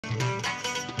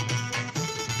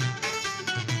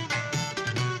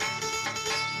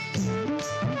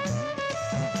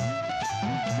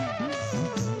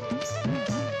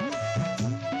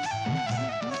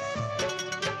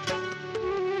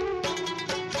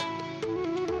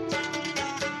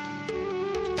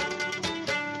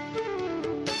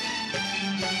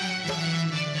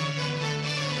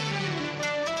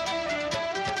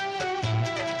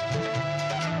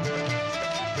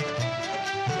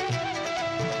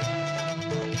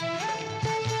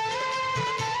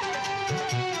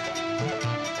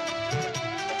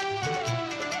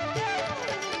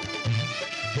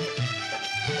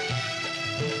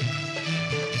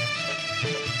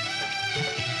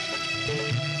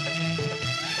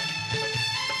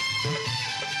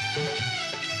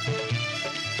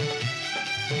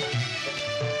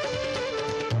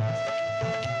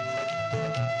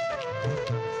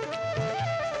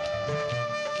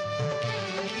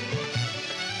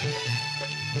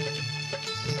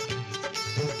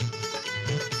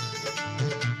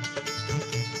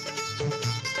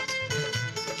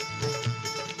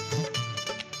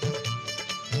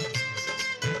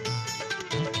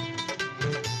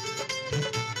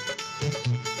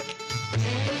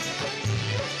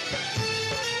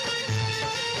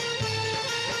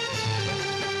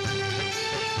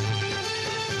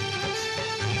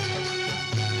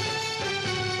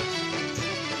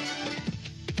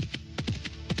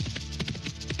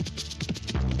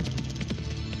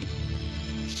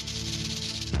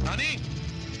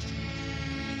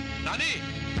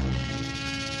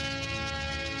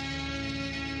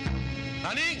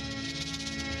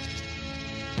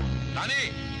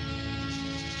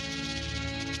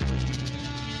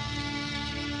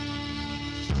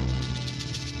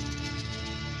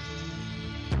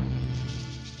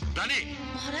রানী।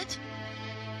 মহারাজ,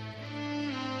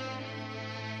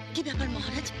 কি ব্যাপার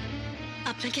মহারাজ,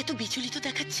 আপনাকে এত বিচলিত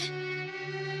দেখাচ্ছে?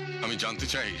 আমি জানতে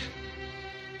চাই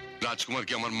রাজকুমার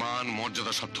কি আমার মান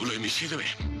মর্যাদা সব ধুলোয় মিশিয়ে দেবে?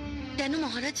 কেন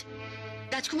মহারাজ,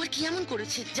 রাজকুমার কি এমন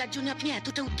করেছে যার জন্য আপনি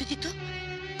এতটা উত্তেজিত?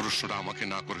 প্রশ্নটা আমাকে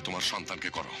না করে তোমার সন্তানকে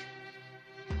করো।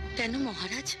 কেন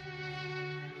মহারাজ,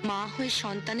 মা হয়ে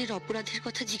সন্তানের অপরাধের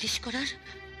কথা জিজ্ঞেস করার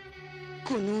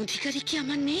কোনো অধিকারই কি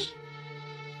আমার নেই?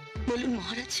 বলুন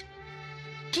মহারাজ,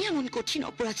 কি এমন কঠিন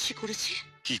অপরাধ সে করেছে?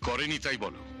 কি করেনি তাই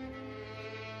বলো।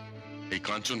 এই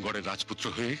কাঞ্চনগড়ের রাজপুত্র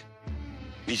হয়ে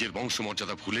নিজের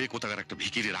বংশমর্যাদা ভুলে কোথাকার একটা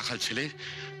ভিখিরি রাখাল ছেলে,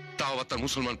 তাও আবার তার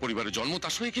মুসলমান পরিবারের জন্ম,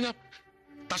 তার সঙ্গে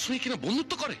কিনা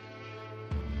বন্ধুত্ব করে।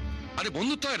 আরে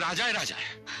বন্ধুত্ব হয় রাজায় রাজায়,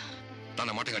 তা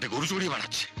না মাঠে ঘাটে গরু চড়িয়ে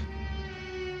বাড়াচ্ছে।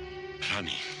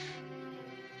 রানী,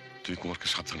 তুমি কুমারকে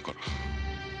সাবধান করো।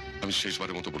 আমি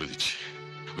শেষবারের মতো বলে দিচ্ছি,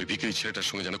 ওই ভিখিরি ছেলেটার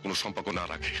সঙ্গে যেন কোনো সম্পর্ক না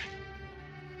রাখে।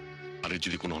 আরে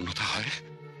যদি কোনো অন্যথা হয়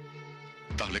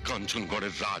তাহলে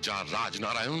কাঞ্চনগড়ের রাজা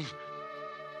রাজনারায়ণ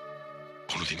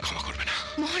কোনোদিন ক্ষমা করবে না।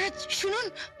 মহারাজ শুনুন,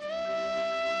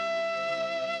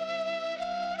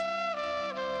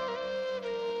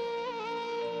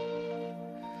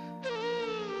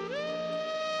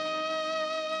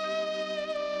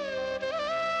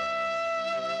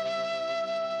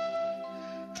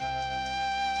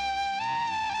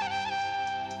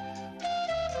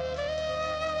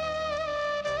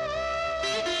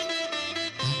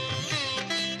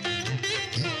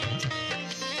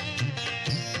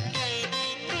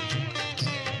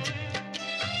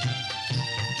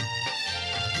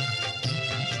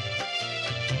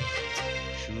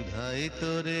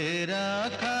 তোরে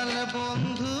রাখাল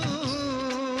বন্ধু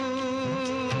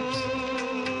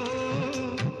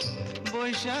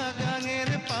বৈশাখাঙের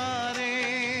পারে,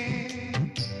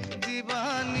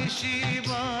 দিবানিশি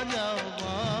বাজাও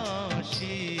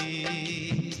বাঁশি,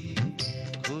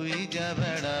 খুইজা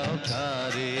বেড়াও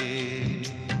কারে।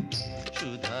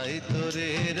 সুধাই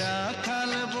তোরে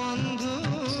রাখাল বন্ধু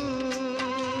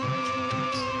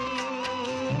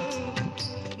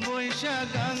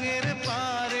বৈশাখাঙের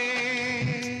পারে,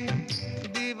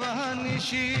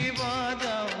 দিবানিশি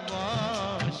বাজাও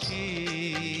বাঁশি,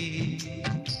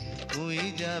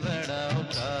 খুইজা বেড়াও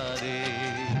কারে।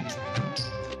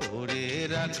 ওরে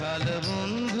রাখাল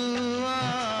বন্ধু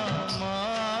আমার,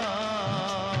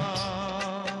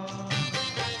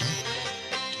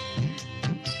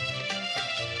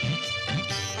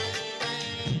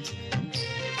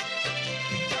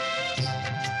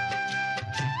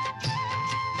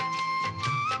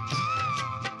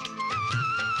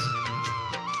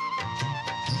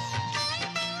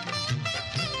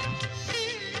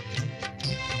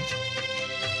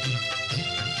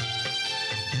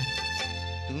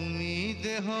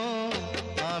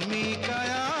 আমি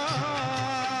কায়া,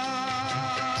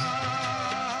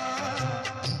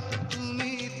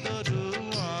 তুমি তরু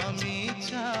আমি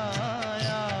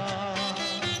ছায়া।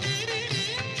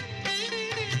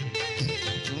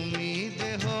 তুমি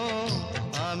দেহ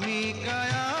আমি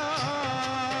কায়া,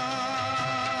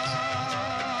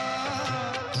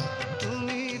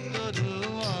 তুমি তরু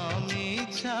আমি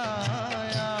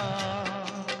ছায়া।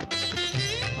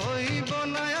 ওই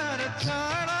বনায়ার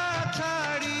ছাড়া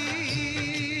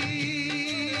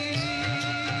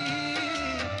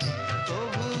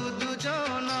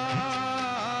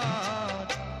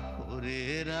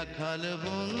রাখাল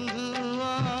বন্ধু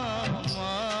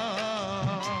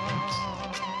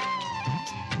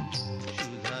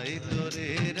সুধাই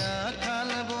তোরে রাখাল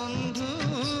বন্ধু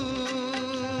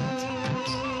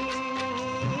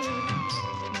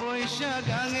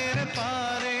বৈশাখাঙের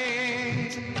পারে,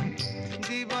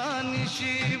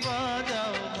 দিবানিশি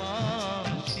বাজাও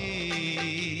বাঁশি,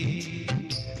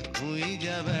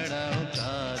 খুইজা বেড়াও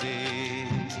কারে।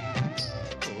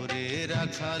 ওরে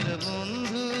রাখাল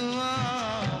বন্ধু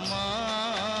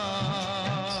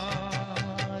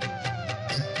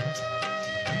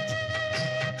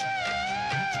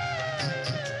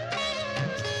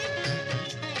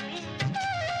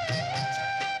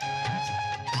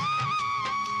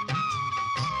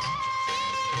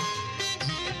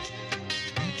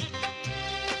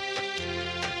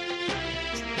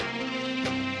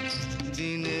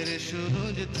দিনের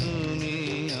সূরজ তুমি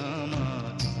আমার,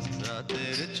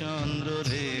 রাতের চন্দ্র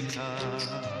রেখা,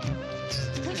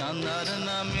 চাঁদার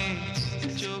নামে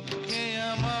চোখে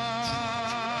আমার,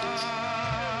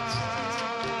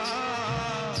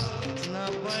 না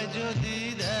পায় যদি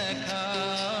দেখা।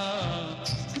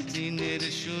 দিনের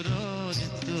সূরজ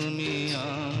তুমি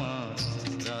আমার,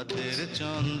 রাতের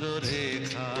চন্দ্র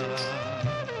রেখা,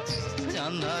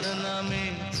 চাঁদার নামে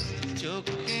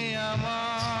চোখে আমার,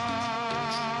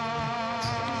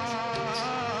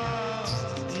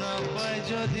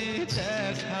 যদি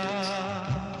দেখা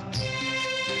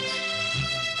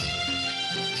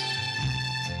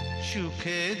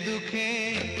সুখে দুঃখে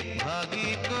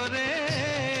ভাগী করে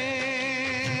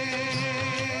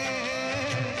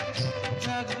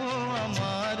থাকবো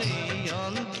আমার এই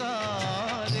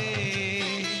অন্তরে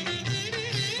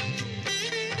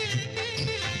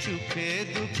সুখে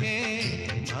দুঃখে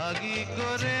ভাগী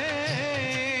করে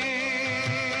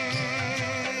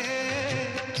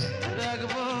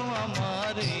রাখবো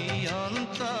আমার এই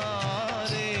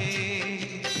অন্তরে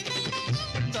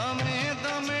দমে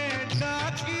দমে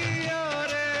ডাকি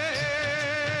রে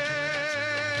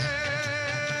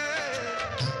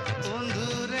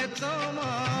বন্ধুরে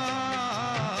তোমার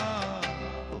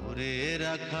ওরে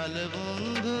রাখাল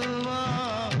বন্ধু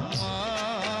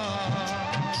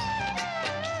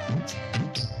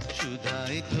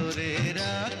সুধাই তোরে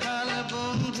রাখাল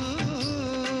বন্ধু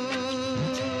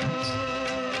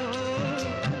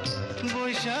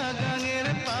বৈশাখাঙের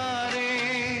পারে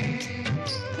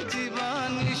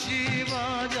দিবানিশি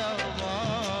বাজাও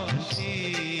বাঁশি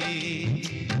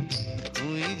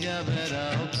তুই যাবে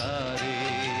রাও কারে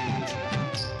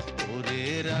ওরে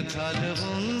রাখাল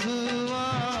বন্ধু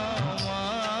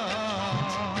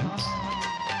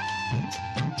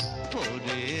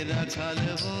ওরে রাখাল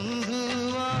বন্ধু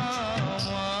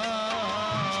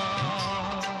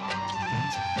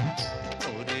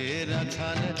ওরে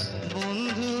রাখাল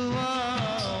বন্ধু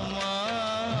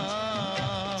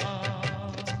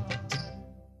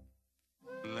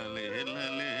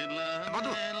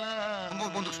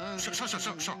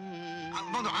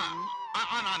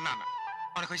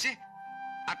অনেক হয়েছে।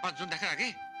 আর 5 জন দেখার আগে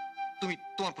তুমি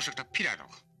তোমার পোশাকটা ফিরায়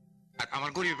নাও, আর আমার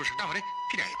গরিবের পোশাকটা আমারে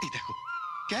ফিরায়। এই দেখো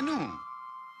কেন?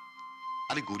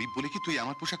 আরে গরিব বলে কি তুই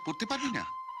আমার পোশাক পরতে পারবি না?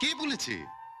 কে বলেছে?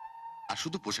 আর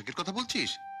শুধু পোশাকের কথা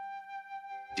বলছিস?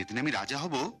 যেদিন আমি রাজা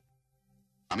হব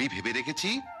আমি ভেবে রেখেছি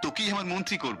তোকেই আমার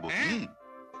মন্ত্রী করব।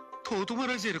 তো তোমার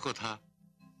রাজের কথা,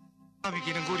 আমি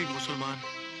কিনা গরিব মুসলমান,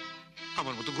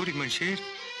 আমার মতো গরিব মানুষের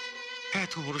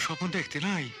এত বড় স্বপ্ন দেখতে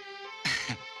নাই।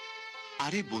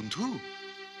 আরে বন্ধু,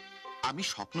 আমি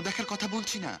স্বপ্ন দেখার কথা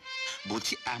বলছি না,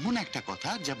 বলছি এমন একটা কথা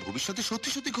যা ভবিষ্যতে সত্যি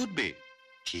সত্যি ঘটবে।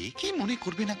 কে কি মনে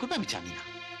করবে না করবে আমি জানি না,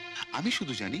 আমি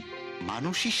শুধু জানি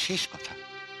মানুষই শেষ কথা,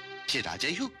 যে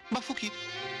রাজাই হোক বা ফকির।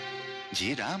 যে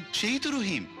রাম সেই তো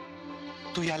রহিম।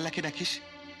 তুই আল্লাহকে ডাকিস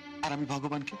আর আমি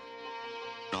ভগবানকে।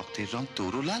 রক্তের রং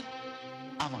তোরও লাল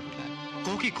আমারও লাল।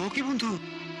 কোকি কোকি বন্ধু,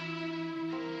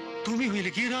 তুমি হইলে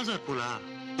কি রাজার পোলা?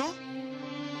 তো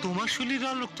তোমার শরীরে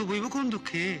লাল রক্ত বইব কোন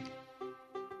দুঃখে?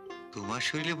 তোমার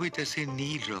শরীরে বইতেছে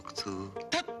নীল রক্ত।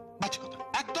 বাজে কথা,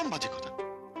 একদম বাজে কথা।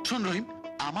 শোন রহিম,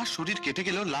 আমার শরীর কেটে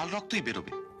গেলেও লাল রক্তই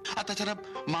বেরোবে। আর তাছাড়া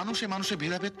মানুষে মানুষে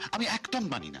ভেদাভেদ আমি একদম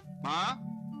মানি না। মা,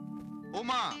 ও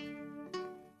মা,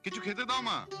 কিছু খেতে দাও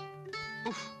মা।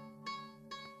 উফ,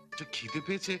 যা খিদে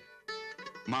পেয়েছে।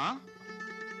 মা,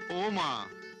 ও মা,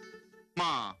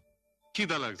 মা,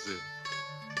 খিদা লাগছে।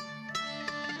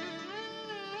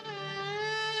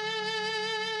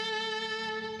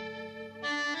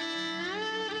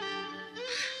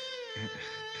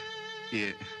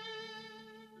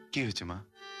 কি হয়েছে মা?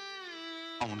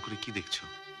 অমন করে কি দেখছো?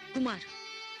 কুমার,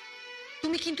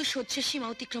 তুমি কিন্তু সহ্যের সীমা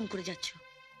অতিক্রম করে যাচ্ছ।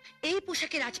 এই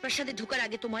পোশাকে রাজপ্রাসাদে ঢোকার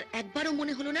আগে তোমার একবারও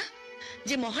মনে হলো না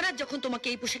যে মহারাজ যখন তোমাকে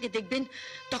এই পোশাকে দেখবেন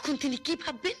তখন তিনি কি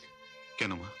ভাববেন?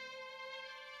 কেন মা,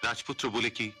 রাজপুত্র বলে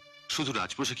কি শুধু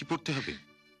রাজপোশাকই পরতে হবে?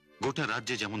 গোটা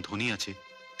রাজ্যে যেমন ধনী আছে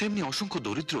তেমনি অসংখ্য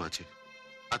দরিদ্র আছে।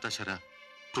 আর তাছাড়া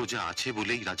প্রজা আছে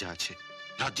বলেই রাজা আছে,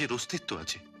 রাজ্যের অস্তিত্ব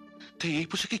আছে। তাই এই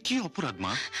পোশাকে কি অপরাধ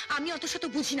মা? আমি অত শত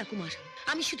বুঝি না কুমার,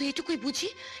 আমি শুধু এটুকুই বুঝি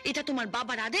এটা তোমার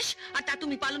বাবার আদেশ আর তা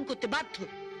তুমি পালন করতে বাধ্য।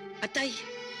 আর তাই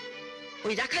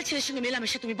ওই রাখাল ছেলের সঙ্গে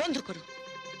মেলামেশা তুমি বন্ধ করো।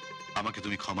 আমাকে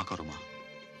তুমি ক্ষমা করো মা,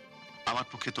 আমার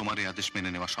পক্ষে তোমার এই আদেশ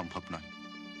মেনে নেওয়া সম্ভব নয়।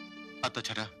 আর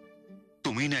তাছাড়া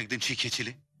তুমি না একদিন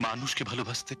শিখিয়েছিলে মানুষকে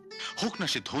ভালোবাসতে, হোক না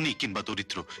সে ধনী কিংবা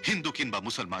দরিদ্র, হিন্দু কিংবা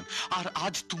মুসলমান। আর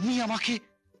আজ তুমি আমাকে...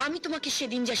 আমি তোমাকে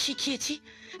সেদিন যা শিখিয়েছি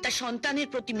তা সন্তানের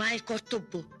প্রতি মায়ের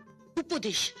কর্তব্য,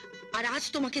 উপদেশ। আর আজ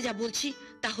তোমাকে যা বলছি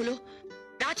তা হলো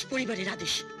রাজ পরিবারের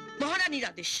আদেশ, মহারানীর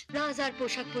আদেশ। রাজার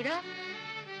পোশাক পরা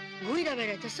ঘুইরা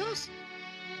বেড়াইতেছস?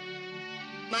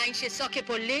 মাইনসে চকে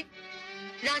পড়লে,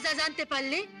 রাজা জানতে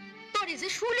পারলে তোরে যে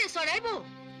শুলে চড়াইবো।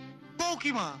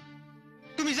 কোকি মা,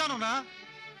 তুমি জানো না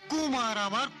কুমার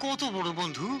আমার কত বড়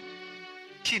বন্ধু?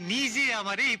 সে নিজে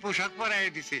আমার এই পোশাক পরাই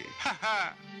দিছে।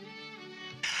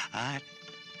 আর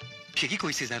সে কি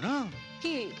কইছে জানো?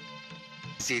 কি?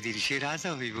 যেদিন সে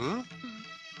রাজা হইব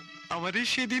আমারে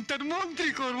সেদিন তার মন্ত্রী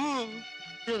করব।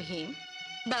 রহিম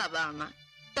বাবা আমার,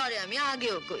 তরে আমি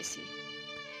আগেও কইছি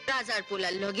রাজার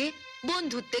পোলার লগে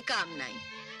বন্ধুত্বে কাম নাই।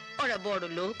 ওরা বড়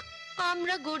লোক,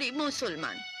 আমরা গরিব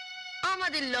মুসলমান,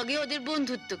 আমাদের লগে ওদের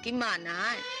বন্ধুত্ব কি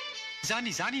মানায়?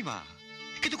 জানি জানি মা,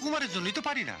 কিন্তু কুমারের জন্যই তো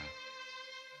পারি না।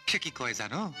 সে কি কয়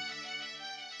জানো?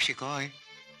 সে কয়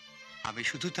আমি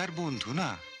শুধু তার বন্ধু না,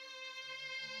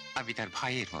 আমি তার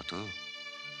ভাইয়ের মতো।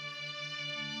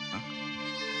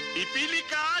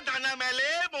 পিপিলিকা ডানা মেলে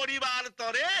মরিবার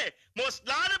তরে,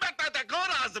 মশলার বেটা দেখো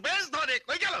রাজবেশ ধরে।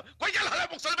 কই গেল হলে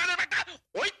মুসলমানের বেটা?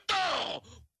 ওই তো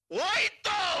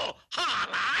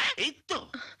হারা, এই তো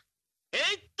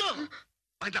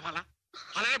বাইন্দা ভালা,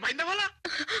 হালারে বাইন্দা ভালা।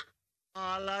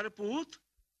 হালার পুত,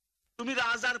 তুমি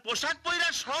রাজার পোশাক পইরা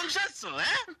সংসারছো?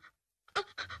 হ্যাঁ,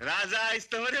 রাজা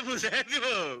ইস্তমারে বুঝাই দিব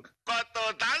কত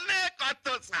ডালে কত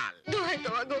চাল। দোহাই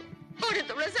তোমা গো, ওরে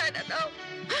তোমরা সাইডা দাও।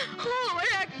 ও আমার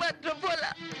একমাত্র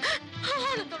পোলা,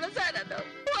 ওরে তোমরা সাইডা দাও।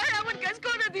 ও আর আমার কাজ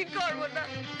কোনোদিন করবো না।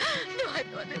 দোহাই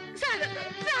তোমাদের সাইডা দাও,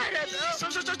 সাইডা দাও।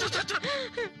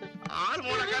 আর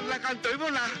মোরা কান্না কানতে হইব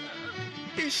না।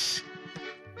 ইস,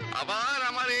 আবার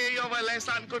আমার এই অবেলায়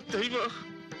স্নান করতে হইব।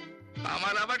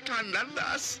 আমার আবার ঠান্ডার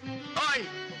দাস। ওই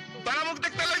তোরা মুখ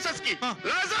দেখতে লইছস কি?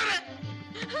 রাজা রে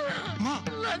মা,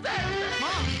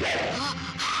 মা,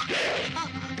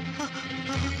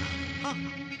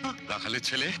 রাখালের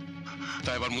ছেলে তা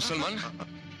এবার মুসলমান,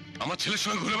 আমার ছেলের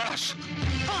সঙ্গে ঘুরে বেড়াস।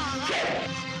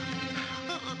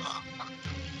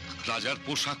 রাজার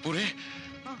পোশাক পরে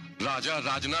রাজা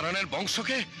রাজনারায়ণের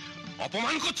বংশকে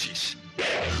অপমান করছিস।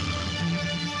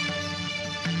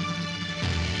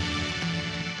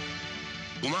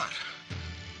 কুমার,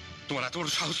 তোমার এত বড়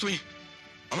সাহস, তুমি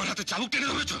আমার হাতে চাবুক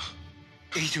টেনে ধরেছ।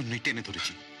 এই জন্যই টেনে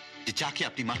ধরেছি যে যাকে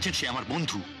আপনি মারছেন সে আমার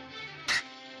বন্ধু।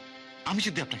 আমি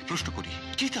যদি আপনাকে প্রশ্ন করি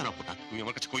কি তার অপরাধ? তুমি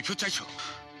আমার কাছে কৈফিয়ত চাইছো?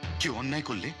 কেউ অন্যায়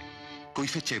করলে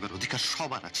কৈফিয়ত চাইবার অধিকার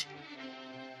সবার আছে।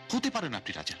 হতে পারেন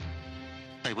আপনি রাজা,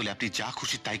 তাই বলে আপনি যা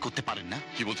খুশি তাই করতে পারেন না।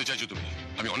 কি বলতে চাইছো তুমি?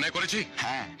 আমি অন্যায় করেছি?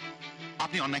 হ্যাঁ,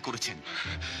 আপনি অন্যায় করেছেন।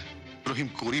 রহিম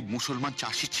গরিব মুসলমান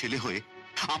চাষির ছেলে হয়ে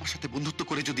আমার সাথে বন্ধুত্ব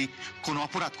করে যদি কোনো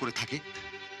অপরাধ করে থাকে,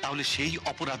 তাহলে সেই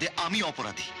অপরাধে আমি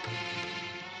অপরাধী।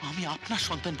 আমি আপনার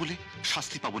সন্তান বলে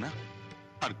শাস্তি পাবো না,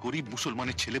 আর গরিব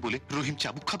মুসলমানের ছেলে বলে রহিম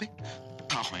চাবুক খাবে?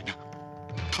 তা হয় না।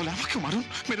 তাহলে আমাকে মারুন,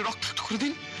 মেরে রক্তাক্ত করে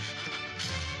দিন।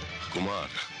 কুমার,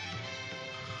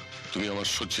 তুমি আমার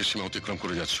সহ্যের সীমা অতিক্রম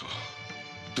করে যাচ্ছ।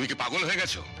 তুমি কি পাগল হয়ে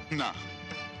গেছো? না,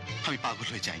 আমি পাগল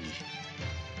হয়ে যাইনি।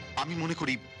 আমি মনে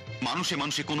করি মানুষে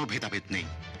মানুষে কোনো ভেদাভেদ নেই।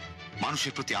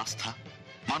 মানুষের প্রতি আস্থা,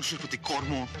 মানুষের প্রতি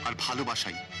কর্ম আর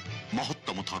ভালোবাসাই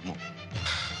মহত্তম ধর্ম।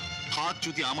 আজ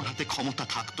যদি আমার হাতে ক্ষমতা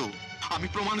থাকতো, আমি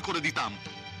প্রমাণ করে দিতাম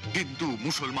হিন্দু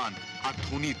মুসলমান আর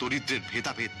ধনী দরিদ্রের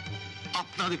ভেদাভেদ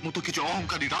আপনাদের মতো কিছু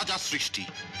অহংকারী রাজা সৃষ্টি।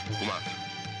 কুমার,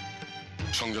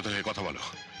 সংযত হয়ে কথা বলো।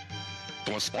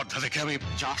 তোমার স্পর্ধা দেখে আমি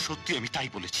যা সত্যি আমি তাই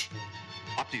বলেছি।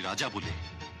 আপনি রাজা বলে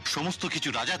সমস্ত কিছু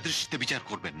রাজার দৃষ্টিতে বিচার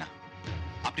করবেন না।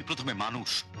 আপনি প্রথমে মানুষ,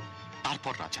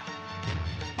 তারপর রাজা।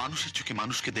 মানুষের চোখে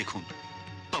মানুষকে দেখুন,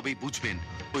 তবেই বুঝবেন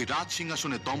ওই রাজ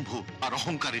সিংহাসনের দম্ভ আর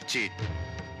অহংকারের চেয়ে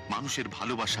মানুষের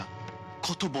ভালোবাসা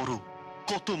কত বড়,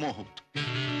 কত মহৎ।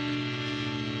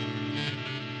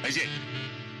 এই যে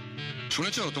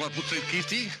শুনেছো তোমার পুত্রের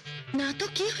কীর্তি? না তো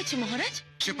কি হয়েছে মহারাজ?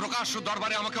 সে প্রকাশ্য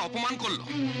দরবারে আমাকে অপমান করলো।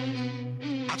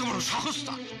 এত বড় সাহস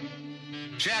তার!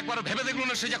 সে একবার ভেবে দেখলো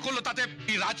না সে যা করলো তাতে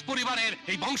এই রাজ পরিবারের,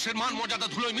 এই বংশের মান মর্যাদা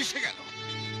ধুলোয় মিশে গেল।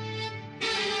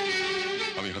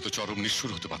 আমি হয়তো চরম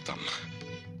নিষ্ঠুর হতে পারতাম,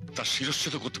 তার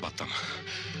শিরচ্ছেদ করতে পারতাম,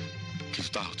 কিন্তু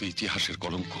তা হতো ইতিহাসের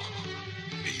কলঙ্ক,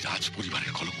 এই রাজ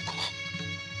পরিবারের কলঙ্ক।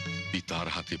 পিতার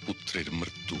হাতে পুত্রের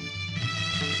মৃত্যু।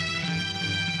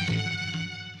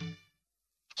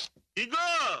 কি গো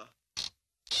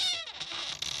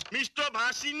মিস্টার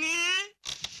ভাসিনী,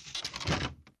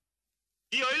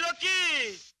 কি হইল? কি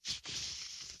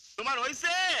তোমার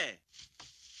হইছে?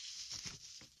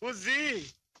 বুঝি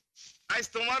আজ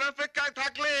তোমার অপেক্ষায়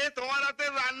থাকলে তোমার হাতে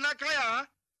রান্না খায়া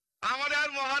আমার আর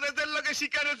মহারাজের লোকে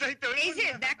শিকারে যাইতে হইল। এই যে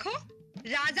দেখো,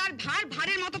 রাজার ভার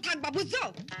ভারের মতো থাকবা, বুঝছো?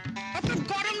 অত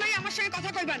গরম নয় আমার সঙ্গে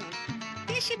কথা কইবা না।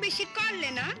 বেশি বেশি করলে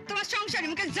না তোমার সংসারে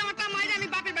মুখে জাঁটা মাইরে আমি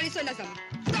বাপের বাড়ি চলে যাবো,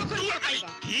 তখন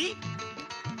কি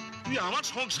তুই আমার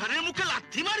সংসারের মুখে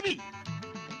লাথি মারবি?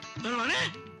 তার মানে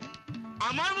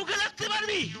আমার মুখে লাথি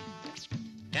মারবি?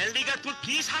 এলডিগা তোর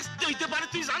কি শাস্তি হইতে পারে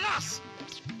তুই জানাস?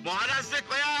 মহারাজ রে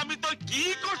কয়া আমি তো কি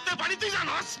করতে পারি তুই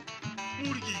জানাস?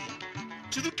 মুরগি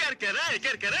শুধু কেরকেরে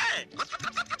কেরকেরে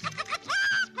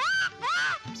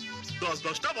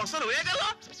 10-10টা বছর হয়ে গেল,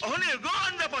 ওখানে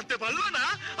গন্ডা পড়তে পারলো না,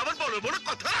 আবার বড় বড়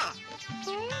কথা।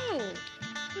 ও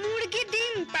মুরগি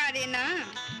ডিম পারে না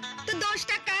তো 10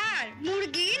 টাকার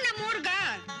মুরগি না মুরগা?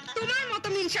 তোমার মতো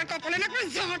মিনসার কপালে না করে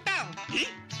জাঁটা। কি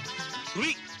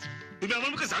তুমি তুমি আমার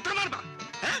মুখে জাঁটা মারবা?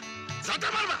 হ্যাঁ, জাঁটা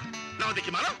মারবা? নাও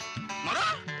দেখি, মারো মারো।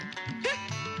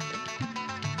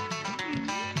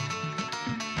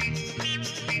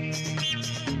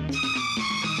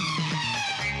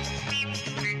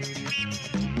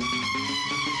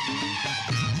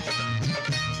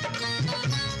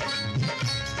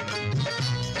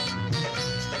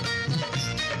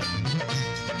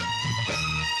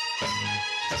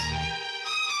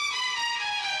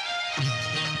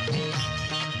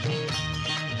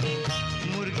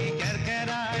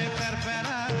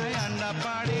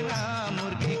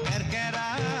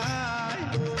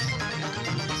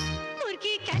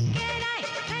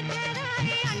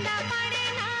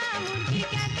 মুরগি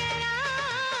ক্যারকেরায়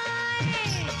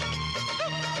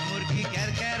मुर्गी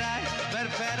कैरकेराय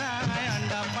फरफराय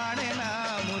अंडा पाड़े ना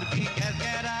मुर्गी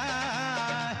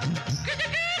कैरकेराय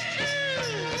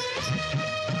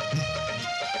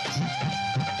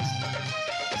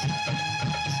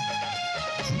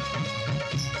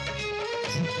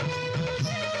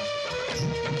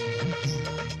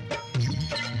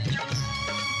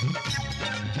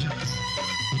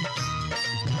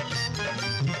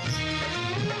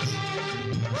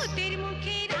ভূতের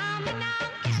মুখে রাম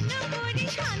নাম কেন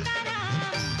করিস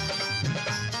কান্দারাম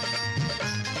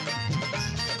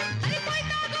আরে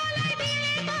পয়তা গলায়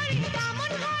দিলে মরে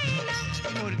তেমন হয় না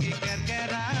मुर्गी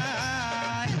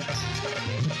कैरकेराय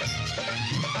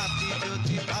আপনি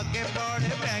যদি ভাগে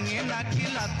পড়ে ব্যাঙে নাকি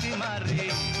লাথি মারে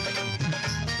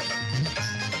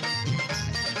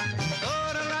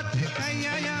তোর লাথি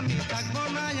খাইয়া আমি থাকবো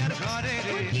না আর ঘরে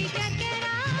রে মুরগি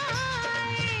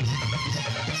ক্যারকেরায়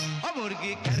ও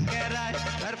মুরগি कैरकेराय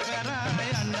फरफराय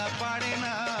अंडा पाड़े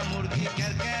ना मुर्गी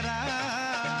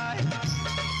कैरकेराय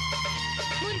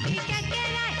মুরগি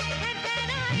ক্যারকেরায়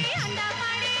ক্যারকেরায় আন্ডা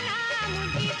পাড়ে না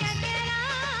মুরগি ক্যারকেরায়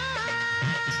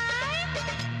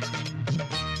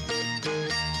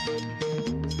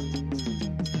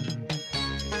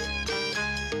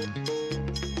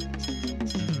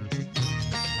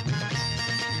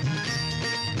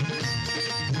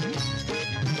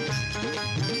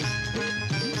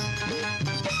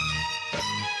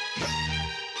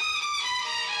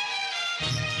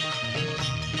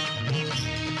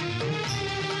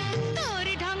তোর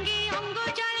ঢঙ্গে অঙ্গ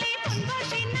জলে মন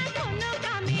বসে না কোনো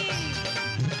কামে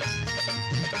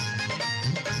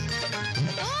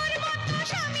তোর মতো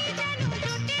স্বামী যেন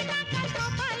জোটে না কার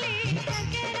কপালে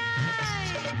ক্যারকেরায়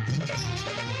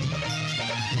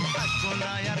আসবো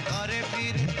না আর ঘরে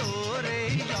ফিরে তোর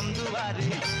এই জমদুয়ারে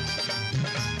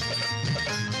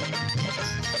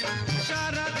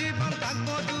সারা জীবন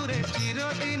থাকবো দূরে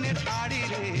চিরদিনের বাড়ি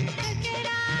রে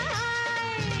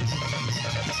ক্যারকেরায়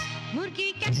মুরগি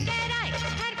ক্যারকেরায়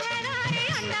ক্যারকেরায়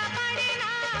আন্ডা পাড়ে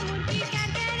না মুরগি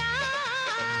ক্যারকেরায়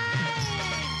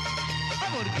ও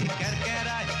মুরগি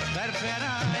कैरकेराय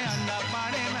फरफराय अंडा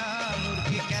पाड़े ना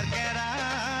मुर्गी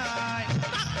कैरकेराय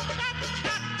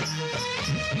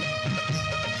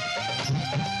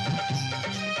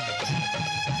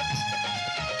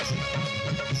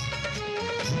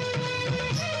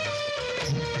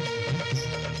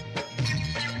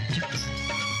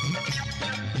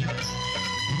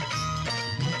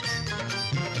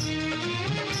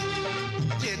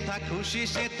যেথা খুশি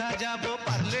সেথা যাব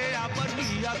পারলে আবার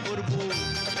বিয়া করব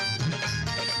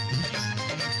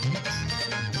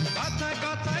কথা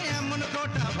কথায় এমন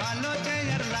কোটা ভালো যে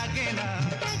আর লাগে না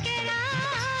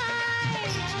ক্যারকেরায়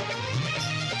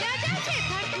যা যা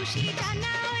যেথা খুশি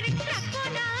জানা ওর রাখো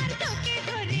না আর তোকে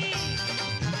ধরে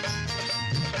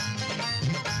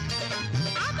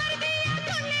আবার বিয়া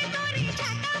করলে তোরে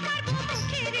ঝাঁটা মারবো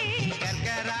মুখে রে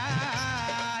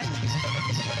कैरकेराय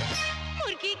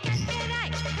মুরগি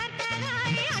ক্যারকেরায়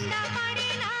ক্যারকেরায় আন্ডা পাড়ে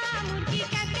না মুরগি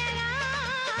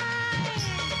ক্যারকেরায়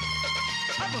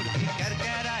ও মুরগি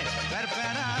कैरकेराय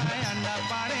फरफराय अंडा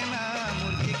पाड़े ना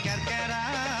मुर्गी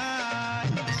कैरकेराय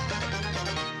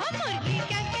ও মুরগি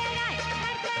ক্যারকেরায়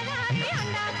ক্যারকেরায়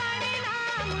আন্ডা পাড়ে না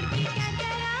মুরগি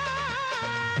ক্যারকেরায়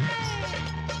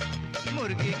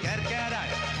मुर्गी कैरकेराय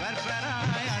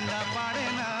फरफराय अंडा पाड़े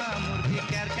ना मुर्गी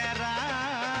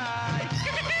कैरकेराय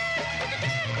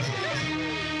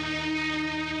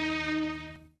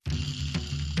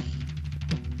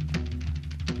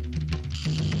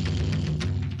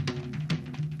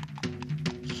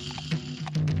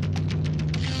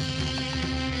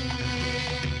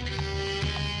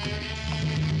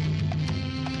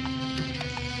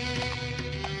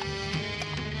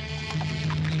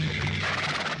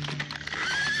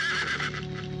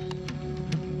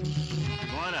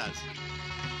মহারাজ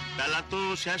বেলা তো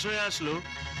শেষ হয়ে আসলো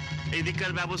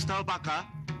এদিককার ব্যবস্থাও পাকা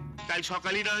কাল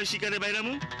সকালই না হয় শিকারে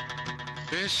বাইরামু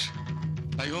বেশ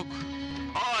তাই হোক।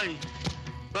 ওই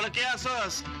তোরা কে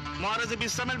আসস মহারাজের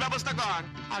বিশ্রামের ব্যবস্থা কর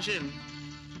আসেন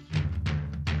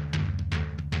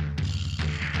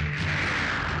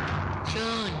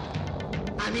শোন,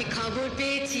 আমি খবর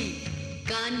পেয়েছি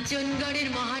কাঞ্চনগড়ের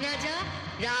মহারাজা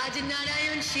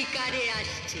রাজনারায়ণ শিকারে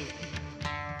আসছে।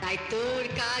 তাই তোর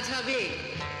কাজ হবে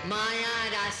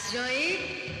মায়ার আশ্রয়ে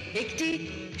একটি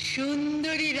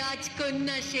সুন্দরী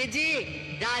রাজকন্যা সেজে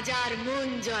রাজার মন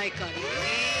জয় করে,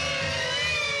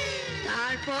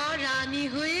 তারপর রানী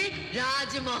হয়ে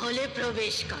রাজমহলে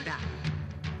প্রবেশ করা।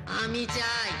 আমি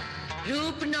চাই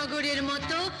রূপনগরের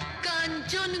মতো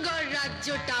কাঞ্চনগড়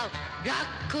রাজ্যটাও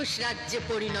রাক্ষস রাজ্যে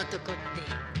পরিণত করতে।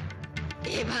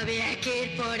 এভাবে একের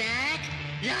পর এক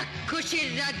রাক্ষসের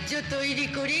রাজ্য তৈরি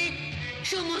করে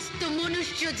সমস্ত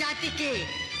মনুষ্য জাতিকে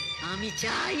আমি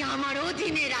চাই আমার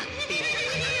অধীনে রাখতে।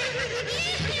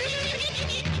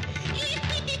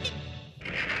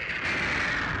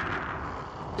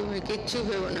 তুমি কিচ্ছু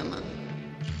ভেবো না মা,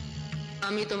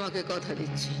 আমি তোমাকে কথা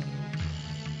দিচ্ছি,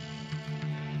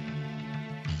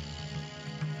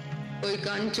 ওই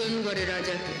কাঞ্চনগড়ের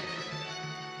রাজাকে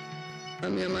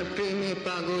আমি আমার প্রেমে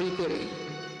পাগল করে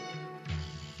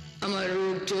আমার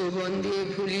রূপ যৌবন দিয়ে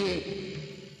ভুলিয়ে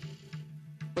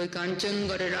ওই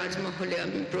কাঞ্চনগড়ের রাজমহলে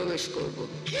আমি প্রবেশ করব।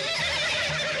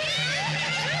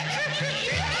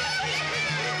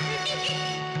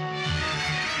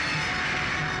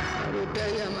 আর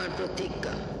এটাই আমার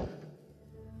প্রতিজ্ঞা।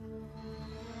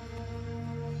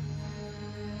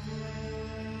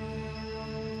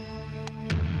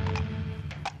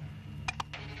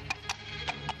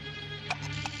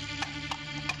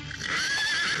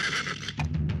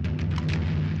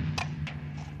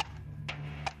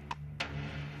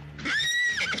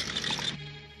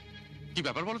 কি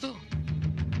ব্যাপার বলো তো,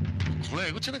 ঘোড়া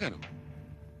এগোচ্ছে না কেন?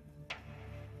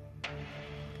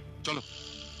 চলো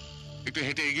একটু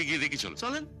হেঁটে এগিয়ে গিয়ে দেখি, চলো।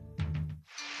 চলেন।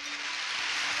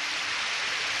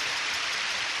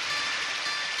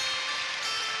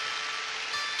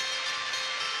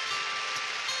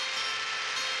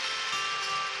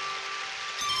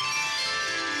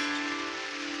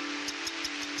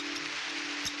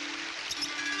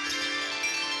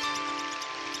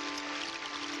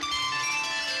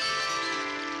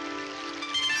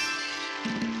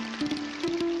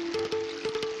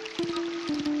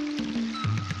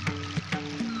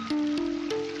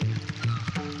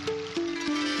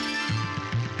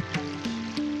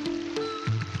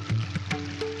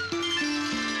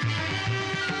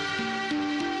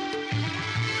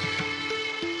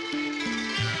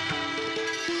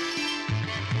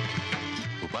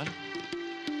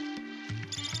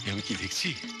 আমি কি দেখছি?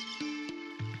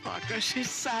 আকাশের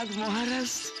চাঁদ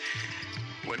মহারাজ,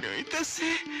 মনে হইতেছে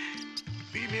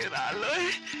দিনের আলোয়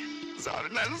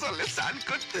ঝর্ণার জলে স্নান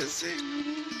করতেছে।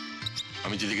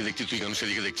 আমি যেদিকে দেখছি তুই কেন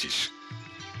সেদিকে দেখছিস?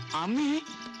 আমি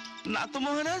না তো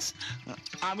মহারাজ,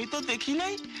 আমি তো দেখি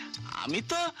নাই। আমি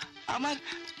তো আমার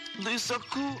দুই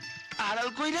চক্ষু আড়াল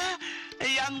কইরা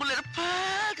এই আঙ্গুলের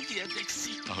ফাঁক দিয়ে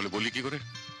দেখছি। তাহলে বলি কি করে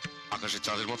আকাশের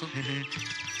চাঁদের মতো?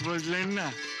 বুঝলেন না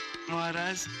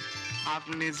মহারাজ,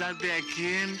 আপনি যা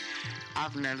দেখেন,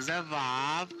 আপনার যা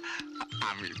ভাব,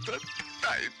 আমি তো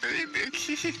তাই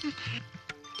দেখি।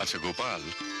 আচ্ছা গোপাল,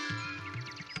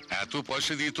 এত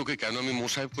পয়সা দিয়ে তোকে কেন আমি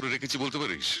মোসাহেব করে রেখেছি বলতে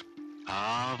পারিস?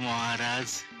 মহারাজ,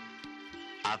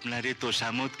 আপনারে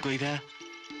তোষামত কইরা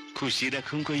খুশি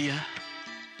রাখুন কইয়া,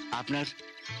 আপনার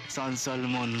চঞ্চল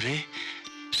মন রে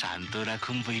শান্ত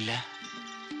রাখুন বইলা।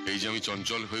 এই যে আমি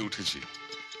চঞ্চল হয়ে উঠেছি,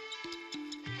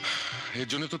 এর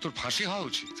জন্য তো তোর ফাঁসি হওয়া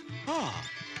উচিত।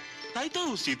 তাই তো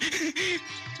উচিত।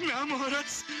 না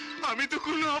মহারাজ, আমি তো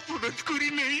কোনো অপরাধ করি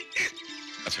নাই।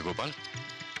 আচ্ছা গোপাল,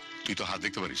 তুই তো হাত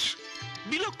দেখতে পারিস।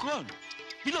 বিলক্ষণ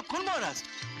বিলক্ষণ মহারাজ।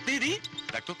 দিদি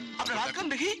দেখ তো আপনার হাত খান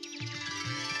দেখি।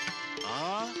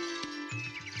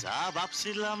 যা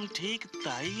ভাবছিলাম ঠিক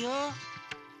তাইও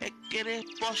একেবারে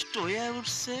স্পষ্ট হয়ে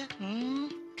উঠছে।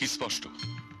 কি স্পষ্ট?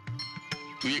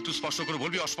 তুই একটু স্পষ্ট করে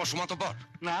বলবি, অস্পষ্ট মাতব্বর।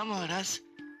 না মহারাজ,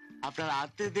 আপনার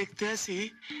হাতে দেখতে আছি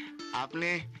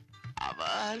আপনি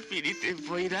আবার পিড়িতে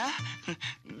বইরা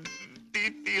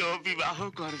দ্বিতীয় বিবাহ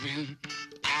করবেন।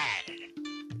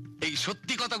 এই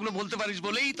সত্যি কথাগুলো বলতে পারিস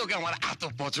বলেই তোকে আমার এত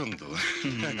পছন্দ।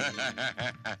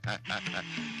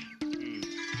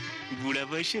 বুড়া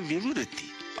বয়সে বিমূর্তি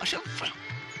অসম্ভব।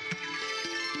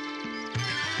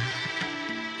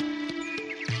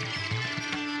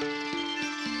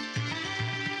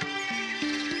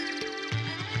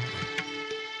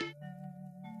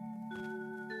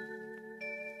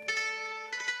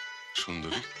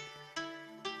 সুন্দরী,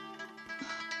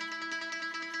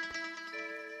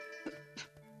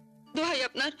 দোহাই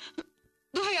আপনার,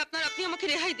 দোহাই আপনার, আপনি আমাকে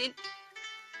রেহাই দিন।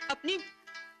 আপনি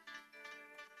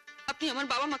আপনি আমার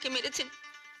বাবা মাকে মেরেছেন,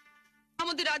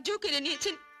 আমাদের রাজ্যও কেড়ে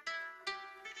নিয়েছেন।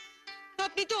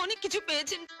 আপনি তো অনেক কিছু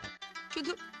পেয়েছেন,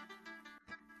 শুধু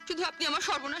শুধু আপনি আমার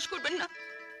সর্বনাশ করবেন না।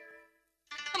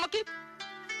 আমাকে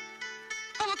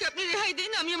আমাকে আপনি রেহাই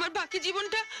দিন, আমি আমার বাকি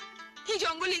জীবনটা এই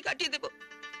জঙ্গলেই কাটিয়ে দেব।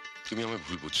 তুমি আমায়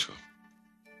ভুল বুঝছো।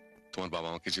 তোমার বাবা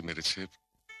আমাকে যে মেরেছে,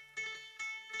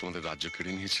 তোমাদের রাজ্য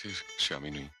কেড়ে নিয়েছে, সে আমি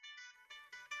নই।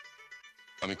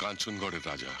 আমি কাঞ্চনগড়ের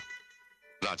রাজা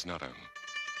রাজনারায়ণ।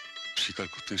 শিকার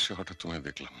করতে এসে হঠাৎ তোমায়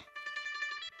দেখলাম।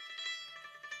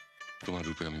 তোমার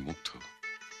রূপে আমি মুগ্ধ।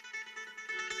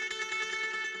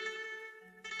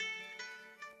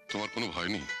 তোমার কোনো ভয়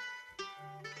নেই,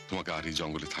 তোমাকে আর এই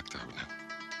জঙ্গলে থাকতে হবে না।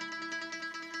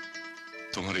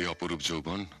 তোমার এই অপরূপ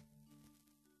যৌবন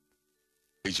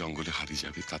এই জঙ্গলে হারিয়ে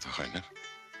যাবে তা তো হয় না।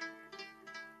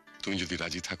 তুমি যদি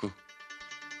রাজি থাকো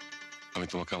আমি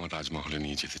তোমাকে আমার রাজমহলে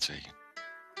নিয়ে যেতে চাই।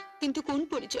 কিন্তু কোন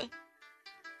পরিচয়,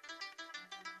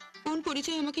 কোন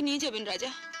পরিচয় আমাকে নিয়ে যাবেন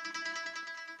রাজা?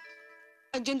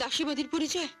 একজন দাসীবাদীর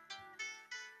পরিচয়,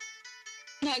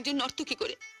 না একজন নর্তকী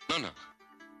করে? না না,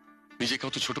 নিজেকে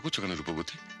অত ছোট করছো কেন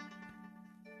রূপবতী?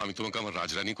 আমি তোমাকে আমার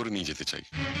রাজরানী করে নিয়ে যেতে চাই।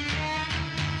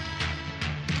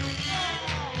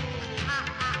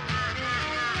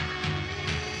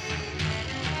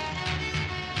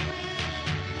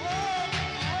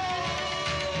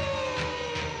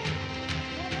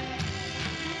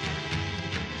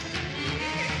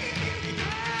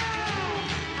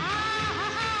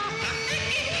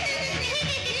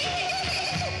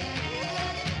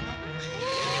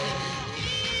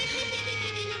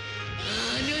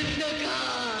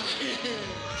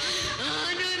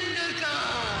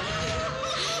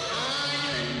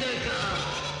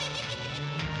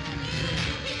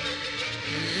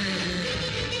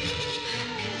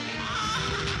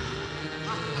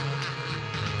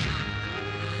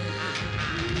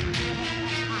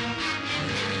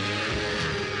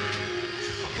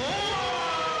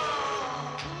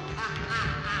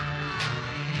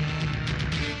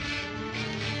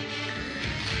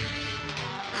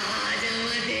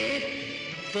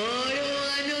 বড়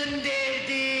আনন্দের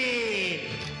দিন।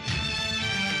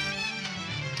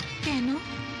 কেন,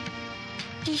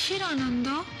 কিসের আনন্দ?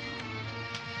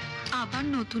 আবার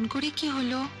নতুন করে কি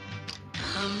হলো?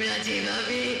 আমরা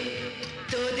যেভাবে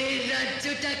তোদের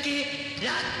রাজ্যটাকে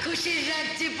রাক্ষসের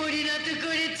রাজ্যে পরিণত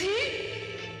করেছি,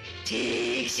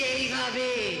 ঠিক সেইভাবে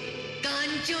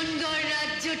কাঞ্চনগড়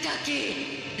রাজ্যটাকে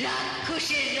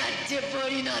রাক্ষসের রাজ্যে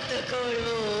পরিণত করব।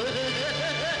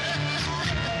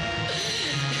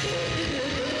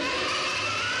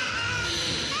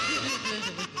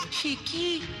 সে কি,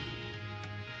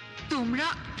 তোমরা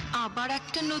আবার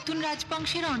একটা নতুন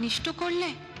রাজবংশের অনিষ্ট করলে?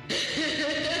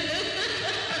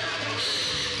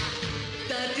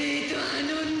 তাতেই তো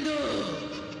আনন্দ।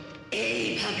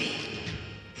 এইভাবে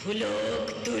ফুলক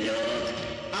তুলক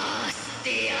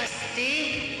আস্তে আস্তে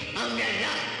আমরা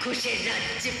রাক্ষসের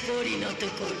রাজ্যে পরিণত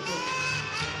করব।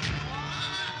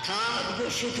 থাকবো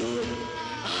শুধু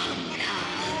আমরা।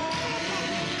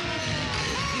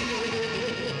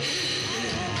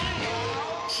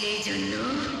 সেই জন্য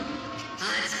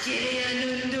আজকের এই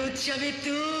আনন্দ উৎসবে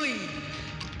তুই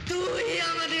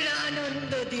আমাদের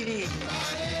আনন্দ দিবি।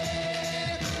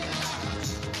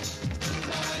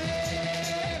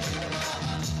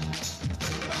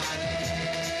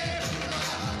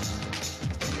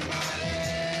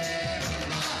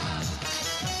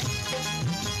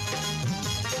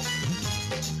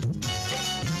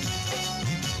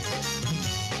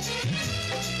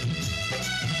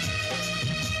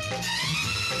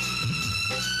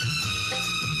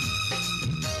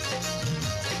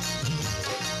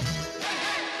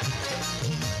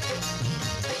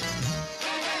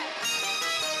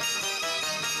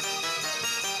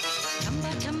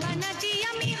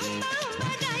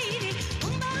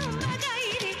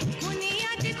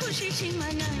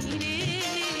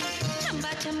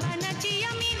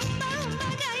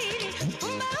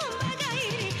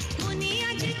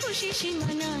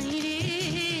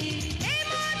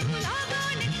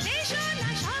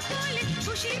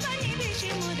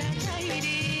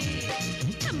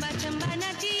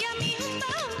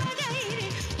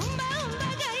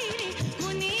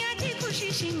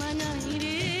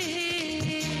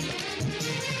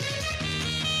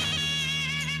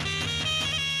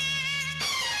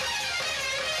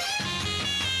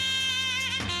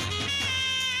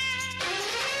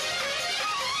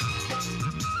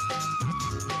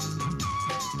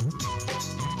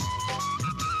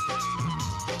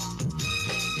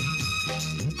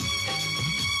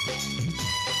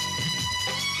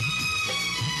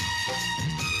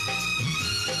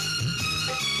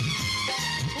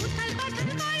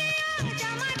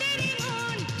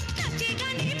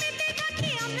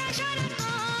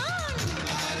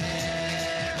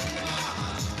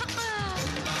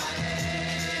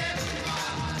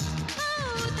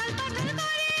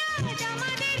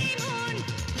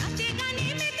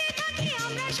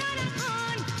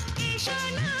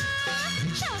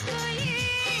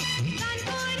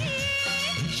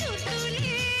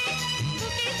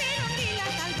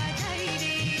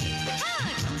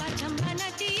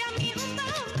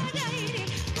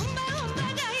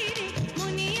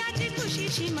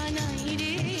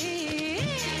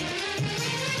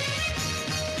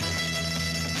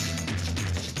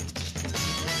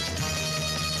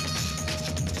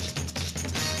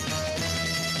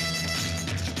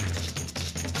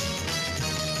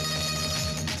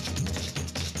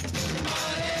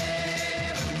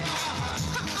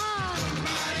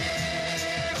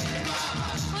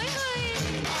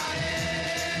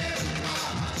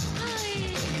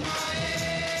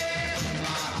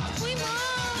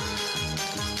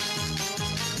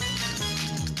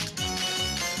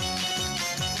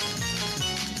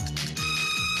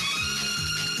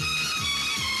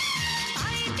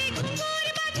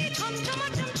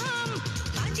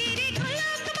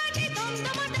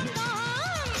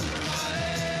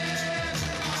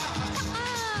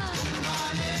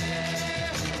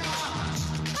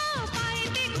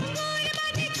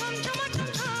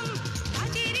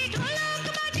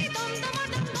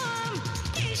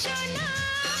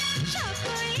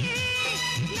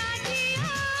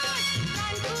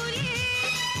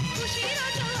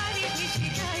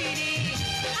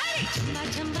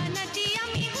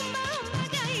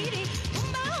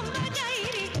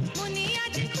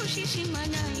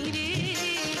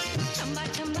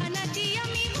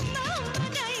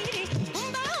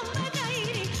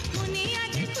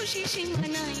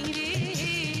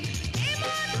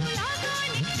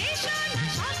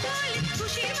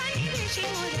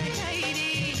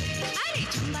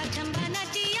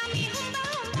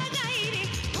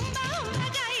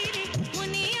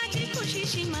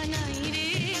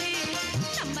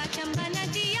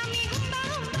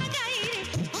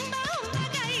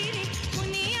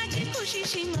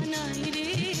 সীমানায় রে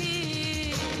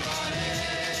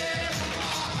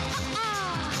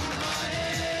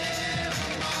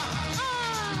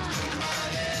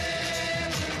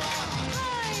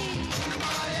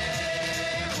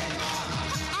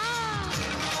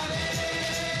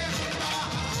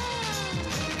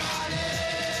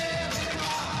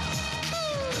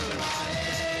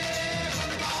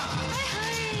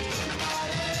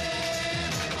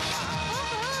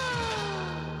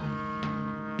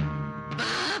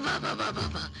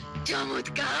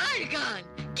চমৎকার গান,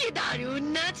 কি দারুণ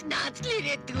নাচ নাচলি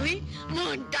রে তুই,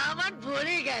 মনটা আমার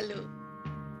ভরে গেল।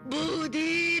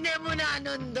 বহুদিন এমন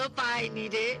আনন্দ পাইনি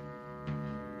রে।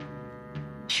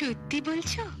 সত্যি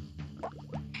বলছো?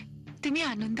 তুমি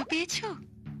আনন্দ পেয়েছো?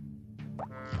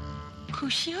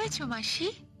 খুশি হয়েছো মাসি?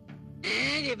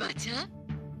 হ্যাঁ রে বাছা,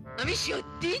 আমি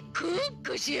সত্যি খুব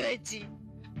খুশি হয়েছি।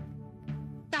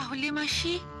 তাহলে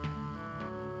মাসি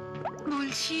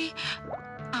বলছি,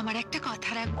 আমার একটা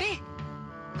কথা রাখবে?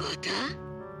 কথা?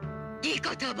 কি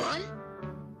কথা বল?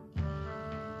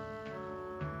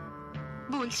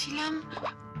 বলছিলাম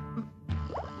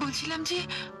যে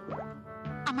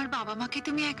আমার বাবা মাকে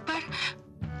তুমি একবার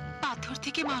পাথর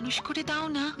থেকে মানুষ করে দাও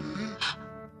না।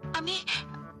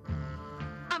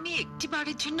 আমি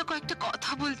একটিবারের জন্য কয়েকটা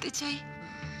কথা বলতে চাই।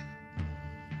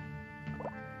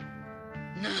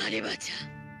 না রে বাছা,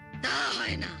 তা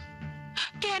হয় না।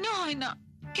 কেন হয় না?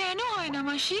 কেন হয় না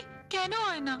মাসি? কেন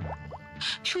হয় না?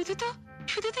 শুধু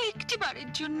তো একটিবারের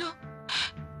জন্য।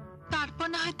 তারপর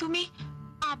না হয় তুমি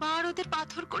আবার ওদের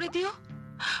পাথর করে দিও।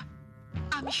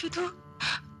 আমি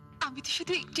তো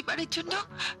শুধু একটিবারের জন্য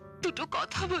দুটো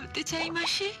কথা বলতে চাই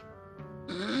মাসি।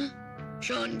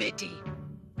 শোন বেটি,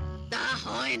 তা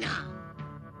হয় না।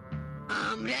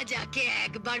 আমরা যাকে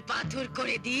একবার পাথর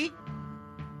করে দিই,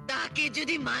 তাকে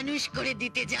যদি মানুষ করে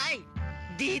দিতে যাই,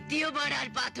 দ্বিতীয়বার আর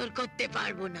পাথর করতে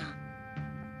পারবো না।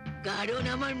 কারণ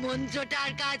আমার মন্ত্রটা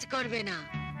আর কাজ করবে না।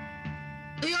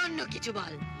 তুই অন্য কিছু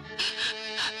বল।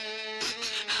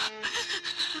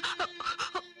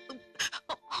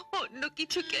 অন্য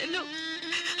কিছু কেন?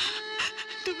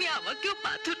 তুমি আমাকেও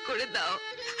পাথর করে দাও।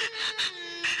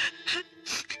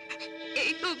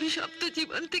 এই অভিশপ্ত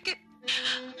জীবন থেকে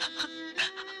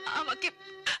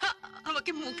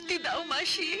আমাকে মুক্তি দাও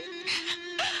মাসি।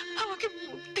 আমাকে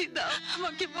মুক্তি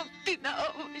দাও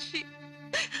মাসি।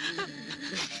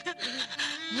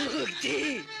 মুক্তি?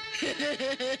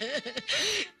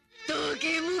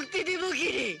 তোকে মুক্তি দিব কি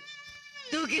রে?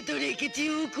 তোকে তো রেখেছি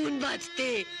উকুন বাঁচতে,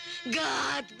 গা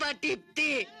হাত পা টিপতে।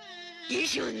 কি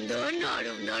সুন্দর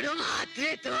নরম নরম হাত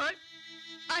রে তোর।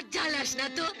 আর জ্বালাস না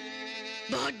তো,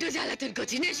 বড্ড জ্বালাতন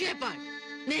করছি। নে শুয়ে পড়,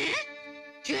 নে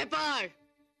শুয়ে পড়।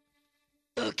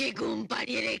 তোকে ঘুম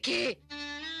পাড়িয়ে রেখে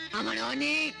আমার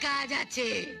অনেক কাজ আছে।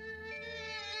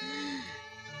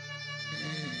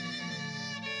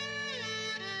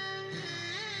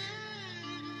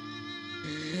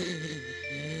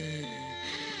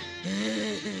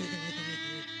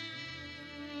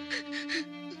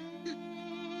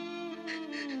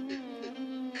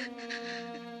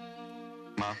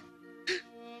 মা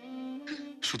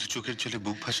শুধু চোখের জলে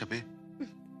বুক ভাসাবে,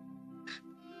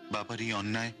 বাবার এই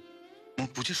অন্যায় মুখ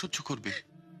বুঝে সহ্য করবে,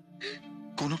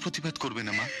 কোনো প্রতিবাদ করবে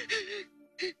না মা?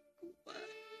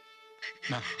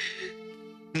 না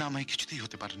না, আমায় কিছুতেই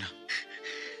হতে পারে না।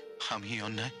 আমি এই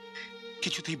অন্যায়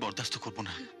কিছুতেই বরদাস্ত করব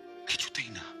না, কিছুতেই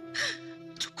না।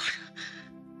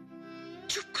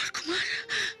 চুপ কর কুমার।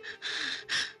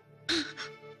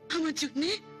 আমার জন্য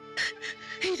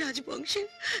এই রাজবংশের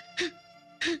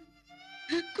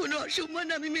কোনো অসম্মান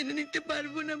আমি মেনে নিতে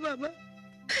পারবো না বাবা।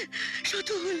 শত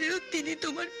হলেও তিনি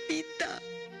তোমার পিতা।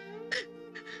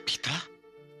 পিতা?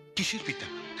 কিসের পিতা?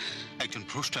 একজন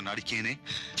ভ্রষ্টা নারীকে এনে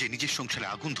যে নিজের সংসারে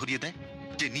আগুন ধরিয়ে দেয়,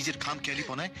 যে নিজের খাম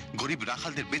খেয়ালিপনায় গরিব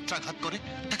রাখালদের বেত্রাঘাত করে,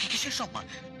 তাকে কিসের সম্মান?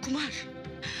 কুমার,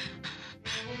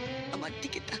 আমার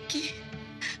দিকে তাকিয়ে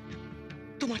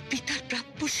তোমার পিতার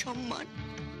প্রাপ্য সম্মান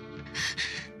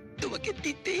তোমাকে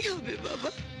দিতেই হবে বাবা।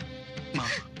 মা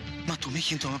মা, তুমি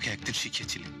কিন্তু আমাকে একদিন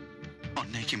শিখিয়েছিলে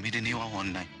অন্যায়কে মেনে নেওয়া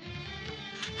অন্যায়।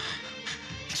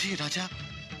 যে রাজা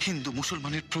হিন্দু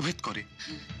মুসলমানের প্রভেদ করে,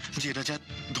 যে রাজা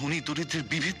ধনী দরিদ্রের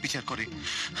বিভেদ বিচার করে,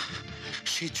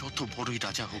 সে যত বড়ই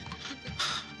রাজা হোক,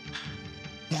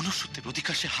 মনুষ্যত্বের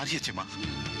অধিকার সে হারিয়েছে মা।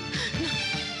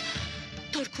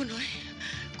 তর্ক নয়,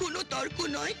 কোনো তর্ক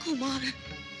নয় কুমার।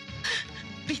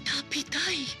 পিতা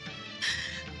পিতাই,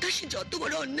 তা সে যত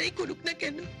বড় অন্যায় করুক না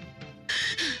কেন,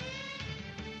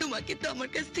 তোমাকে তো আমার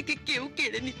কাছ থেকে কেউ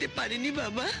কেড়ে নিতে পারেনি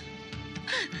বাবা।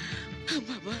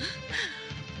 বাবা,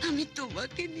 আমি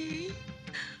তোমাকে নিয়ে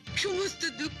সমস্ত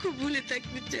দুঃখ ভুলে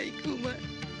থাকতে চাই কুমার,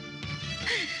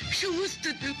 সমস্ত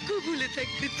দুঃখ ভুলে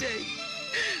থাকতে চাই।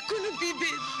 কোনো বিভেদ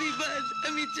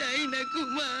না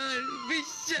কুমার,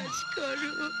 বিশ্বাস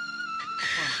করো,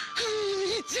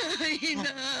 আমি চাই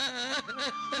না।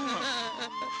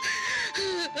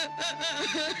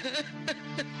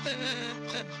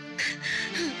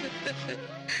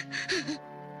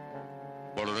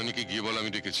 বড় রানীকে গিয়ে বল আমি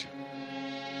ডেকেছি।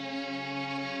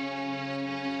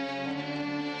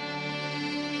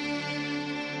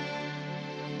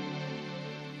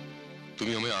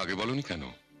 তুমি আমায় আগে বলনি কেন?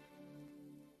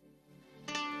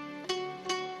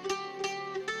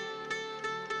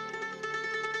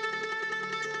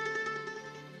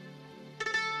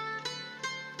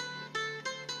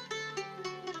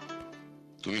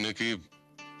 তুমি নাকি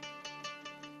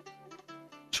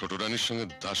ছোট রানীর সঙ্গে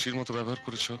দাসীর মতো ব্যবহার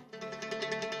করেছ?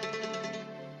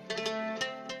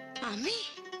 আমি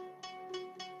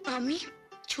আমি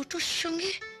ছোটর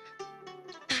সঙ্গে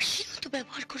দাসীর মতো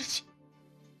ব্যবহার করেছি?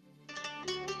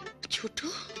 ছোট,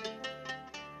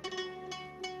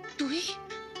 তুই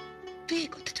তুই এই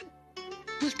কথাটা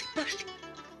বলতে পারলি?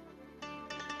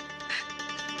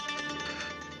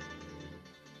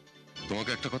 তোমাকে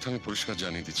একটা কথা আমি পরিষ্কার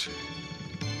জানিয়ে দিচ্ছি,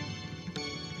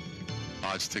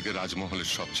 আজ থেকে রাজমহলের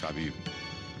সব চাবি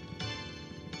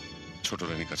ছোট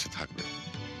রানীর কাছে থাকবে।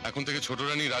 এখন থেকে ছোট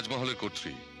রানী রাজমহলের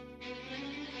কর্ত্রী।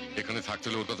 এখানে থাকতে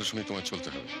হলে ওর কথা শুনে তোমায় চলতে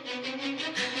হবে।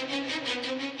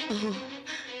 ও,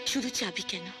 শুধু চাবি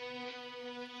কেন,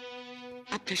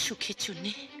 আপনার সুখের জন্য,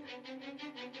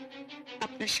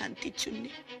 আপনার শান্তির জন্য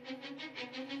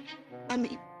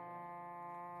আমি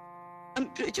আমি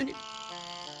প্রয়োজনে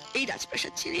এই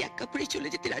রাজপ্রাসাদ ছেড়ে এক কাপড়ে চলে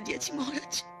যেতে রাজি আছি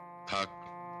মহারাজ। থাক,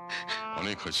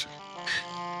 অনেক হয়েছে।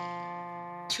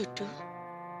 ছোট,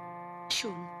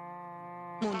 শোন,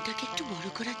 মনটাকে একটু বড়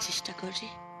করার চেষ্টা কর রে,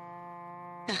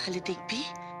 তাহলে দেখবি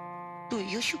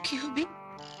তুইও সুখী হবি,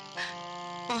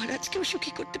 মহারাজকেও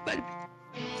সুখী করতে পারবি।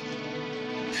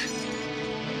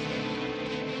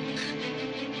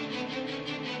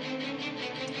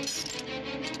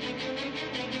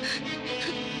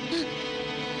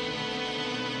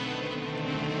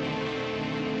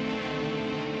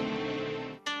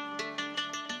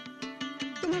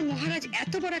 তোমার মহারাজ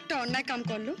এত বড় একটা অন্যায় কাম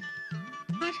করলো,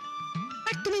 আর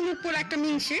আর তুমি মুখ পড়া একটা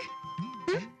মিংসে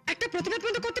একটা প্রতিবাদ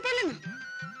বন্ধ করতে পারলে না?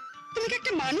 তুমি কি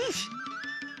একটা মানুষ?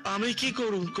 আমি কি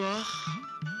করুম ক?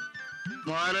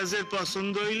 মহারাজের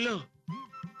পছন্দ হইল,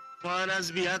 মহারাজ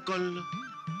বিয়া করলো,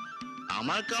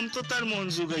 আমার কাম তো তার মন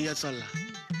জুগাইয়া চলা।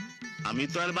 আমি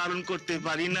তো আর বারণ করতে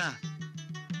পারি না,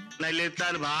 নাইলে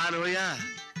তার ভার হইয়া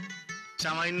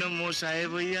সামান্য মো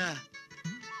সাহেব হইয়া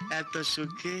এত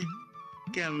সুখে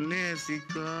কেমনে আছি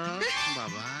ক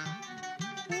বাবা?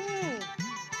 ও,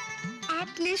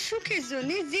 আপনি সুখের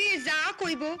জন্য যে যা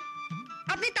কইব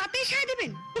আপনি তাতেই সায়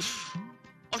দিবেন?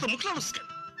 অত মুখ লাগাস কেন?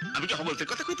 আমি কি বলতে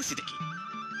কথা কইতেছি দেখি?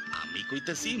 আমি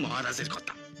কইতেছি মহারাজের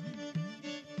কথা।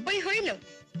 ওই হইল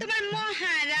তোমার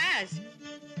মহারাজ।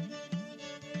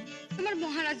 তোমার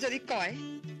মহারাজ যদি কয়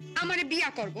আমারে বিয়া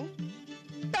করব,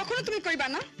 তখনও তুমি কইবা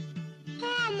না হ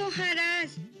মহারাজ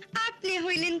আপনি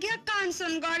হইলেন গিয়া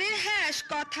কাঞ্চনগড়ের হ্যাস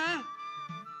কথা?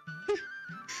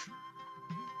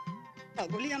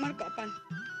 বলি আমার কপাল,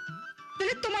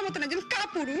 তাহলে তোমার মতন একজন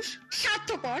কাপুরুষ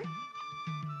স্বার্থপর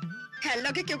হ্যার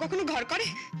লগে কেউ কখনো ঘর করে?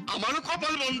 আমারও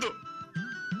কপাল বন্ধ।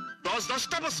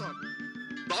 10-10টা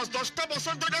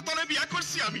বছর ধরে তোরে বিয়া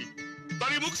করছি আমি,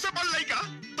 তোরে মুখ চাপার লাইগা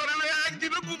তোরে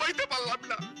একদিনও ঘুমাইতে পারলাম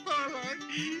না।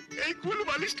 এই কুল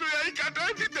বালিশ লইয়া এই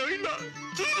কাটায় দিতে হইল।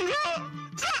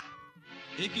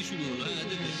 কি শুরু হলো?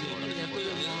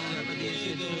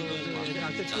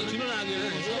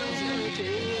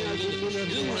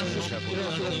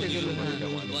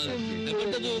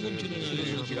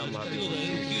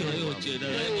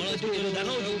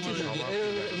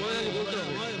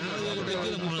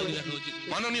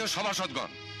 মাননীয়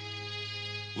সভাসদগণ,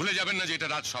 ভুলে যাবেন না যে এটা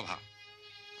রাজসভা,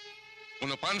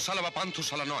 কোনো পানশালা বা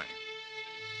পান্থশালা নয়।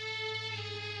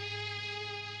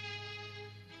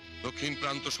 দক্ষিণ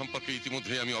প্রান্ত সম্পর্কে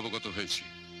ইতিমধ্যে আমি অবগত হয়েছি।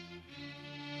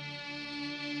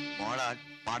 মহারাজ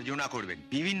মার্জনা করবেন,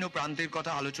 বিভিন্ন প্রান্তের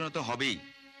কথা আলোচনা তো হবেই,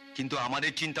 কিন্তু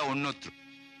আমাদের চিন্তা অন্যত্র।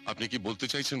 আপনি কি বলতে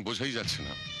চাইছেন বোঝাই যাচ্ছে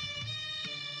না,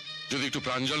 যদি একটু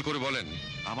প্রাঞ্জল করে বলেন।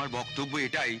 আমার বক্তব্য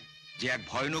এটাই যে এক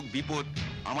ভয়ানক বিপদ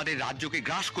আমাদের রাজ্যকে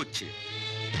গ্রাস করছে।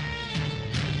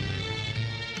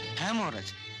 হ্যাঁ মহারাজ,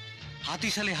 হাতি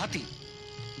সালে হাতি,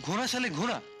 ঘোড়া সালে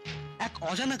ঘোড়া এক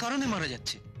অজানা কারণে মারা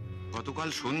যাচ্ছে। গতকাল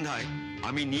সন্ধ্যায়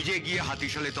আমি নিজে গিয়ে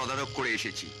হাতিশালে তদারক করে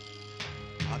এসেছি।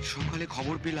 আজ সকালে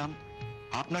খবর পেলাম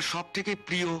আপনার সব থেকে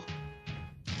প্রিয়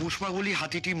পুষ্পাবলী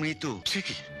হাতিটি মৃত। সে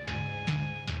কি?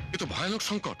 এ তো ভয়ানক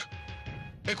সংকট,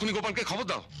 এক্ষুনি গোপালকে খবর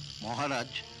দাও।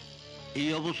 মহারাজ, এই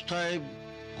অবস্থায়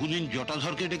গুণিন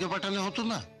জটাধরকে ডেকে পাঠালে হতো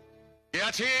না? কে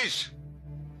আছিস?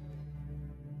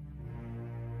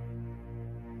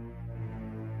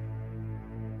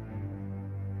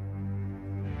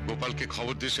 রাজাকে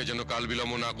খবর দিয়ে সে যেন কাল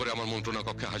বিলম্ব না করে আমার মন্ত্রণা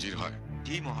কক্ষে হাজির হয়।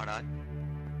 জি মহারাজ।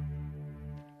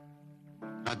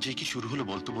 রাজ্যে কি শুরু হলো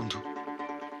বলতো বন্ধু?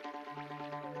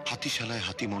 হাতিশালায়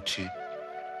হাতি মরছে,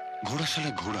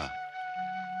 ঘোড়াশালায় ঘোড়া,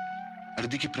 আর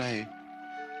এদিকে প্রায়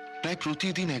প্রায়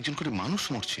প্রতিদিন একজন করে মানুষ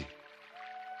মরছে।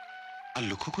 আর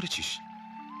লক্ষ্য করেছিস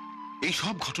এই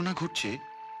সব ঘটনা ঘটছে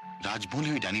রাজমহলে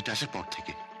ওই ডানিটা আসার পর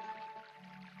থেকে।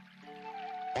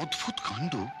 অদ্ভুত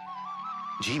কাণ্ড,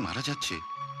 যেই মারা যাচ্ছে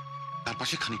তার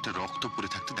পাশে খানিকটা রক্ত পড়ে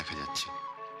থাকতে দেখা যাচ্ছে।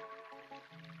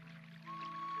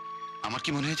 আমার কি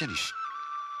মনে হয় জানিস,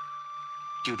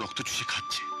 কেউ রক্ত চুষে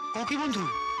খাচ্ছে। ও কি বন্ধু,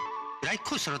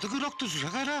 রাক্ষসরা তো কেউ রক্ত চুষা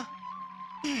খায় না?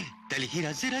 তাহলে কি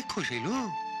রাজ্যে রাক্ষস এলো?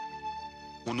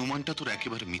 অনুমানটা তোর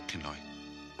একেবারে মিথ্যে নয়।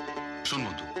 শোন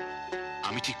বন্ধু,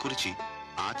 আমি ঠিক করেছি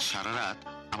আজ সারা রাত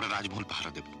আমরা রাজমহল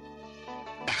পাহারা দেব।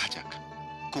 দেখা যাক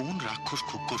কোন রাক্ষস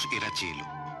খুক্ষস এরা যে এলো।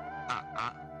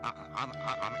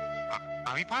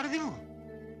 আমি পাহারা দেব?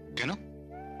 কেন,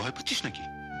 ভয় পাচ্ছিস নাকি?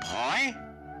 ভয়?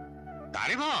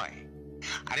 তারে ভয়?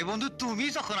 আরে বন্ধু, তুমি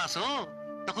যখন আসো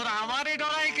তখন আমারে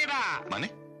ডরাই কেনা? মানে?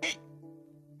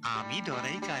 আমি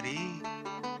ডরাই কারে?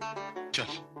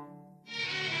 চল।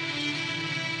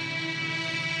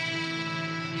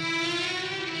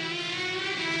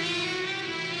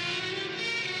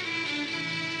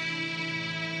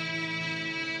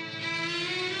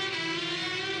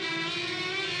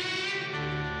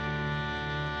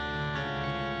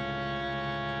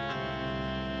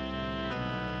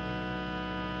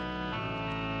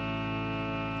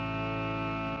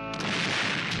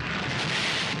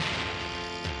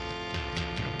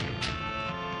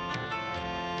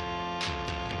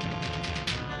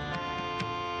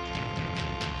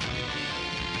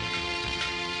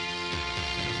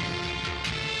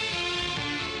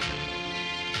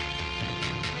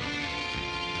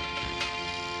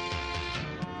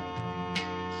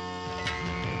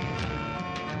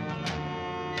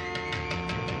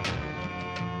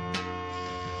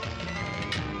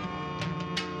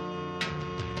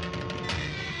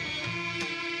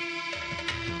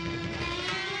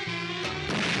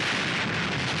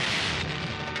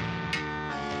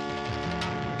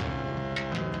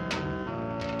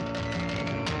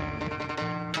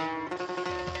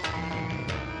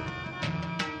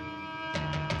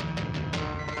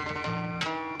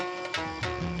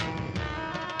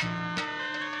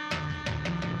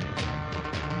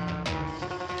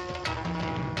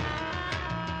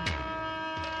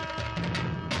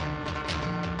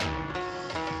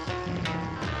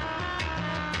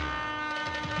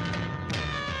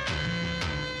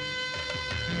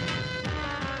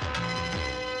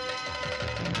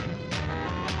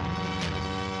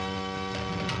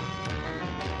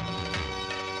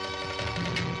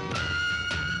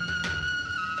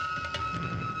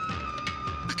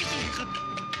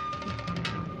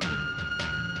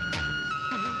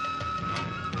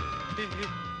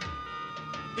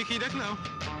 কি দেখলাম?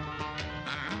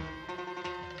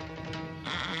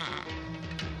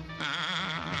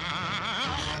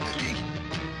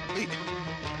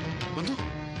 বন্ধু,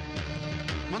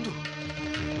 বন্ধু,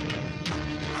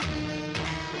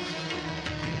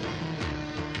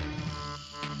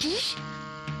 কি?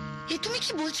 এ তুমি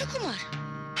কি বলছো কুমার?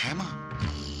 হ্যাঁ মা,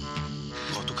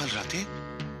 গতকাল রাতে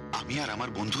আমি আর আমার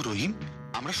বন্ধু রহিম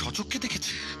আমরা সচক্ষে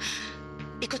দেখেছি।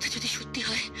 একথা যদি সত্যি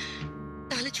হয়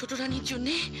তাহলে ছোট রানীর জন্য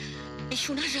এই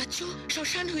সোনার রাজ্য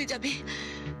শ্মশান হয়ে যাবে।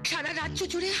 সারা রাজ্য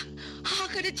জুড়ে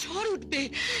হাহাকারের ঝড় উঠবে।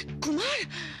 কুমার,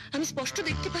 আমি স্পষ্ট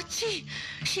দেখতে পাচ্ছি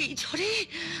সেই ঝড়ে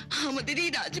আমাদের এই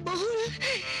রাজমহল,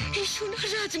 এই সোনার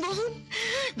রাজমহল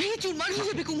ভেঙে চুরমার হয়ে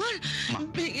যাবে। কুমার,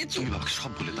 ভেঙে তুমি বাবাকে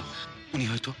সব বলে দাও। উনি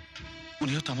হয়তো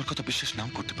আমার কথা বিশ্বাস নাও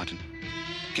করতে পারেন,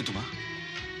 কিন্তু মা,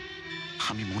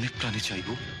 আমি মনে প্রাণে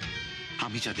চাইবো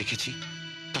আমি যা দেখেছি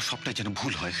তার সবটাই যেন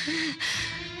ভুল হয়।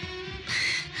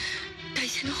 তাই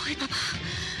যেন হয় বাবা,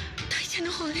 তাই যেন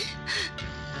হয়।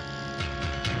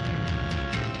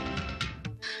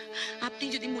 আপনি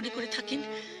যদি মনে করে থাকেন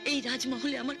এই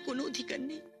রাজমহলে আমার কোনো অধিকার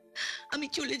নেই, আমি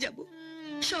চলে যাব,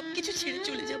 সবকিছু ছেড়ে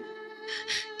চলে যাব।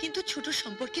 কিন্তু ছোট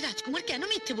সম্পর্কে রাজকুমার কেন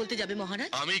মিথ্যে বলতে যাবে মহারাজ?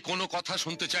 আমি কোনো কথা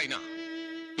শুনতে চাই না।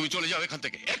 তুমি চলে যাও এখান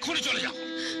থেকে, এক্ষুনি চলে যাও।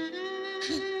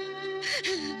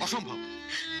 অসম্ভব।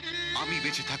 আমি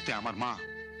বেঁচে থাকতে আমার মা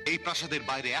এই প্রাসাদের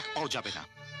বাইরে এক পাও যাবে না।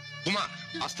 কুমার,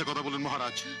 আস্তে কথা বলুন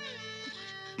মহারাজ।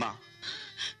 মা,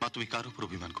 মা তুমি কার উপর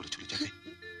অভিমান করে চলে যাবে?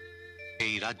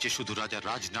 এই রাজ্যে শুধু রাজা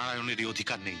রাজনারায়ণেরই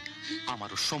অধিকার নেই,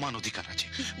 আমারও সমান অধিকার আছে।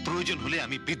 প্রয়োজন হলে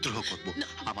আমি বিদ্রোহ করব,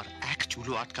 আমার এক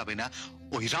চুলও আটকাবে না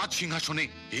ওই রাজ সিংহাসনে।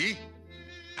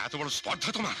 এত বড় স্পর্ধা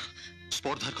তোমার?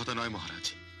 স্পর্ধার কথা নয় মহারাজ,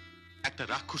 একটা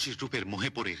রাক্ষসীর রূপের মোহে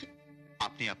পড়ে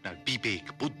আপনি আপনার বিবেক,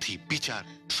 বুদ্ধি, বিচার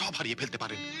সব হারিয়ে ফেলতে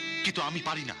পারেন, কিন্তু আমি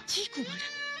পারি না। জি কুমার,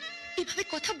 এভাবে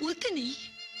কথা বলতে নেই।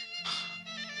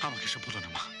 আমাকে সব বলো না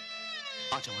মা,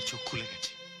 আজ আমার চোখ খুলে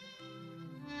গেছে।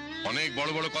 অনেক বড়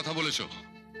বড় কথা বলেছো,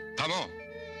 থামো।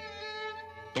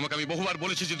 তোমাকে আমি বহুবার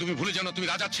বলেছি যে তুমি ভুলে জানো তুমি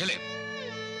রাজার ছেলে।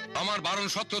 আমার বারণ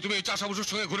সত্ত্বেও তুমি এই চাষাবুষের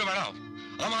সঙ্গে ঘুরে বেড়াও।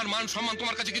 আমার মান সম্মান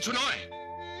তোমার কাছে কিছু নয়।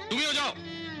 তুমিও যাও,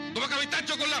 তোমাকে আমি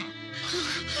ত্যায্য করলাম।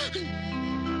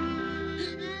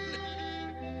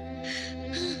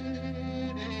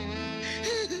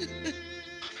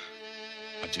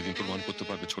 আর যেদিন প্রমাণ করতে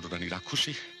পারবে ছোট রানী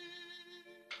রাক্ষসী,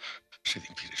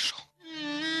 সেদিন ফিরে এসো।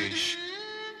 বেশ,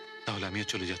 তাহলে আমিও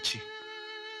চলে যাচ্ছি।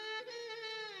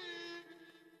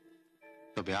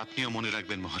 তবে আপনিও মনে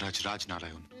রাখবেন মহারাজ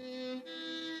রাজনারায়ণ,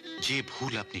 যে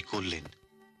ভুল আপনি করলেন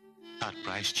তার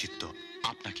প্রায়শ্চিত্ত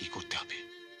আপনাকেই করতে হবে।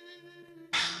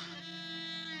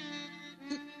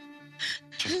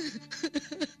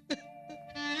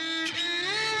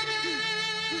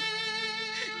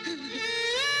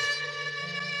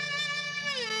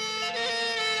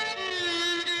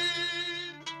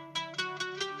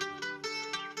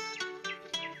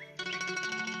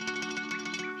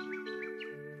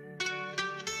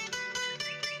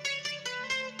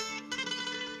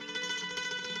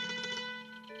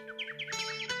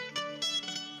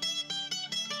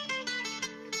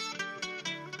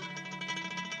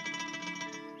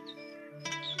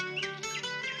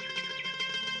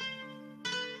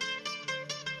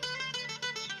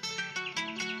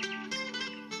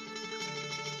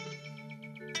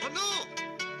 বন্ধু,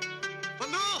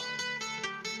 বন্ধু,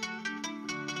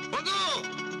 বন্ধু।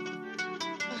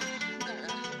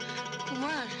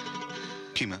 কুমার,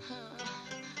 কি মা?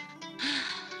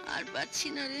 আর পারছি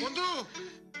না রে। বন্ধু,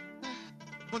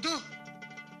 বন্ধু,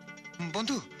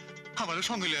 বন্ধু, আমারও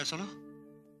সঙ্গে লিয়ে আসো।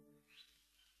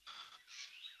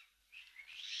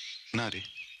 না রে,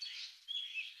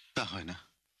 তা হয় না।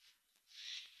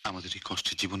 আমাদের এই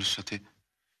কষ্টের জীবনের সাথে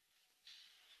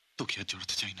তোকে আর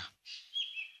জড়াতে চাই না।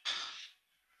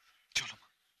 চলো মা।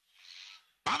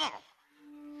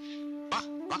 বাহ,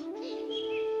 বাহ,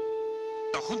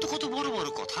 তখন তো কত বড় বড়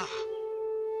কথা,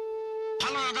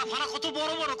 ভালো না ভালো কত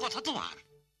বড় বড় কথা তোমার।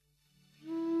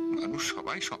 মানুষ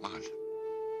সবাই সমান।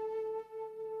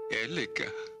 এর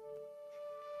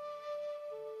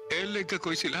লেখা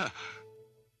কইছিলা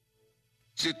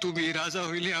যে তুমি রাজা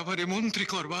হইলে আমারে মন্ত্রী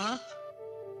করবা।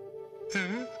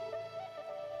 হ্যাঁ,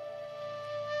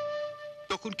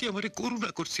 তখন কি আমারে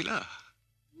করুণা করছিলা?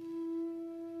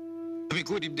 আমি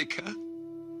গরিব দেখা?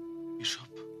 এসব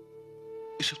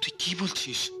এসব তুই কি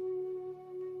বলছিস?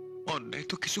 অন্যায়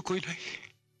তো কিছু কই নাই।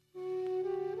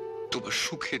 তোমার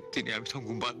সুখের দিনে আমি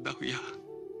তখন বান্দা হইয়া,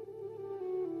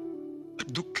 আর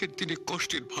দুঃখের দিনে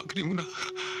কষ্টের ভাগ নিব না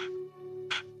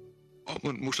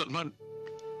অমন মুসলমান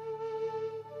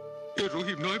এ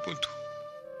রহিম নয় বন্ধু।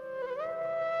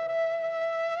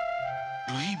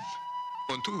 রহিম?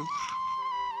 বন্ধু,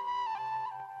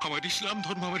 আমার ইসলাম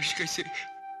ধর্ম আমার শিখাইছে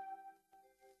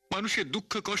মানুষের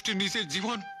দুঃখ কষ্টে নিজের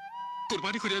জীবন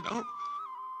কোরবানি করে দাও,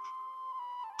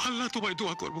 আল্লাহ তোমায়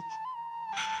দোয়া করব।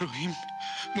 রহিম,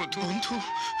 বন্ধু, বন্ধু,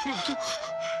 বন্ধু,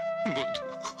 বন্ধু,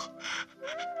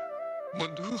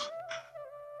 বন্ধু,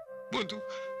 বন্ধু,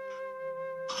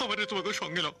 আমারে তোমাকে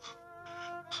সঙ্গে নাও।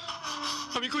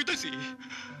 আমি কইতাছি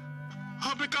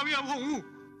আপনি কামিয়াব হও,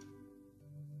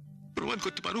 প্রমাণ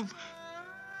করতে পারুম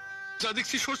যা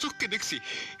দেখছি সচক্ষে দেখছি,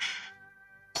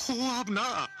 খোয়াব না।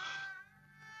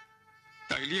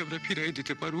 তাইলে আমরা ফিরাই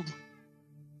দিতে পারুম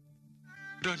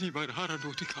রানীবার হারানো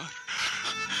অধিকার।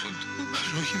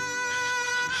 রহিম,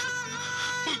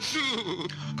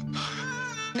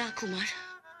 না কুমার,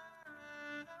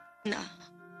 না,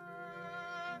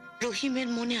 রহিমের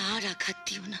মনে আর আঘাত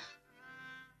দিও না।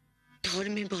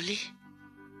 ধর্মে বলে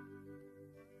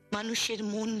মানুষের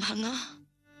মন ভাঙা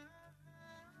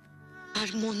আর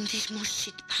মন্দির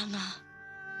মসজিদ ভাঙা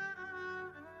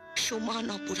সমান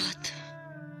অপরাধ।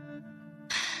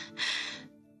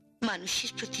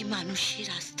 মানুষের প্রতি মানুষের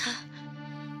আস্থা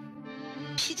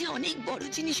সে যে অনেক বড়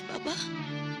জিনিস বাবা।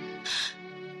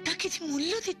 তাকে যে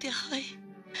মূল্য দিতে হয়,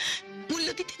 মূল্য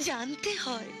দিতে জানতে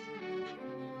হয়।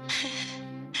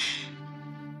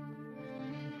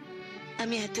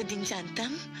 আমি এতদিন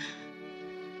জানতাম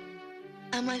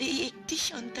আমার এই একটি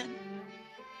সন্তান,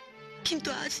 কিন্তু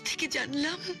আজ থেকে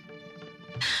জানলাম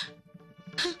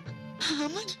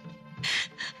আমার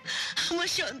আমার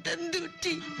সন্তান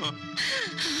দুটি,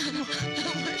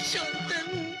 আমার সন্তান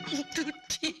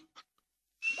দুটি।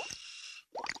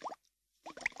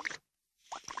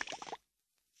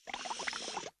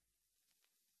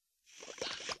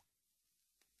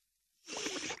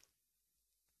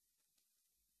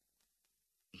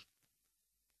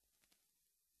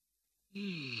 কি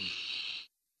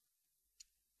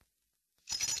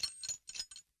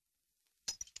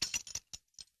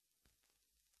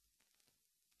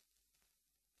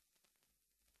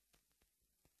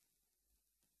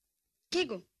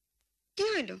গো, কি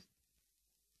হইল?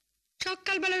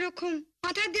 সকালবেলা এরকম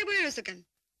মাথায় দিয়ে বয়ে রয়েছে কেন?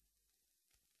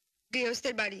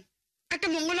 গৃহস্থের বাড়ি, একটা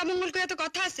মঙ্গল অমঙ্গল করে তো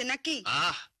কথা আছে নাকি?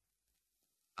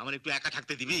 আমার একটু একা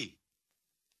থাকতে দিবি?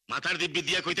 মাথার দিব্যি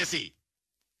দিয়া কইতেছি।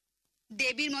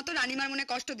 দেবীর মতো রানীমার মনে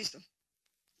কষ্ট দিছ।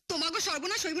 তোমাকে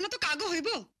সর্বনাশ হইব না তো কাগো হইব?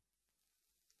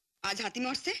 আজ হাতি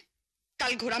মরছে,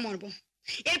 কাল ঘোড়া মরবো,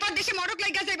 এরপর দেশে মরক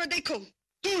লাগা যাইব দেখো।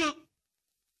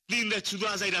 দিন রাত শুধু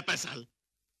আজাইরা পেশাল।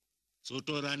 ছোট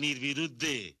রানীর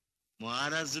বিরুদ্ধে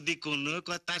মহারাজ যদি কোনো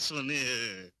কথা শোনে,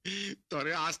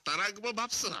 তরে আস্থা রাখবো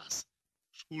ভাবছাস?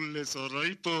 শুনলে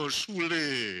সরাই তো শুনলে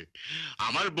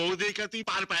আমার বউ দেখা তুই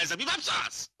পার পায়ে যাবি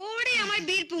ভাবছাস? ওরে আমার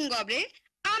বীর পুঙ্গব রে,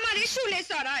 আমারে শুলে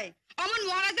সরায় অমন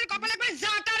মহারাজের কপালে করে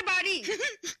জাটার বাড়ি।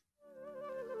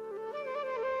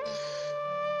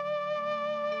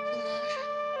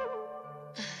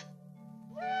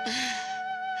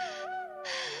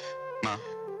 মা,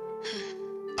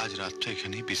 আজ রাতটা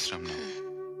এখানেই বিশ্রাম নাও,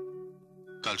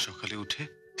 কাল সকালে উঠে।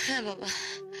 হ্যাঁ বাবা,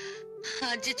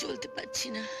 আজ যে চলতে পারছি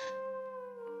না।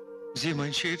 যে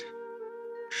মানুষের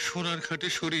সোনার খাটে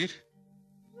শরীর,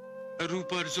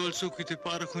 রূপার জল চকিতে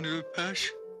পা রাখনের অভ্যাস,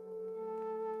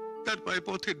 তার পায়ে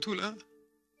পথের ধুলা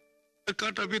আর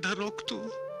কাটা বেঁধা রক্ত।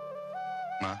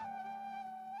 মা,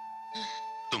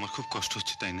 তোমার খুব কষ্ট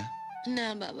হচ্ছে তাই না? না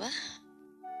বাবা,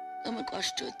 আমার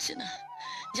কষ্ট হচ্ছে না।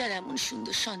 যার এমন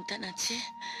সুন্দর সন্তান আছে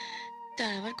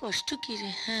তার আবার কষ্ট কি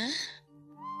রে? হ্যাঁ,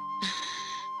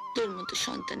 তোর মতো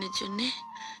সন্তানের জন্যে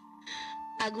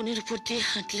আগুনের উপর দিয়ে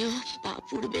হাঁটলেও পা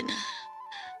পুড়বে না,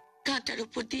 কাঁটার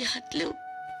উপর দিয়ে হাঁটলেও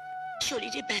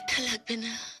শরীরে ব্যথা লাগবে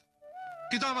না।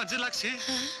 কিন্তু আমার যে লাগছে।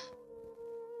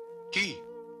 কি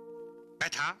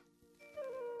ব্যথা?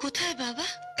 কোথায় বাবা?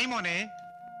 এই মনে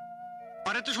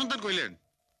আরে তো সন্তান কইলেন,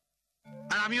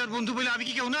 আর আমি ওর বন্ধু বলে আমি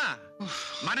কি কেউ না?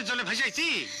 মানে জলে ভাসাইছি?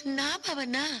 না বাবা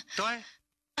না, তয়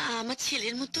আমার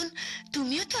ছেলের মতন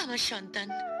তুমিও তো আমার সন্তান।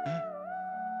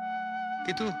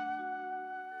 কিন্তু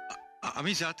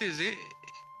আমি যাতে যে।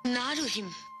 না রহিম,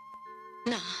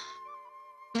 না,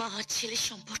 মা আর ছেলের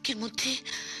সম্পর্কের মধ্যে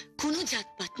কোনো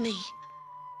জাতপাত নেই,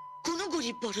 কোনো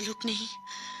গরিব বড়লোক নেই,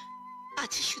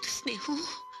 আছে শুধু স্নেহ,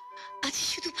 আছে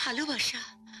শুধু ভালোবাসা।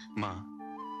 মা,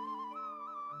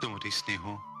 তোমার এই স্নেহ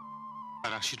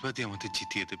আর আশীর্বাদই আমাদের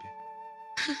জিতিয়ে দেবে।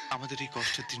 আমাদের এই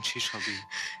কষ্টের দিন শেষ হবে।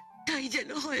 তাই যেন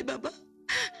হয় বাবা,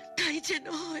 তাই যেন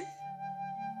হয়।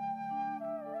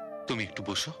 তুমি একটু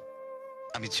বসো,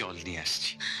 আমি জল নিয়ে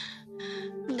আসছি।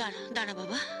 দাঁড়া দাঁড়া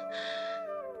বাবা,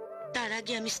 তার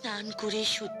আগে আমি স্নান করে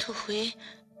শুদ্ধ হয়ে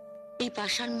এই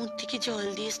পাষাণ মূর্তিকে জল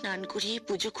দিয়ে স্নান করিয়ে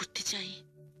পুজো করতে চাই।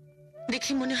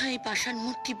 দেখি মনে হয় এই পাষাণ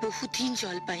মূর্তি বহুদিন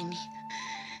জল পায়নি,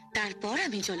 তারপর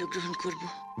আমি জলগ্রহণ করব।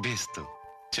 বেশ তো,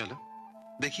 চলো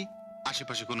দেখি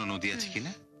আশেপাশে কোনো নদী আছে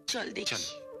কিনা। চল দেখি। চলো।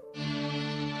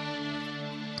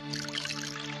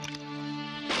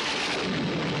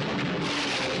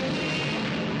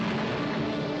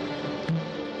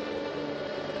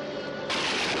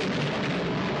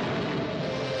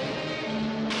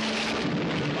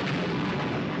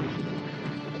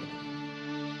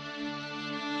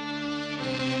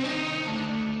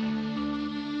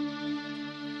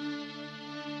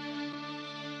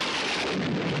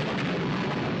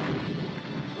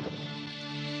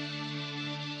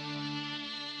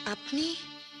 আপনি?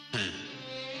 হ্যাঁ,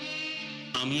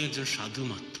 আমি একজন সাধু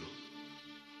মাত্র।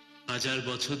 1000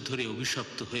 বছর ধরে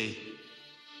অভিশপ্ত হয়ে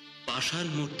পাষাণ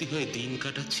মূর্তি হয়ে দিন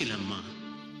কাটাচ্ছিলাম মা।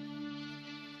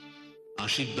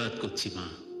 আশীর্বাদ করছি মা।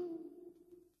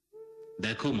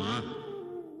 দেখো মা,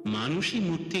 মানুষই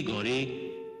মূর্তি গড়ে,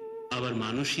 আবার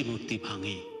মানুষই মূর্তি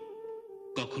ভাঙে,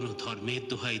 কখনো ধর্মের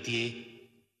দোহাই দিয়ে,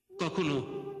 কখনো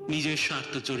নিজের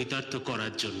স্বার্থ চরিতার্থ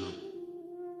করার জন্য।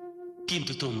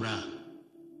 কিন্তু তোমরা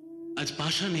আজ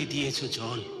পাষাণে দিয়েছ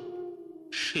জল,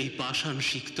 সেই পাষাণ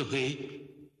সিক্ত হয়ে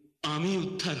আমি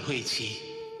উদ্ধার হয়েছি।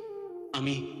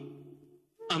 আমি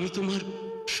আমি তোমার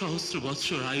সহস্র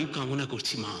বৎসর আয়ু কামনা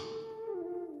করছি মা।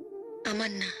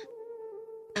 আমার না,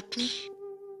 আপনি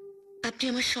আপনি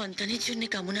আমার সন্তানের জন্য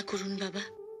কামনা করুন বাবা।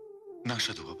 না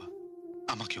সাধু বাবা,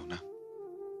 আমাকেও না,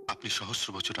 আপনি সহস্র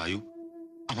বছর আয়ু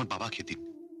আমার বাবাকে দিন।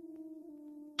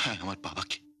 হ্যাঁ, আমার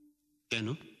বাবাকে। কেন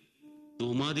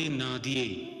তোমাদের না দিয়ে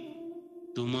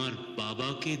তোমার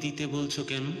বাবাকে দিতে বলছো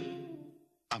কেন?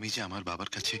 আমি যে আমার বাবার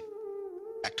কাছে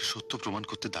একটা সত্য প্রমাণ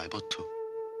করতে দায়বদ্ধ,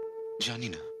 জানি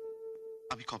না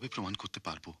আমি কবে প্রমাণ করতে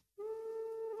পারবো।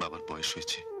 বাবার বয়স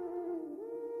হয়েছে,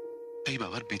 তাই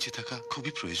বাবার বেঁচে থাকা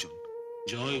খুবই প্রয়োজন।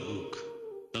 জয় হোক,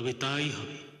 তবে তাই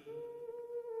হবে।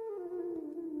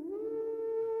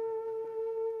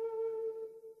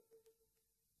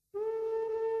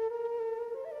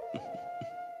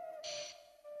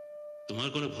 তোমার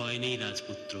কোনো ভয় নেই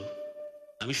রাজপুত্র,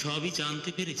 আমি সবই জানতে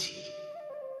পেরেছি।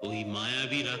 ওই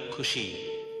মায়াবী রাক্ষসী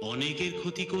অনেকের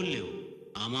ক্ষতি করলেও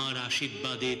আমার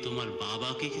আশীর্বাদে তোমার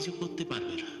বাবাকে কিছু করতে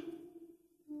পারবে না।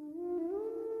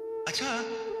 আচ্ছা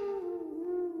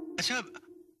আচ্ছা,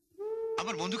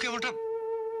 আমার বন্ধুকে আমারটা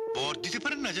বর দিতে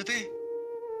পারেন না যাতে?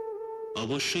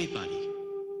 অবশ্যই পারি,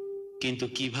 কিন্তু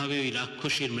কিভাবে ওই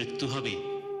রাক্ষসীর মৃত্যু হবে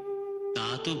তা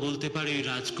তো বলতে পারে ওই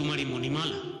রাজকুমারী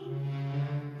মণিমালা।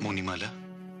 মণিমালা?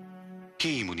 কে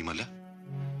এই মণিমালা?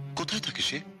 কোথায় থাকে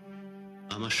সে?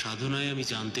 আমার সাধনায় আমি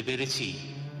জানতে পেরেছি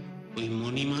ওই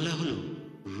মণিমালা হলো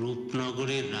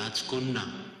রূপনগরের রাজকন্যা।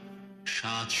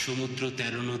 7 সমুদ্র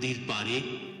 13 নদীর পারে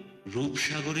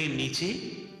রূপসাগরের নিচে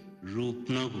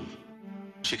রূপনগর।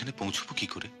 সেখানে পৌঁছবো কি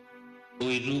করে?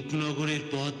 ওই রূপনগরের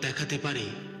পথ দেখাতে পারে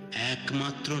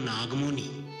একমাত্র নাগমণি।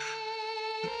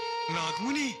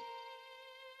 নাগমণি?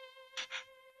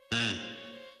 হ্যাঁ,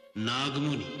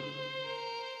 নাগমণি।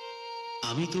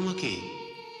 আমি তোমাকে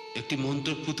একটি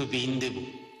মন্ত্রপুত বীণ দেব।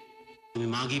 তুমি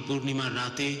মাঘী পূর্ণিমার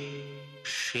রাতে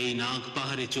সেই নাগ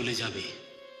পাহাড়ে চলে যাবে,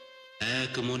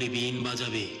 এক মনে বীণ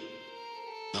বাজাবে,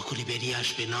 তখনই বেরিয়ে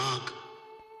আসবে নাগ,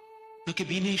 তাকে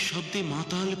বীণের শব্দে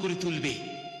মাতাল করে তুলবে।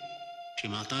 সে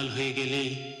মাতাল হয়ে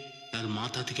গেলেই তার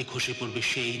মাথা থেকে খসে পড়বে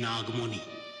সেই নাগমণি।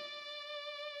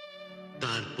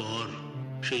 তারপর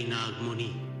সেই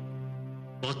নাগমণি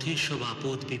পথের সব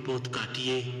আপদ বিপদ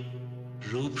কাটিয়ে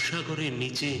রূপসাগরের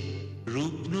নিচে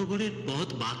রূপনগরের পথ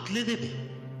বাতলে দেবে।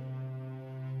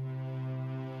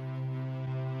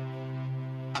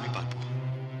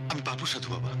 আমি পারবো সাধু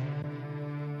বাবা।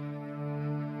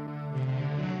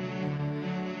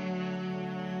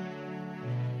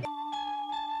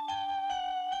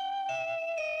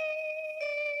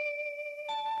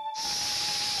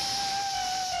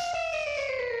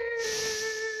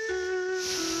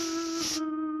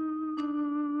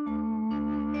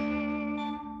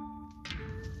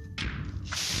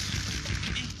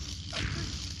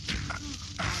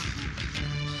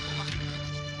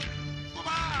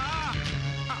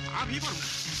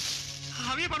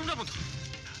 আমি পারবো না বন্ধু,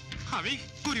 আমি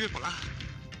করিবে পলা।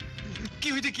 কি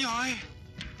হইতে কি হয়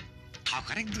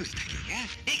থাকার এক দূর থাকি।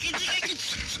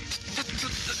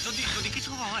 যদি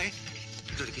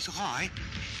কিছু হয়,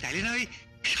 তাইলে না ওই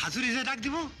সাজুরি ডাক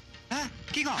দিব। হ্যাঁ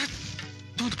কি কর?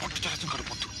 দুধ বড্ড চলাচল করো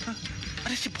বন্ধু।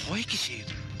 আরে সে ভয় কিসের?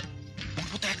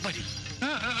 মরবো তো একবারই।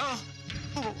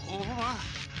 ও বাবা,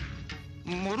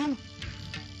 মরুম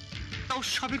তাও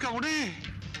সাপে কামড়ে?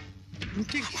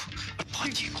 ঠিক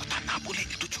বাজে কথা না বলে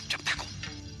একটু চুপচাপ থাকো,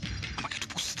 আমাকে একটু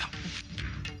বুঝতে দাও।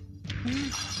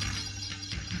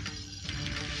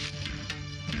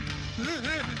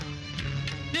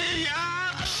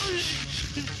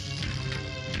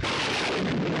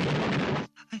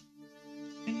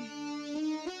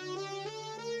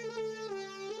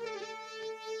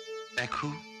 দেখো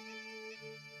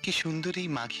কি সুন্দর এই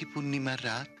মাঘী পূর্ণিমার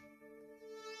রাত।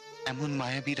 এমন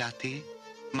মায়াবী রাতে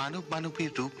মানব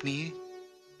মানবের রূপ নিয়ে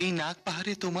এই নাগ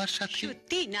পাহাড়ে তোমার সাথে।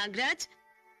 সত্যি নাগরাজ,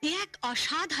 এক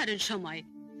অসাধারণ সময়।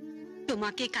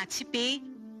 তোমাকে কাছে পেয়ে,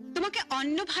 তোমাকে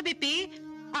অন্যভাবে পেয়ে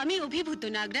আমি অভিভূত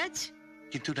নাগরাজ।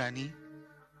 কিন্তু রানী,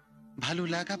 ভালো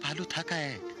লাগা ভালো থাকা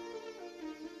এক,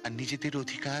 আর নিজেদের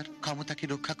অধিকার ক্ষমতাকে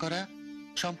রক্ষা করা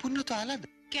সম্পূর্ণ তো আলাদা।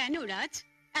 কেন রাজ,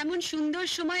 এমন সুন্দর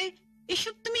সময়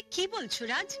এসব তুমি কি বলছো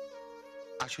রাজ?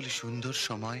 আসলে সুন্দর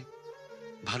সময়,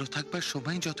 ভালো থাকবার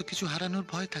সময় যত কিছু হারানোর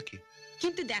ভয় থাকে।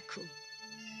 কিন্তু দেখো,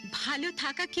 ভালো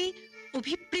থাকা কি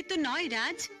অভিপ্রেত নয়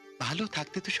রাজ? ভালো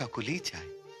থাকতে তো সকলেই চায়,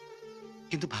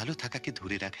 কিন্তু ভালো থাকাকে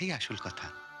ধরে রাখাই আসল কথা।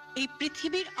 এই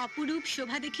পৃথিবীর অপরূপ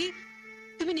শোভা দেখে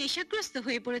তুমি নেশাগ্রস্ত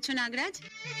হয়ে পড়েছো নাগরাজ।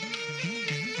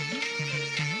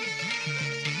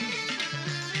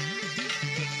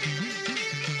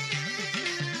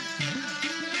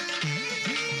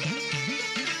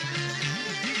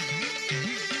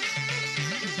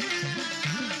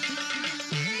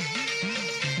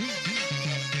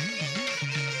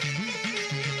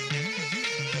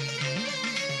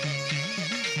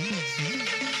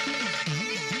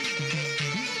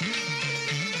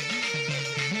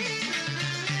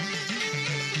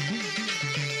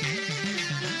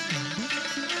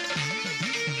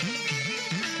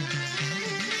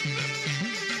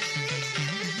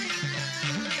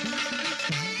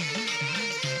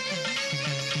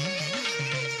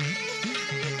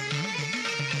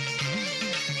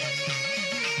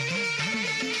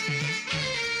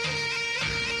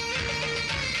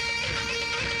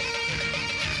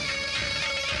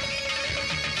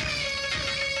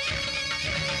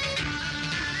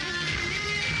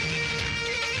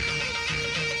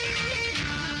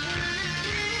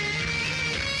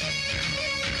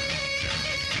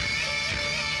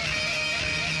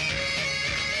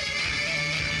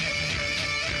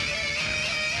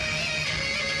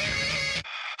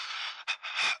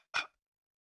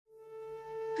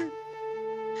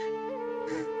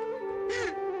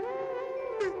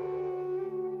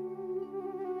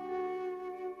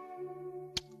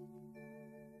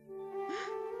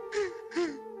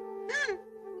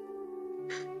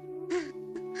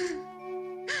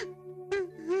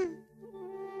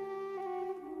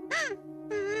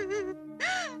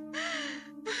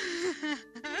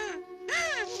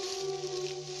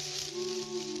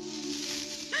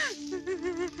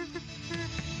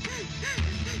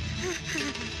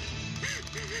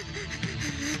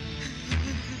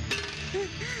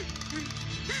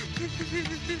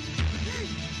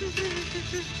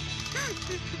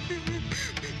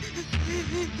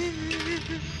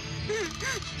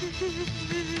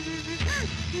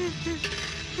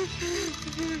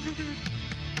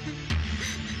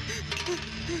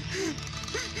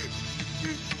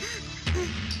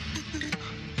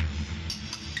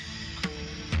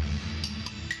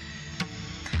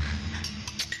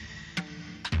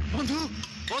 বন্ধু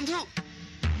বন্ধু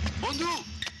বন্ধু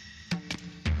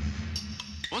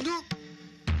বন্ধু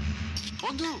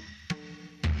বন্ধু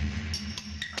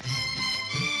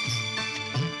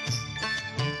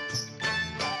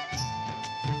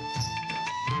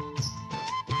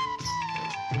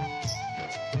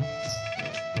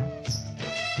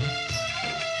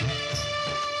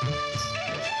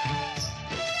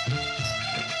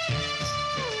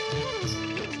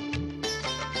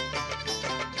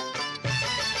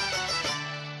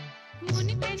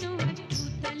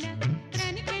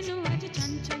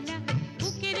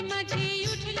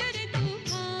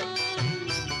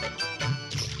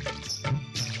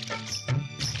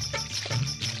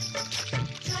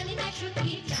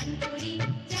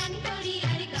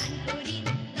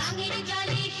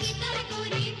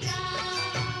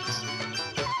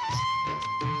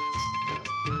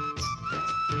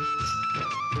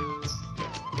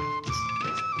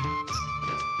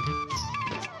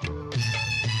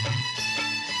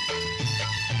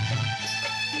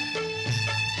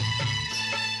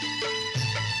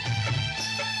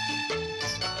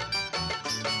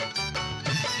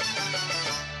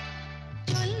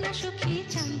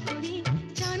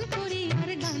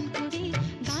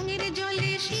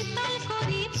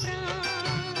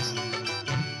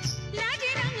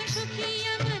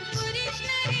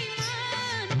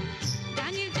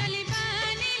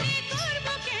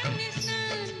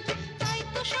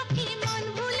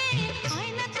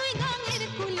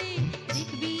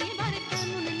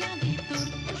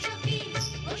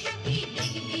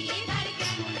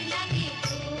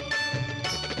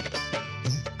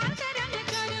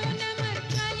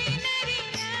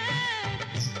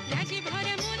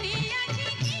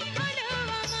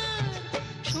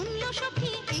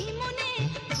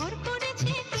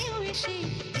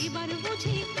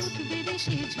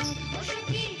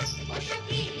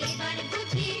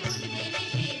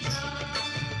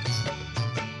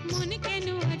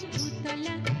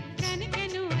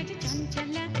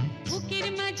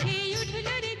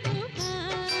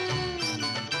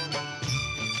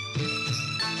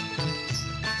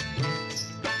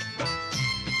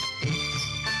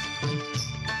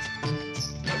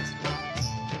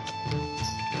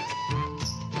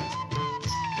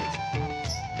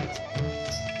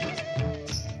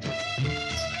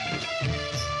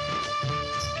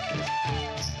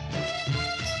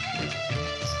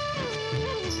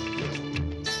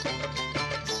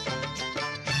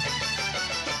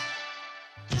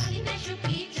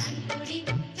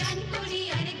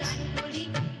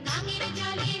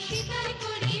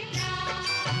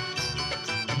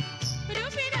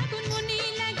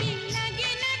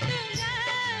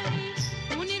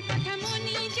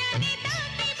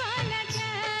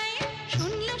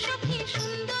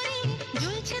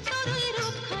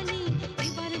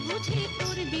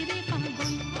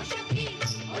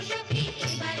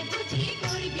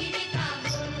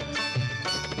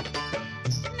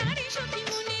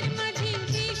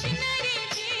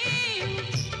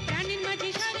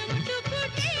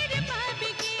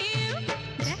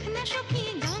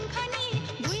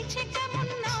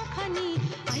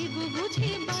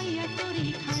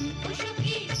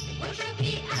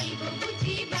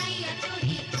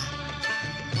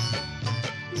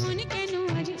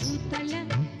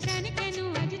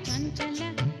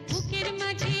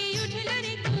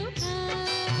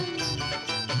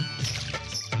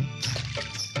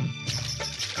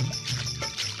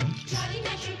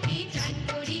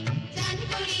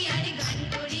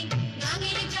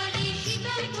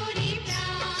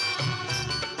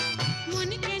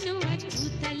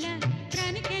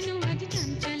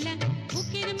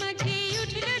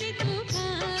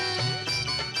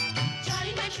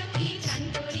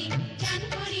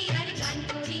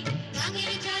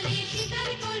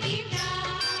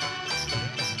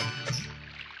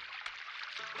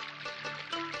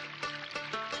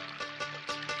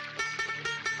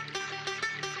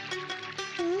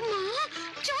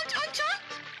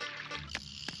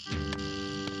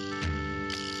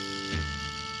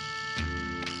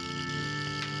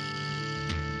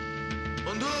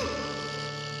বন্ধু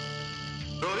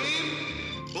রহিম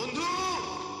বন্ধু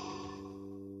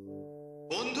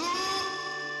বন্ধু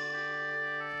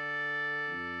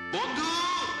বন্ধু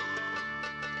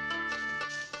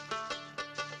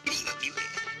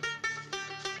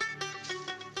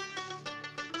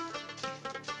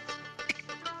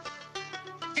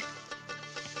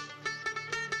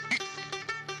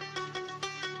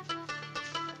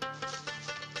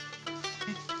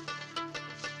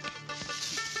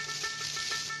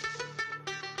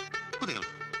কোথায় গেল?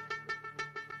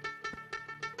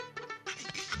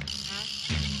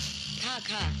 খা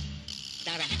খা,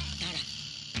 দাঁড়া দাঁড়া।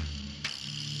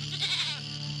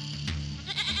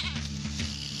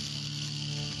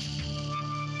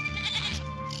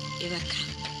 এবার খা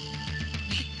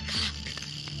খা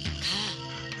খা।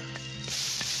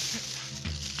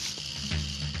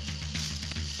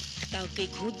 কাউকে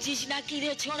খুঁজছিস না কি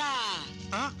রে ছোড়া?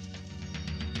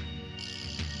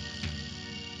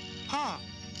 হ্যাঁ,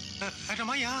 একটা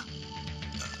মাইয়া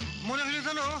মনে হলো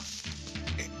জানো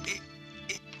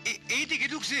এই দিকে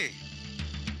ঢুকছে।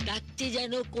 ডাকছে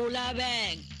যেন কোলা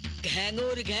ব্যাং,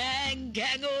 ঘ্যাঙর ঘ্যাং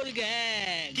ঘ্যাঙর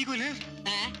ঘ্যাং। কি কইলে?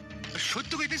 হ্যাঁ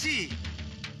সত্য কইতেছি,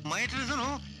 মায়াটা জানো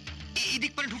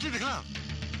এদিক পারে ঢুকতে দেখলাম।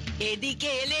 এদিকে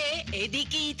এলে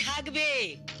এদিকেই থাকবে।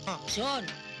 শোন,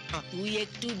 তুই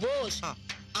একটু বস,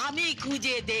 আমি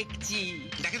খুঁজে দেখছি।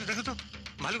 দেখো তো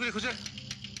ভালো করে খুঁজে।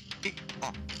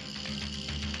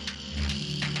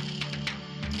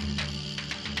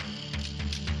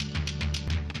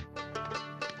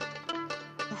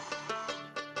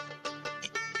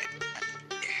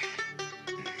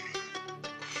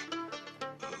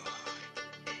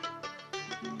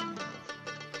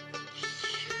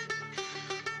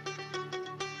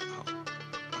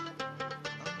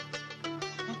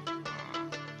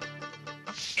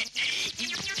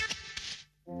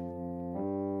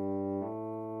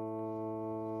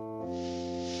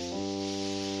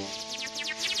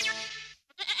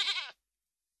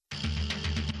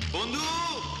 বন্ধু,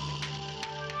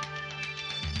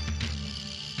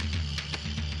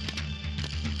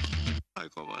 হায়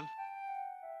কপাল,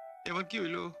 এবার কি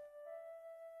হইলো?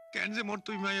 কেন যে মোর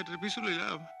তুই মায়াটার পিছু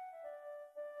লইলাম?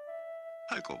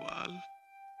 হায় কপাল।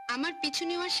 আমার পিছু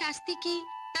নেওয়ার শাস্তি কি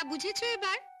তা বুঝেছো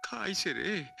এবার? খাইছে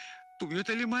রে, তুমিও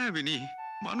তাইলে মায়াবিনী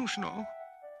মানুষ নও।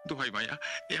 দোহাই মায়া,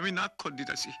 আমি নাক খত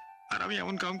দিতাছি, আর আমি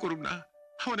এমন কাম করুম না।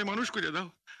 আমারে মানুষ করে দাও,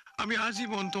 আমি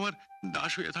আজীবন তোমার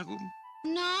দাস হইয়া থাকুম।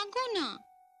 না গো না,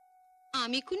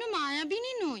 আমি কোনো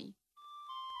মায়াবিনী নই,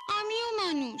 আমিও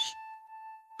মানুষ।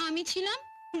 আমি ছিলাম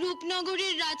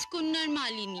রূপনগরের রাজকন্যার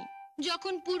মালিনী।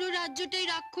 যখন পুরো রাজ্যটাই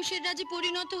রাক্ষসের রাজে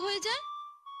পরিণত হয়ে যায়,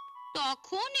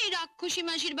 তখন এই রাক্ষসী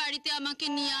মাসির বাড়িতে আমাকে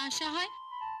নিয়ে আসা হয়,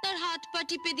 তার হাত পা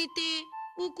টিপে দিতে,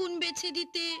 উকুন বেছে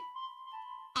দিতে।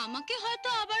 আমাকে হয়তো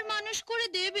আবার মানুষ করে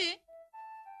দেবে,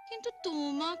 কিন্তু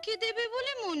তোমাকে দেবে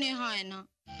বলে মনে হয় না।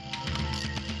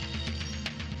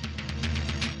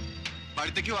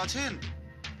 বাড়িতে কেউ আছেন?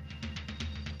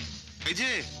 এই যে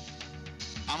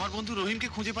আমার বন্ধু রহিমকে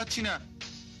খুঁজে পাচ্ছি না,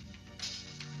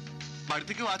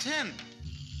 বাড়িতে কেউ আছেন?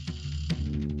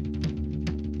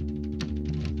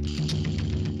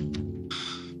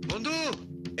 বন্ধু,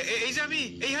 এই যে আমি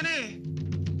এইখানে।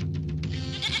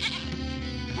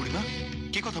 বুড়িমা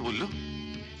কি কথা বললো?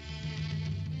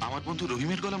 আমার বন্ধু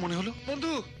রহিমের গলা মনে হলো।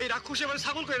 বন্ধু, এই রাক্ষস এবার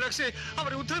ছাগল করে রাখছে,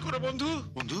 আমার উদ্ধার করো বন্ধু।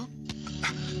 বন্ধু,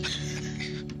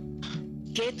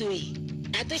 কে তুই?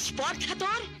 এত স্পর্ধা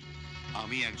তোর?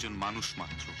 আমি একজন মানুষ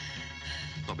মাত্র,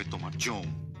 তবে তোমার জম।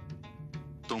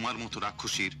 তোমার মতো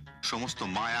রাক্ষসীর সমস্ত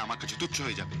মায়া আমার কাছে তুচ্ছ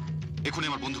হয়ে যাবে। এখনই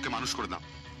আমার বন্ধুকে মানুষ করে দাও,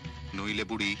 নইলে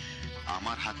বুড়ি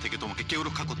আমার হাত থেকে তোমাকে কেউ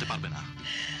রক্ষা করতে পারবে না।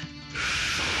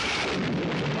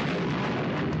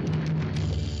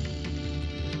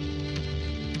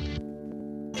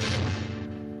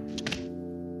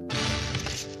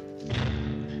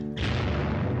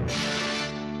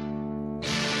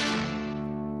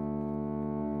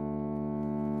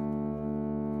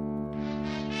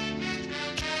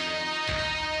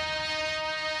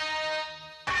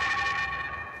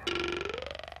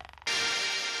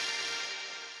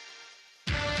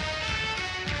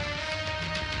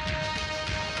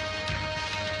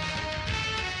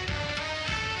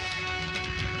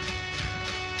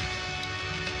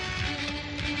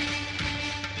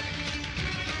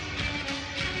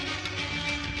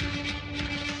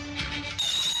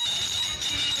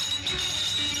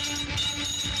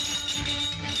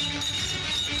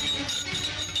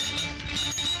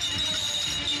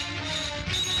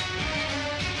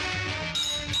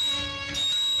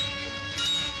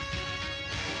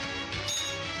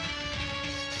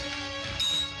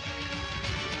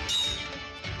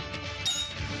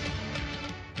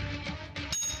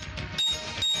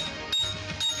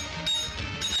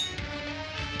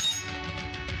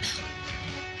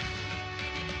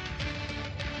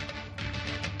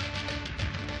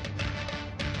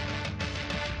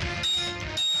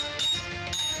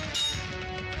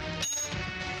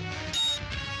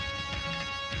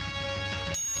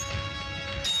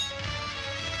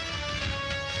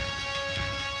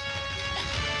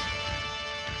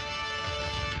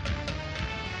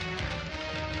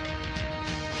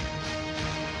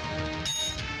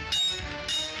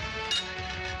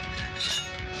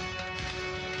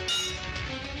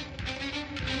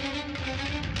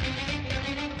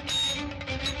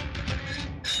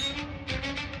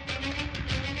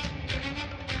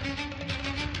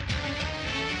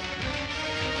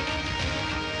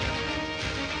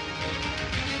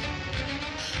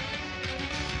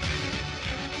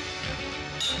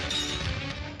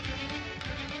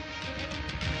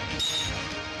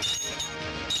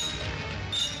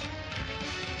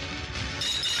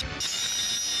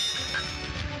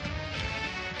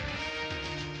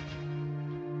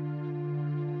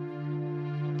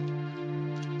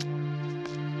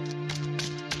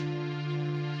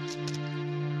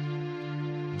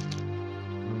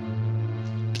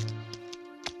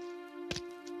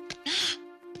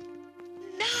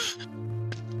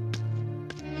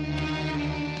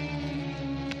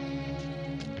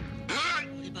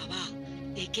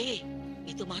 কে?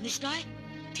 এ তো মানুষ নয়।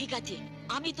 ঠিক আছে,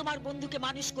 আমি তোমার বন্ধুকে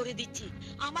মানুষ করে দিচ্ছি।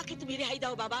 আমাকে তুমি রেহাই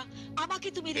দাও বাবা, আমাকে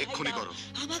তুমি রেহাই এক্ষুনি দাও, করো।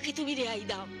 আমাকে তুমি রেহাই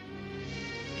দাও।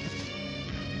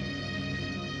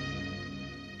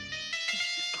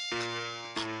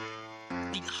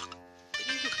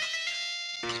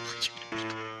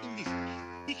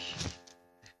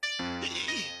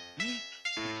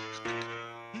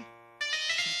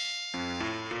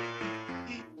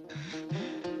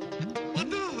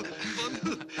 বন্ধু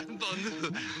বন্ধু বন্ধু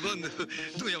বন্ধু,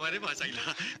 তুই আমারে বাঁচাইলা,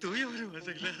 তুই আমারে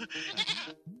বাঁচাইলা।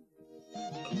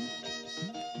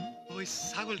 ওই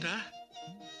ছাগলটা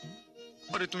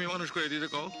ওরে তুমি মানুষ করে দিতে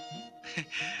কও।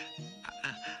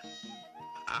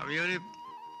 আমি ওরে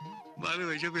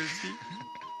ভালোবেসে ফেলছি।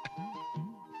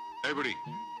 এই বুড়ি,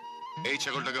 এই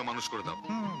ছাগলটাকে মানুষ করে দাও,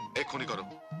 এক্ষুনি করো,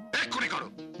 এক্ষুনি করো,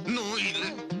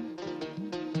 নইলে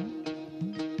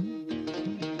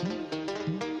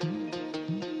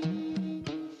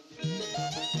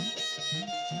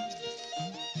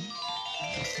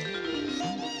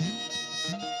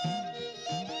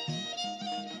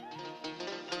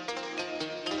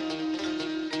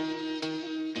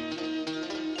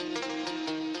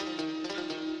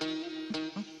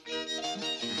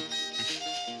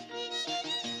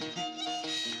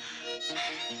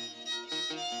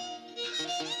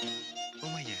ও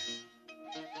মাইয়া,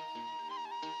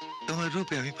 তোমার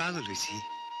রূপে আমি পাগল হয়েছি।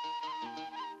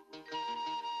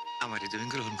 আমারে তুমি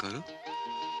গ্রহণ করো।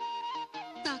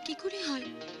 তা কি করে হয়?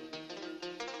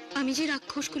 আমি যে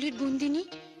রাক্ষসকুলের বন্দিনী।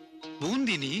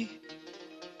 বন্দিনী?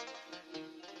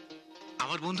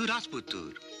 আমার বন্ধু রাজপুত্র,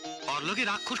 ওর লোকে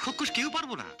রাক্ষস খক্ষস কেউ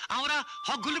পারবো না। আমরা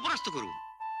হক গলে পরাস্ত করব।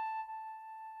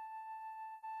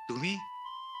 তুমি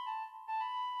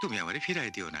তুমি আমারে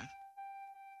ফিরাই দিও না।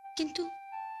 কিন্তু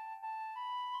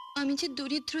আমি যে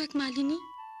দরিদ্র এক মালিনী,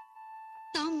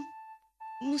 তাও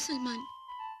মুসলমান।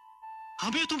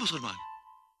 আমিও তো মুসলমান,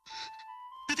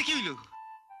 তাতে কি হইল?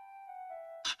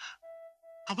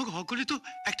 আমাকে হক গলে তো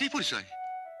একটাই পরিচয়,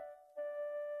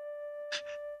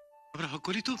 আমরা হক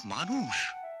গলি তো মানুষ।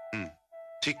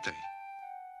 ঠিক তাই।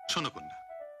 শোনো কন্যা,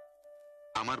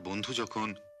 আমার বন্ধু যখন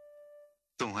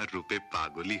তোমার রূপে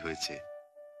পাগলই হয়েছে,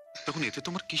 তখন এতে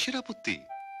তোমার কিসের আপত্তি?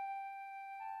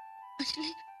 আসলে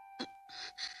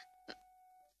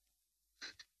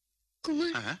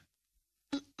কুমার, হ্যাঁ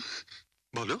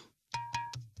বলো।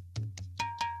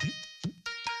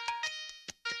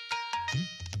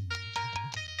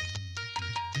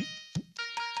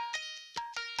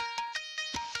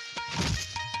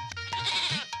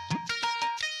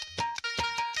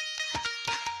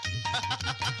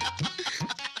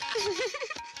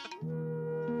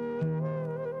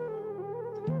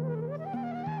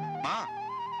 মা,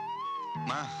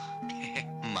 মা,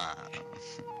 মা,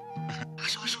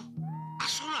 আসো আসো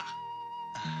আসো না।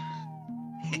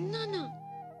 না না,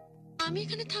 আমি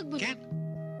এখানে থাকবো না।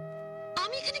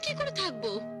 আমি এখানে কি করে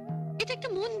থাকবো? এটা একটা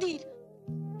মন্দির,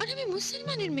 আর আমি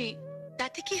মুসলমানের মেয়ে।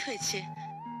 তাতে কি হয়েছে?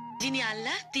 যিনি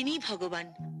আল্লাহ তিনিই ভগবান।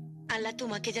 আল্লাহ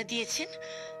তোমাকে যা দিয়েছেন,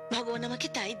 ভগবান আমাকে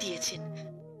তাই দিয়েছেন।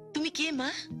 তুমি কে মা?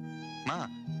 মা,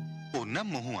 ওর নাম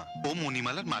মহুয়া। ও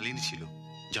মণিমালার মালিনী ছিল।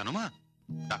 জানো মা,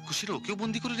 রাক্ষসীরা ওকেও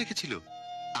বন্দি করে রেখেছিল।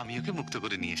 আমি ওকে মুক্ত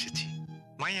করে নিয়ে এসেছি।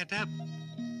 মাইয়াটা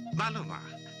ভালো মা,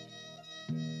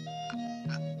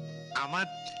 আমার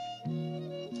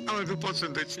আমার খুব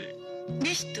পছন্দ হয়েছে।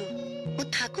 বেশ তো, ও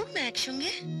থাকুক না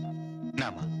একসঙ্গে। না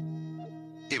মা,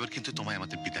 এবার কিন্তু তোমায়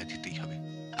আমাদের বিদায় দিতেই হবে।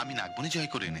 আমি নাগবনে জয়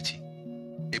করে এনেছি।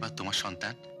 এবার তোমার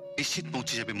সন্তান নিশ্চিত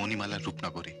পৌঁছে যাবে মণিমালার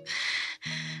রূপনগরে।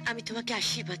 আমি তোমাকে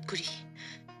আশীর্বাদ করি,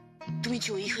 তুমি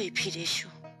জয়ী হয়ে ফিরে এসো।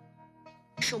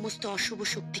 সমস্ত অশুভ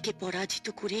শক্তিকে পরাজিত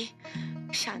করে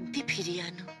শান্তি ফিরিয়ে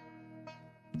আনো।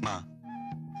 মা,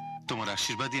 তোমার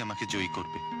আশীর্বাদই আমাকে জয়ী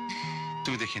করবে।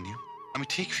 তুমি দেখে নিও, আমি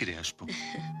ঠিক ফিরে আসবো।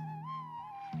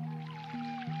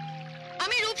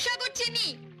 আমি রূপসাগর চিনি,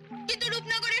 কিন্তু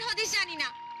রূপনগরের হদিস জানি না।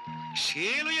 সে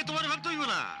লইয়া তোমার ভাবতে হইব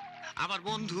না। আমার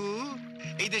বন্ধু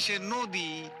এই দেশের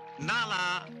নদী, নালা,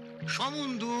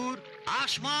 সমুদ্র,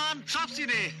 আসমান সব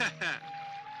চিনে।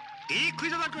 ঠিক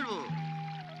খুঁজে বার করবো।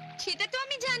 সেটা তো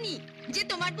আমি জানি যে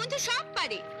তোমার বন্ধু সব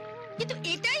পারে, কিন্তু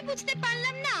এটাই বুঝতে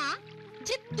পারলাম না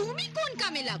যে তুমি কোন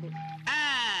কামে লাগো।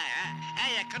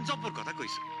 এই একখান জব্বর কথা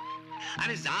কইছ।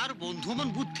 আরে যার বন্ধু মন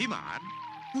বুদ্ধিমান,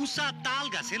 উষা তাল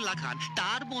গাছের লাখান,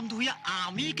 তার বন্ধু হইয়া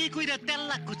আমি কে কইরা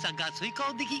তেল্লা কুচা গাছ হই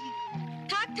কও দেখি।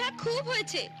 থাক থাক, খুব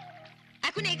হয়েছে।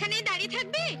 এখন এখানেই দাঁড়িয়ে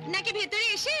থাকবে নাকি ভেতরে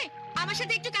এসে আমার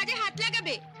সাথে একটু কাজে হাত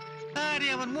লাগাবে? আরে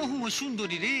আমার মহুয়া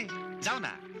সুন্দরী রে, যাও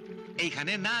না,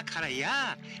 এইখানে না খাড়াইয়া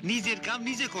নিজের কাম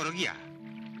নিজে করো গিয়া।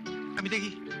 আমি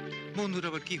দেখি বন্ধুর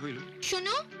আবার কি হইল।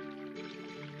 শোনো,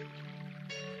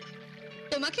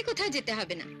 তোমাকে কোথাও যেতে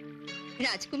হবে না।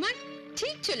 রাজকুমার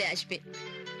ঠিক চলে আসবে।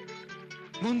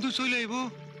 বন্ধু চলে আইব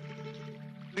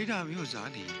এটা আমিও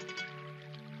জানি,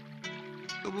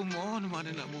 তবু মন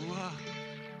মানে না মহুয়া,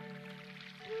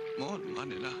 মন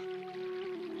মানে না।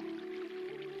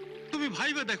 তুমি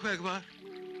ভাইবা দেখো একবার,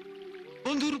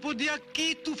 বন্ধুর উপর দিয়া কি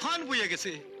তুফান বইয়া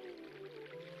গেছে।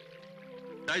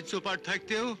 রাজ্য পাঠ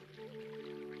থাকতেও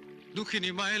দুঃখিনী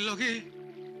মায়ের লগে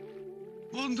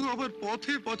বন্ধু আবার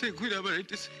পথে পথে ঘুরে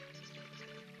বেড়াইতেছে।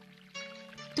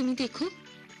 তুমি দেখো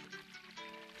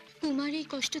কুমার এই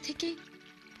কষ্ট থেকে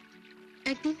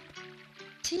একদিন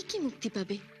ঠিকই মুক্তি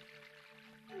পাবে।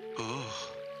 ও,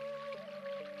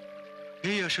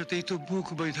 এই আশাতেই তো বুক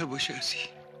বাইধা বসে আছি।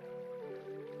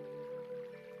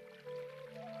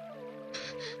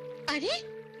 আরে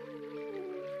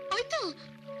ওই তো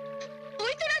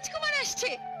রাজকুমার আসছে।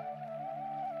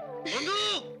 বন্ধু,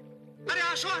 আরে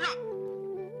আসো আসো,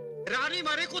 রানী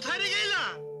মারে কোথায় রে গেলা?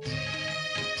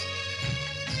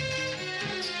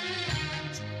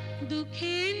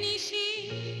 দুঃখে নিশি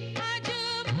আজ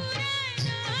ফুরায়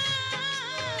না,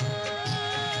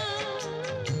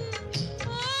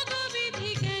 ও গো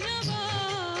বিধি কেন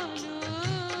বলো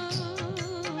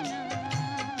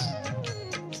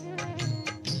না,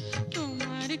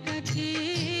 তোমার কাছে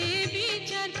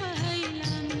বিচার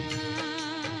পাইলাম না।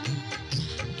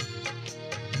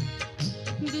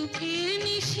 দুঃখে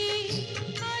নিশি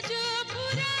আজ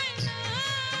ফুরায় না,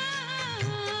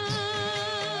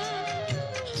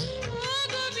 ও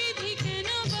গো বিধি কেন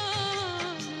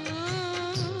বলো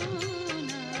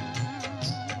না,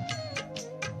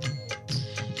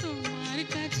 তোমার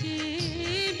কাছে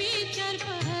বিচার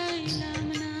পাইলাম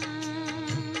না।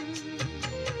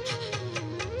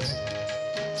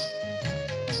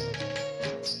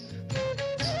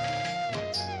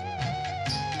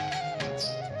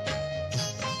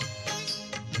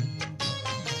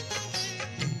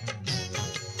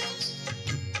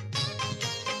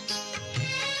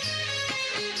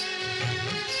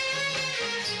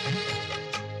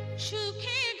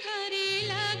 সুখে ঘরে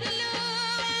লাগলো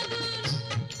আগুন,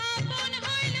 আপন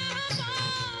হইল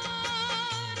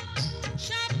পর,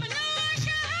 স্বপ্ন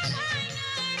আশা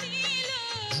ভাঙা দিল,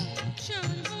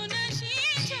 সর্বনাশী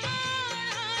ঝড়,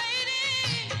 হায় রে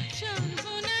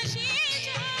সর্বনাশী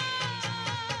ঝড়।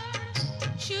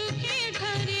 সুখে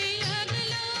ঘরে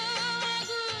লাগলো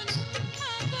আগুন,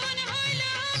 আপন হইল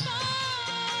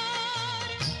পর,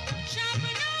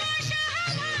 স্বপ্ন আশা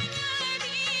ভাঙা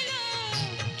দিল,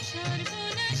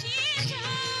 সর্বনাশী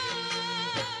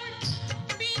ঝড়।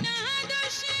 বিনা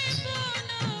দোষে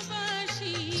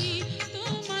বনবাসী,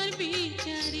 তোমার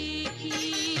বিচারে কি?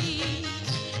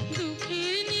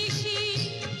 দুঃখের নিশি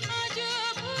আজ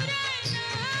ফুরায় না,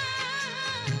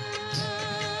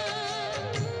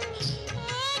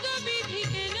 ও গো বিধি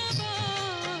কেন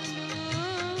বলো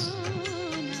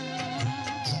না,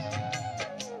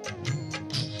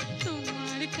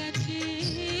 তোমার কাছে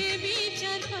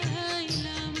বিচার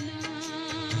পাইলাম না।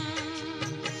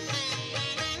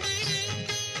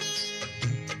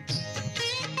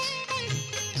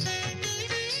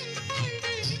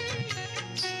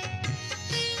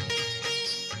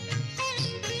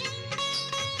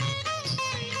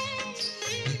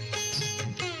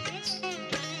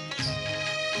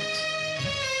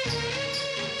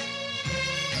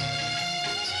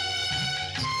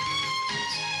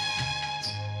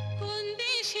 কোন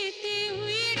দেশেতে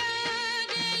হইল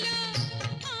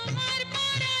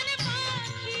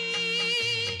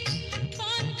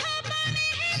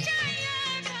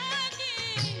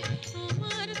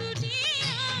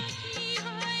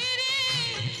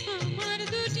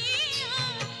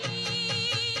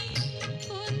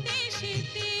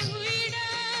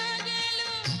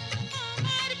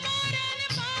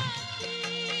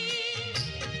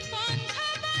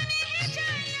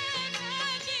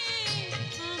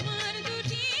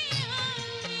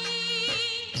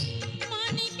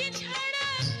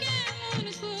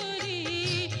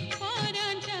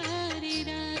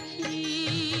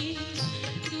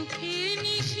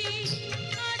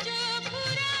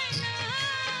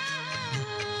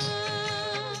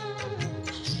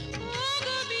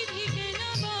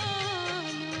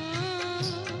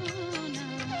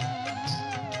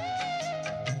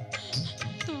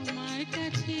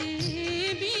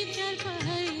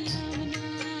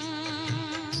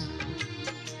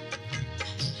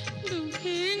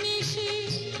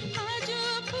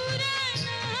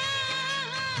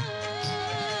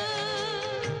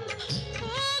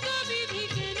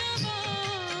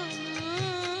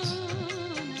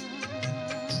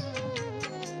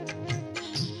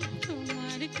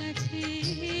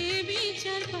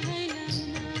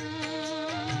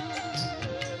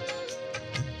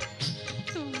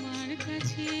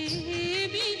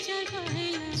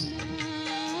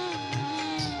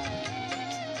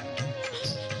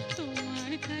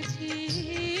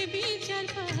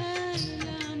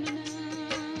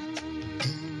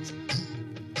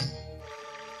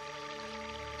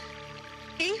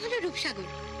রূপসাগর।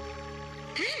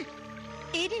 হ্যাঁ,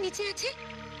 এরই নিচে আছে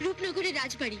রূপনগরের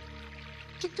রাজবাড়ি।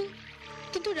 কিন্তু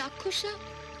কিন্তু রাক্ষসরা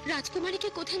রাজকুমারীকে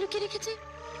কোথায় লুকিয়ে রেখেছে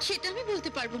সেটা আমি বলতে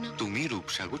পারবো না। তুমি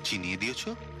রূপসাগর চিনিয়ে দিয়েছো,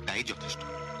 তাই যথেষ্ট।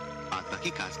 বাদ বাকি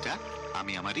কাজটা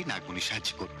আমি আমারই নাগমণির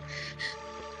সাহায্য করব।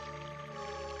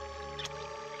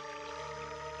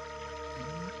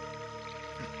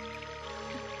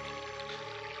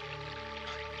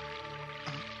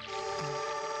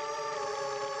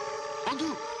 বন্ধু,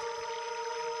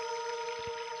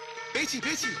 পেয়েছি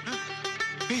পেয়েছি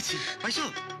পেয়েছি। পাইছো?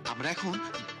 আমরা এখন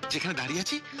যেখানে দাঁড়িয়ে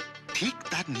আছি ঠিক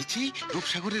তার নিচেই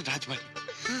রূপসাগরের রাজবাড়ি।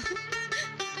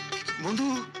 বন্ধু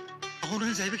অহনা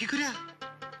যাইবে কি করিয়া?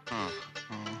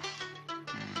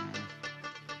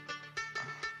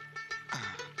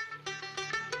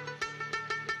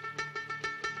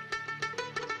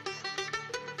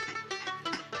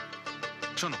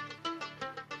 শোনো,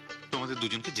 তোমাদের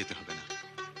দুজনকে যেতে হবে না,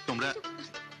 তোমরা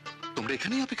তোমরা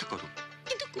এখানেই অপেক্ষা করো।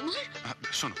 কিন্তু কুমার,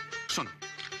 শোনো শোনো,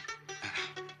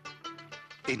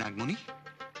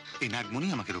 এই নাগমণি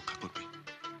আমাকে রক্ষা করবে।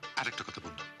 আর একটা কথা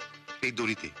বন্ধু, এই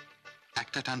দড়িতে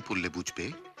একটা টান পড়লে বুঝবে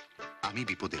আমি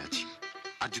বিপদে আছি,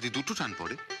 আর যদি দুটো টান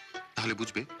পড়ে তাহলে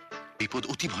বুঝবে বিপদ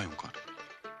অতি ভয়ঙ্কর,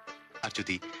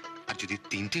 আর যদি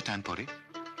তিনটে টান পড়ে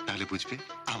তাহলে বুঝবে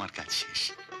আমার কাজ শেষ।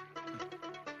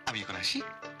 আমি এখন আসি।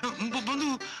 বন্ধু,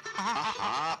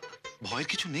 ভয়ের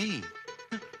কিছু নেই,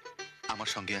 আমার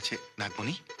সঙ্গে আছে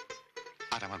নাগমণি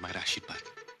আর আমার মায়ের আশীর্বাদ।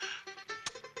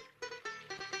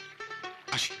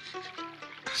 আসি।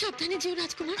 সাবধানে যেও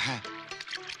রাজকুমার। হ্যাঁ।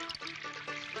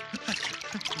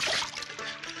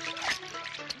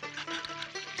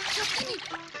 সাবধানে।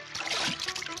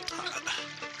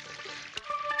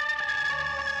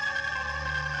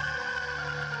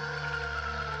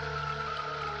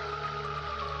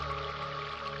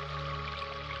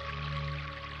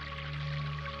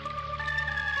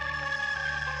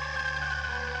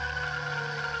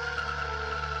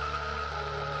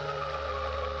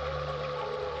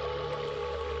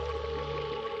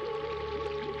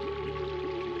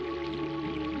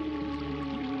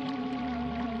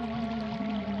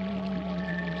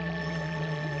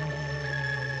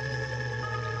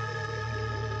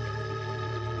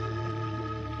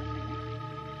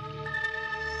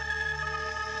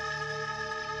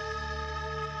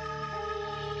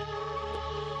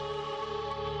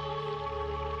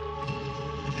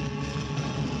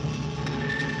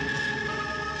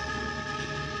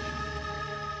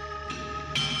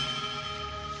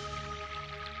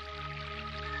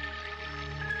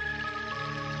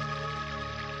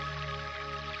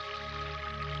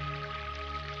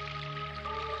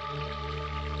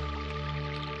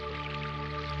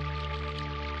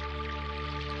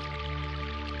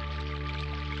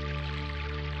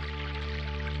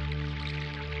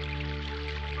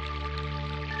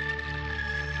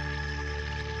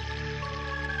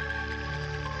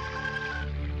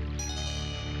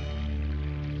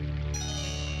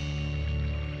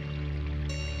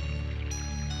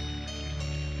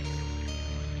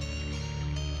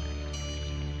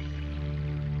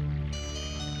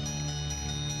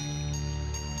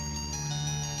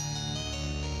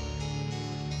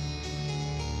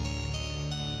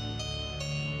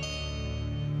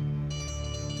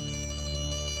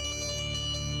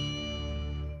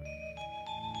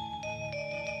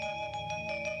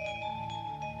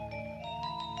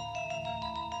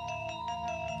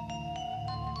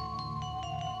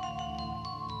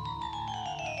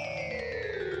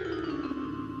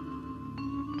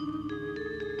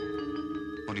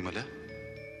 মণিমালা,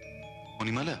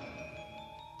 মণিমালা,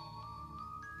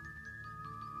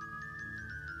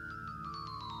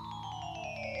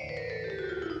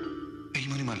 এই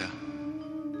মণিমালা,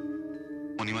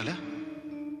 মণিমালা,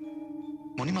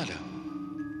 মণিমালা।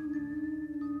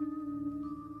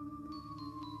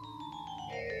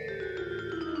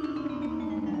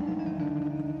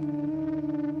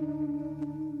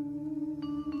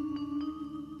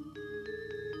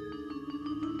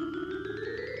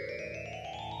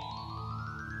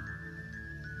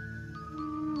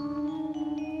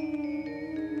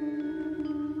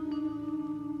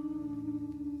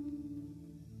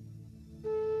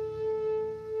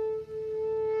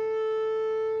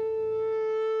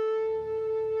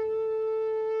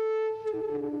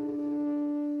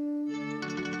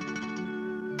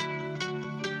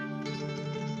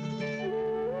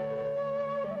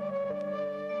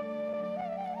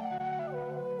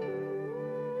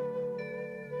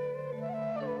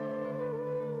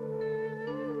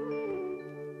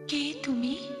 কে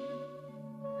তুমি?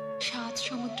 7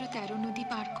 সমুদ্র 13 নদী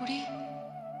পার করে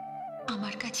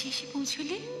আমার কাছে এসে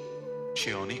পৌঁছলে? সে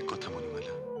অনেক কথা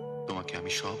মণিমালা, তোমাকে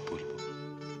আমি সব বলবো।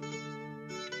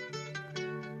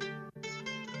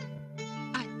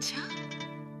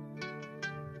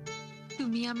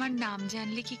 তুমি আমার নাম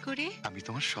জানলে কি করে? আমি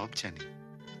তোমার সব জানি।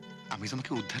 আমি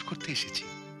তোমাকে উদ্ধার করতে এসেছি,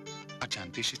 আর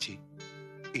জানতে এসেছি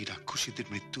এই রাক্ষসীদের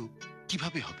মৃত্যু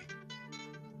কিভাবে হবে।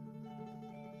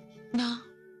 না,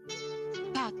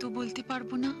 তা তো বলতে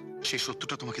পারবো না। সে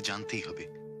সত্যটা তোমাকে জানতেই হবে,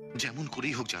 যেমন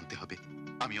করেই হোক জানতে হবে।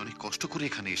 আমি অনেক কষ্ট করে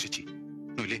এখানে এসেছি,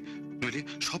 নইলে নইলে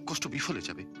সব কষ্ট বিফলে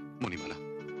যাবে। মণিমালা,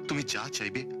 তুমি যা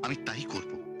চাইবে আমি তাই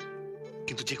করব,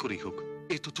 কিন্তু যে করেই হোক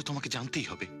এ তথ্য তোমাকে জানতেই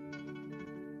হবে।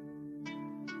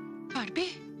 পারবে?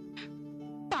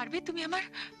 পারবে তুমি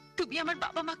আমার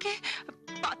বাবা মাকে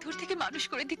পাথর থেকে মানুষ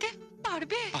করে দিতে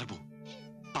পারবে? পারবো,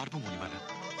 পারবো মণিমালা,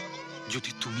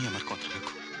 যদি তুমি আমার কথা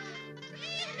রাখো।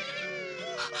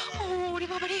 ওরে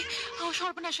বাবারে,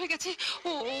 সর্বনাশ হয়ে গেছে।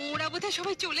 ওরা বোধহয়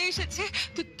সবাই চলে এসেছে।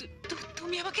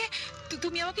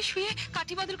 তুমি আমাকে শুয়ে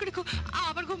কাঠি বাদল করে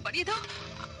আবার ঘুম পাড়িয়ে দাও।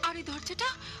 আর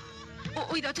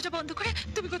ওই দরজাটা বন্ধ করে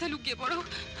তুমি কোথায় লুকিয়ে পড়ো।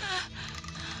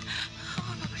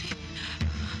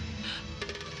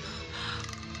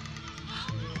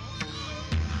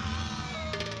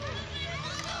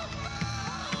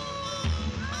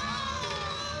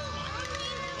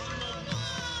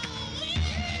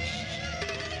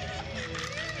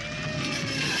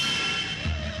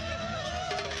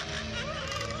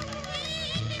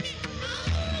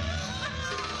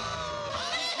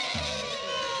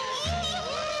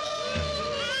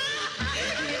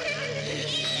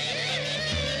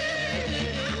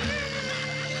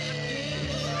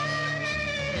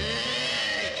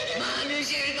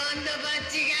 মানুষের গন্ধ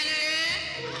পাচ্ছি কেন রে?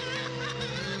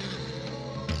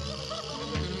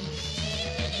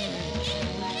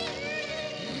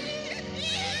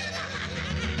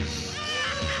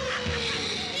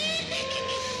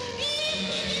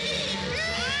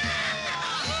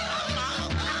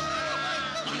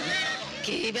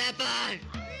 কি ব্যাপার?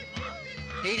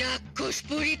 এই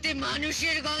রাক্ষসপুরীতে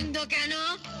মানুষের গন্ধ কেন?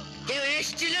 কেউ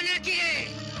এসছিল নাকি রে?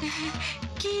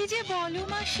 কি যে বলো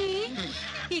মাসি,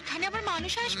 এখানে আবার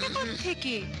মানুষ আসবে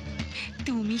থেকে?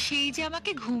 তুমি সেই যে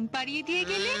আমাকে ঘুম পাড়িয়ে দিয়ে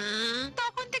গেলে,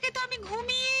 তখন থেকে তো আমি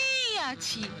ঘুমিয়েই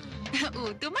আছি। ও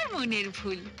তোমার মনের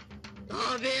ভুল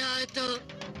হবে হয়তো।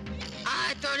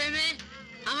 আয় তোরে মে,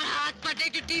 আমার হাত পাটা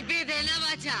একটু টিপে দে না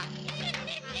বাছা।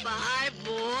 পায়ে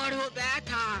বড়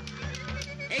ব্যথা,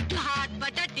 একটু হাত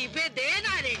পাটা টিপে দে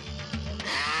না রে।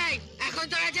 এই, এখন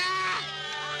তোরা যা।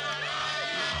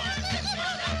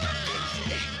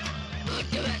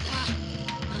 বড্ড ব্যথা।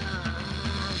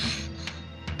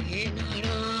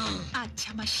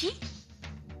 আচ্ছা মাসি,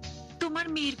 তোমার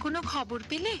মেয়ের কোনো খবর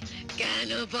পেলে? কেন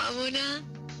পাবো না?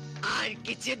 আর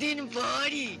কিছুদিন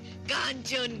পরই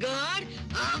কাঞ্চনগড়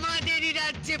আমাদেরই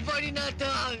রাজ্যে পরিণত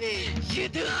হবে।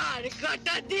 শুধু আর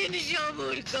কটা দিন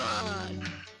সবুর কর।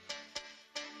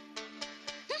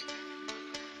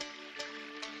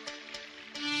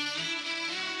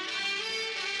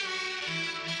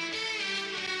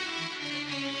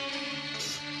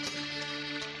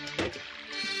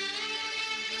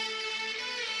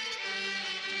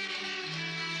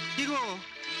 কি গো,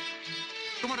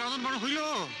 তোমার রাজন বড় হইল?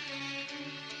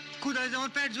 ক্ষুধায় যে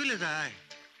আমার পেট জ্বলে যায়।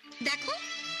 দেখো,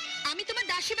 আমি তোমার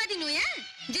দাসীবাদী নই,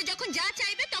 যে যখন যা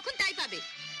চাইবে তখন তাই পাবে।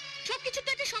 সবকিছু তো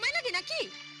একটা সময় লাগে নাকি?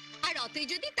 আর অতই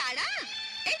যদি তারা,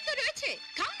 এই তো রয়েছে,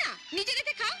 খাও না, নিজে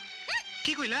রেখে খাও।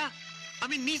 কি কইলা?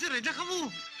 আমি নিজে রেজা খাবো?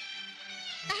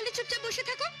 তাহলে চুপচাপ বসে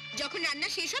থাকো, যখন রান্না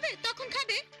শেষ হবে তখন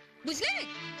খাবে, বুঝলে?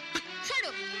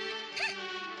 সরো।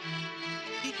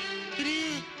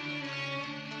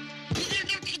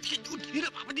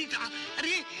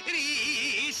 আরে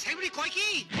সেমরি কয় কি?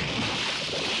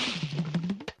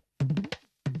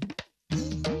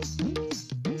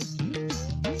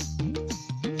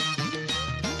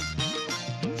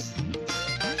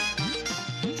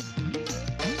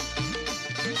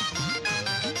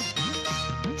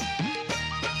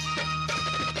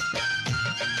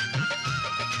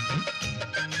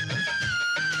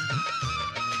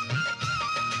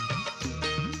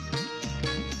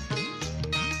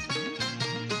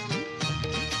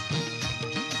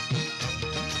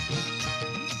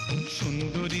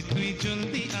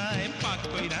 জলদি আয়, পাক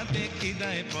কইরা দেখি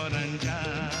দায় পরান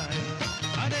যায়।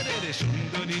 আরে রে রে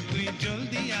সুন্দরী তুই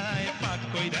জলদি আয়, পাক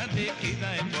কইরা দেখি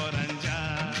দায় পরান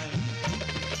যায়।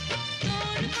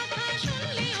 তোর কথা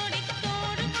শুনলি ওরে,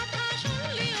 তোর কথা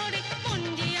শুনলি ওরে, মন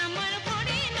যে আমার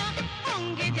ভরে না,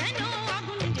 অঙ্গে যেন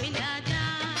আগুন জ্বলা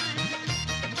যায়।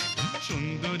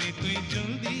 সুন্দরী তুই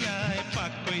জলদি আয়,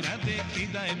 পাক কইরা দেখি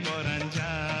দায় পরান যায়।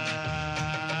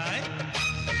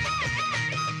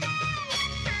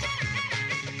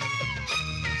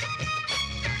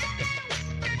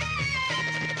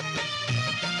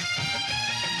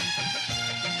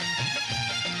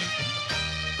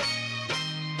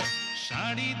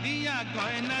 শাড়ি দিয়া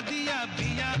গয়না দিয়া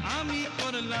বিয়া আমি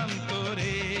করলাম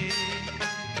তোরে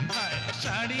হায়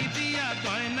শাড়ি দিয়া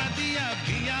গয়না দিয়া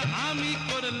বিয়া আমি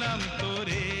করলাম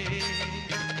তোরে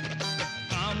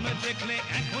কাম দেখলে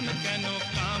এখন কেন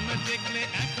কাম দেখলে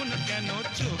এখন কেন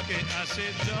চোখে আসে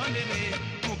জল রে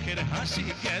মুখের হাসি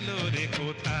গেল রে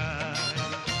কোথায়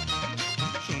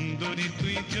সুন্দরী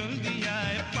তুই জলদি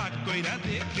আয় পাক কইরা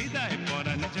দেখি দায়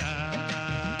পরান যায়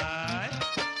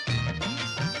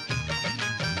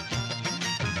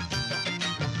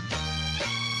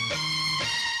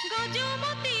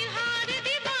গজমতির হার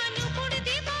দিবা নুপুর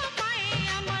দিবা পায়ে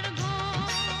আমার গো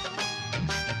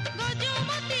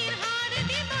গজমতির হার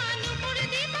দিবা নুপুর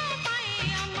দিবা পায়ে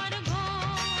আমার গো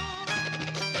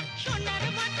সোনার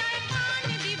বাটায় পান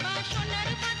দিবা সোনার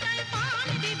বাটায় পান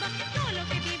দিবা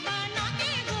ঢোলকে দিবা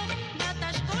নাকে গো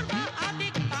বাতাস করবা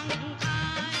আবেগ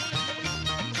পাঙ্খায়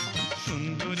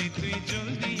সুন্দরী তুই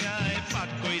জলদি আয় পাক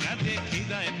কইরা দেখি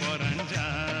দায় পরান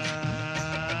যায়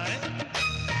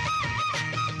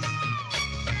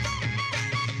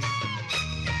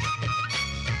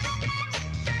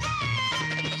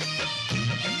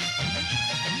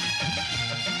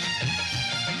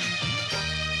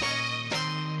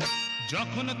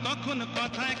যখন তখন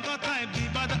কথায় কথায়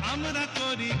বিবাদ আমরা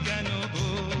করি কেন গো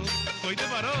কইতে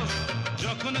পারো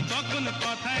যখন তখন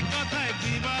কথায় কথায়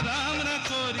বিবাদ আমরা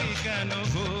করি কেন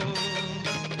গো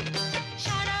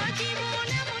সারা জীবন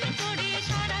এমন করে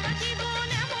সারা জীবন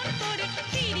এমন করে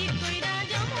পিরিত কইরা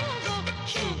যাবো গো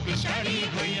সুখ শাড়ি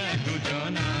হইয়া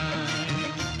দুজনায়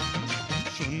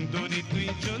সুন্দরী তুই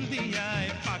জলদি আয়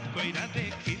পাক কইরা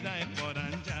দেখি দায়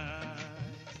পরান যায়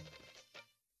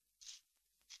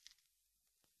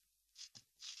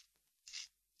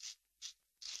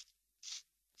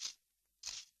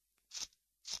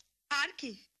আর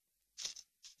কি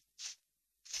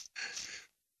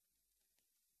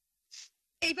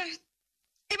এইবার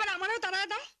এবার আমারও তাড়া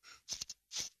দাও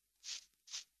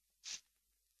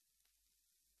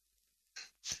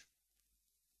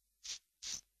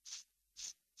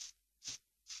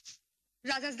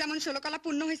রাজার যেমন 16 কলা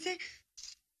পূর্ণ হয়েছে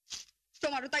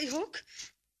তোমারও তাই হোক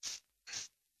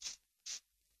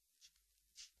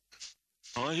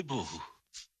হয় বউ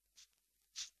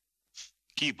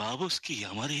কি ভাবস কি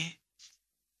আমারে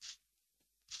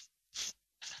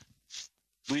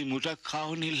তুই মোটা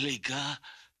খাওয়ানির লেগা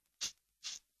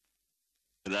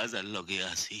রাজার লগে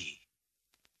আছি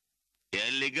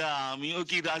এর লেগা আমিও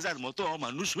কি রাজার মতো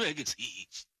অমানুষ হয়ে গেছি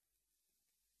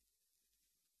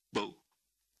বউ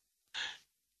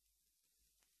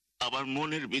আমার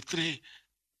মনের ভিতরে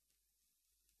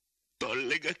তোর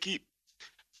লেগা কি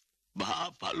ভাব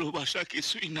ভালোবাসা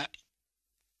কিছুই নাই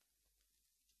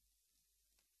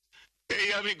এই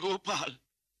আমি গোপাল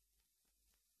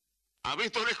আমি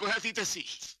তোরে কয়া দিতেছি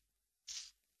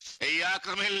এই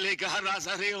আকামের লেগা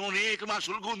রাজারে অনেক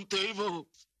মাসুল গুনতে হইব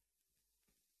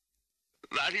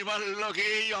রানীমার লগে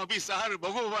এই অবিচার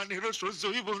ভগবানেরও সহ্য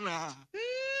হইব না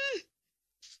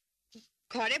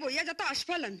ঘরে বইয়া যত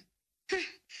আস্ফালন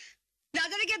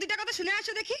রাজারে গিয়ে 2টা কথা শুনে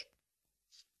আসো দেখি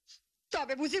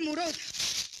তবে বুঝি মুরদ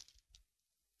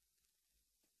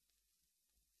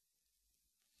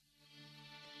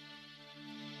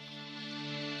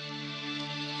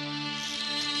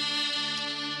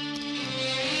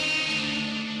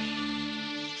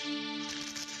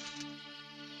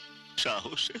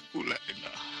সাহসে কুলায়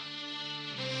না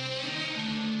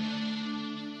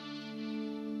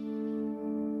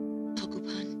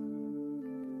ভগবান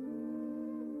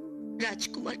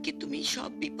রাজকুমারকে তুমি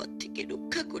সব বিপদ থেকে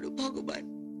রক্ষা করো ভগবান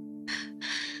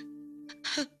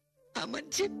আমার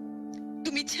যে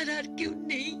তুমি ছাড়া আর কেউ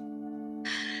নেই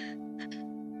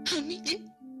আমি যে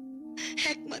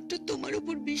একমাত্র তোমার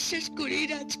উপর বিশ্বাস করেই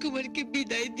রাজকুমারকে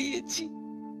বিদায় দিয়েছি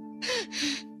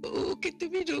ওকে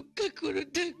তুমি রক্ষা করো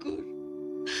ঠাকুর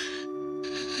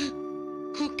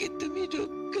ওকে তুমি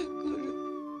রক্ষা করো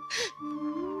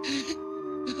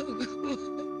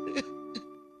ভগবান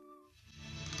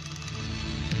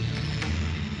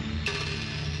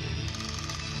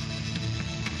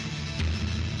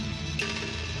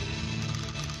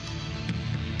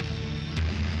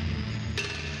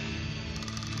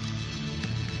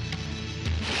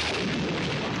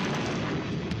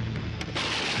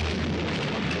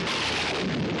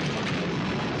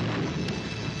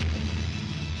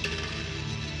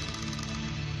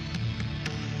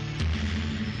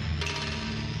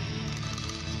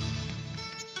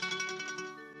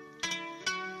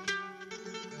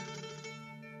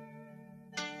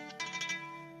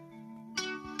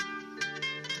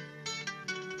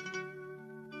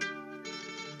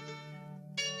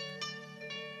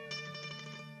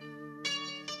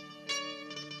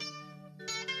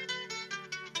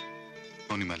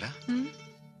মণিমালা,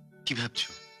 কি ভাবছো?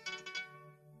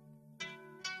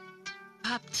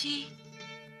 ভাবছি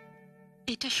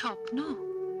এটা স্বপ্ন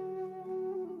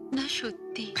না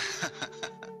সত্যি।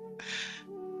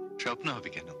 স্বপ্ন হবে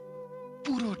কেন,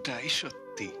 পুরোটাই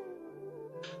সত্যি,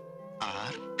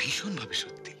 আর ভীষণ ভাবে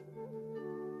সত্যি।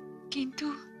 কিন্তু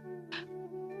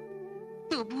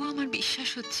তবুও আমার বিশ্বাস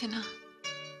হচ্ছে না।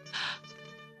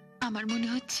 আমার মনে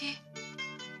হচ্ছে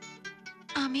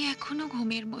আমি এখনো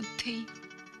ঘুমের মধ্যেই।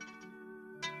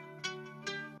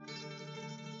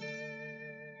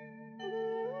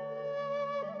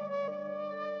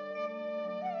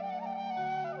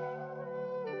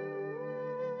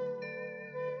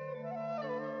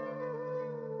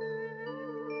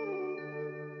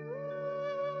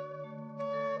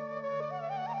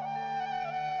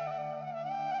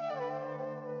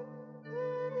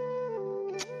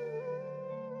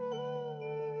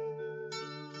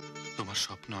 তোমার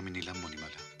স্বপ্ন আমি নিলাম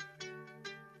মণিমালা,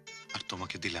 আর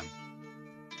তোমাকে দিলাম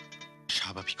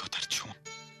স্বাভাবিকতার ছোঁয়া।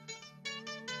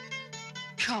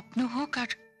 স্বপ্ন হোক আর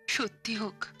সত্যি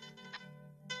হোক,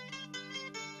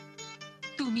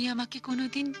 তুমি আমাকে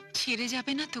কোনোদিন ছেড়ে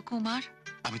যাবে না তো কুমার?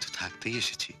 আমি তো থাকতেই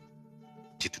এসেছি,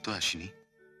 যেতে তো আসিনি।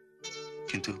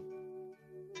 কিন্তু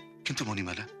কিন্তু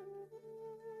মণিমালা,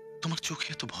 তোমার চোখে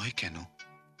এত ভয় কেন?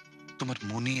 তোমার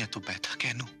মনে এত ব্যথা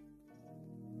কেন?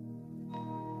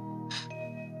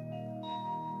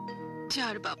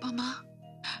 যার বাবা মা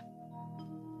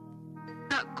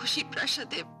রাক্ষসী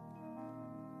প্রাসাদে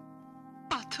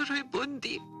পাথর হয়ে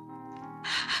বন্দী,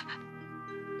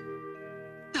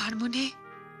 তার মনে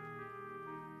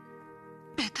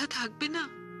ব্যথা থাকবে না?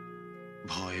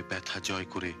 ভয় ব্যথা জয়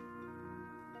করে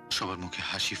সবার মুখে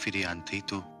হাসি ফিরিয়ে আনতেই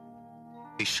তো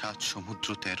এই 7 সমুদ্র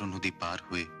 13 নদী পার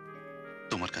হয়ে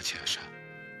তোমার কাছে আসা।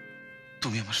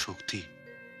 তুমি আমার শক্তি।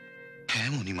 হ্যাঁ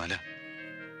মণিমালা,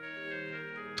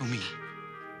 তুমি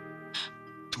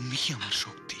তুমি আমার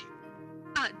শক্তি।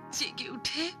 আজ জেগে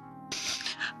উঠে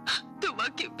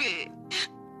তোমাকে পেয়ে।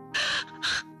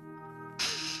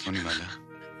 মণিমালা,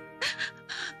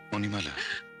 মণিমালা,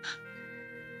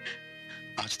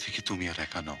 আজ থেকে তুমি আর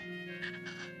একা নও,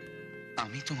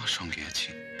 আমি তোমার সঙ্গে আছি,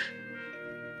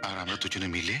 আর আমরা দুজনে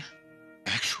মিলে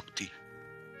এক শক্তি।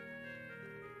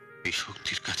 এই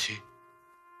শক্তির কাছে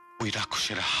ওই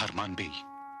রাক্ষসেরা হার মানবেই।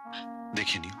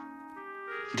 দেখে নিও,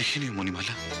 দেখে নিও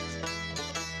মণিমালা।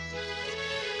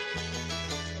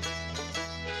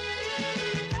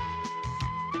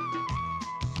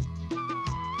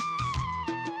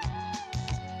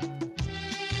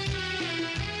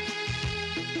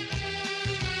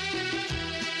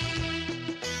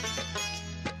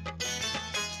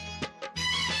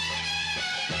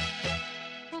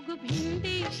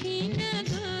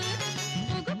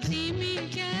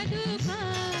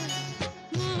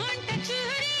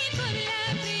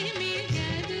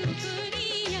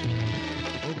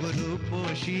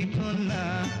 কন্যা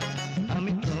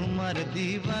আমি তোমার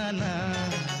দিবানা,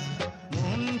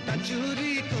 মনটা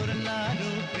চুরি করলা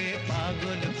রূপে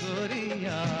পাগল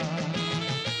করিয়া।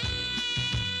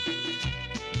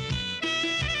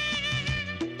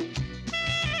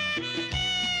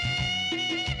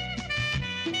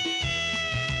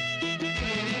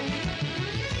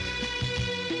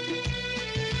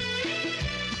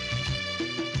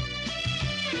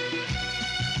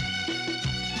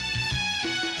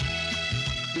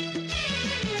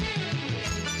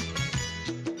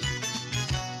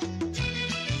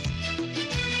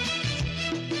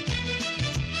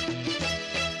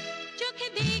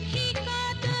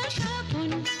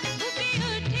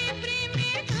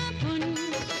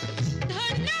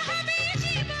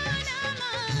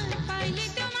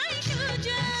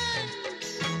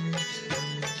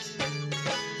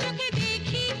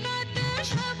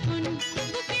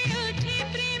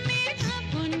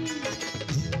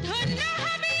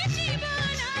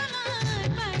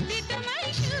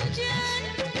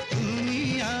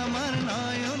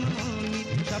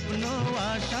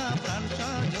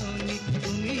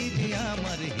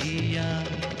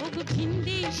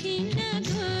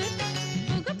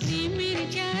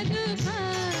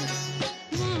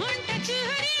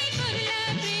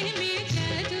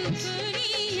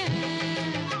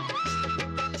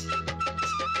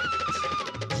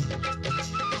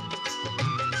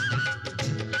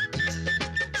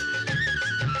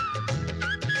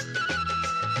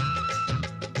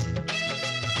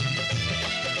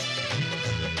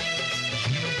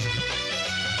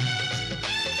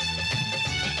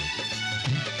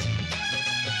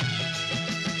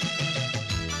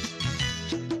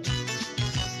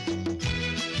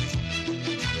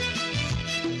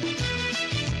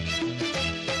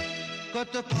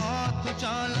 কত পথ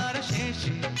চলার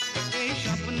শেষে এই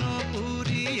স্বপ্ন পুরী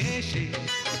এসে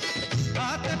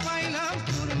হাতে পাইলাম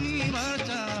পূর্ণিমার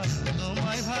চাঁদ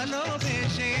তোমায়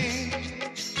ভালোবেসে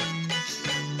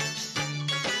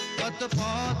কত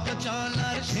পথ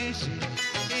চলার শেষে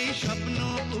এই স্বপ্ন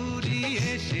পুরি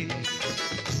এসে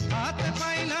হাতে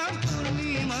পাইলাম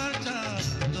পূর্ণিমার চাঁদ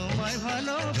তোমায়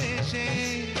ভালোবেসে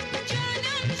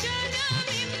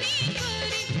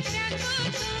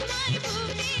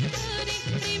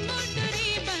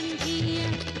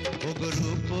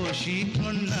রূপসী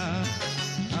কন্যা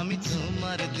আমি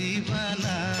তোমার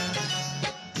দিবানা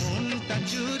মনটা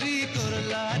চুরি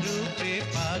করলা রূপে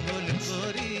পাগল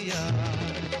করিয়া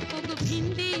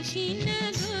ভিনদেশি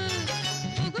নগর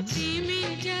ওগো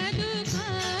প্রেমের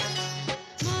জাদুঘর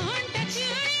মনটা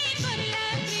চুরি করলা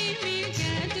প্রেমের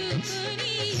জাদু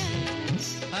করিয়া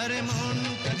আরে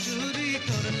মনটা চুরি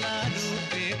করলা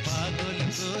রূপে পাগল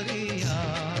করিয়া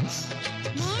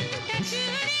মনটা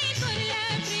চুরি করলা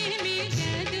প্রেমের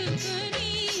জাদু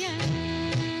করিয়া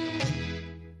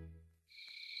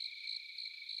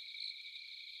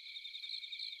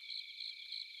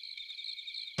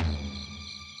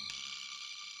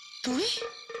তুই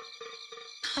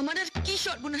আমার আর কি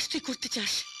সর্বনাশ তুই করতে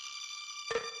চাস?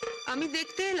 আমি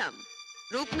দেখতে এলাম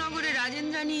রূপনগরে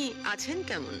রাজেন্দ্রানী আছেন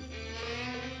কেমন।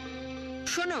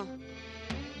 শোনো,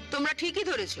 তোমরা ঠিকই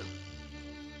ধরেছ,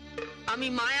 আমি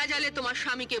মায়াজালে তোমার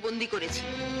স্বামীকে বন্দী করেছি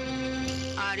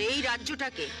আর এই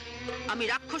রাজ্যটাকে আমি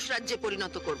রাক্ষস রাজ্যে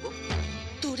পরিণত করব।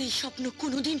 তোর এই স্বপ্ন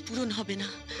কোনোদিন পূরণ হবে না।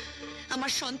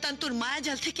 আমার সন্তান তোর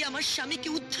মায়াজাল থেকে আমার স্বামীকে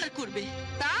উদ্ধার করবে।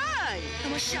 তাই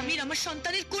আমার স্বামীর আমার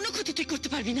সন্তানের কোনো ক্ষতি তুই করতে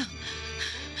পারবি না।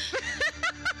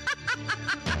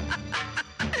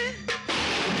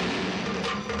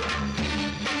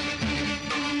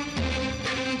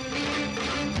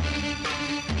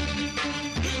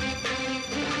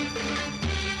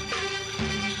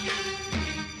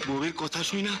 বউয়ের কথা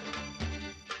শুই না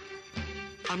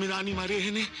আমি রানী মারে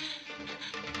এনে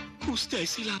খুঁজতে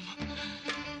আইছিলাম,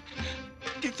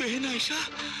 কিন্তু এনে আইসা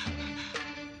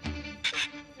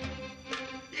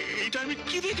এইটা আমি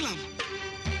কি দেখলাম?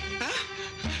 হ্যাঁ,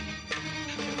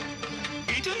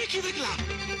 এইটা আমি কি দেখলাম?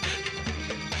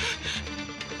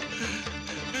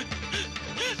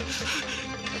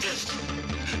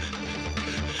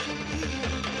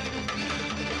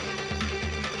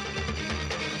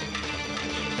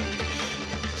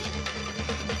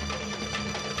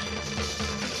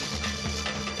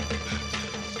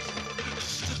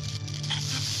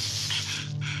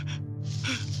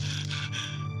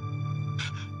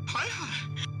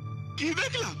 কি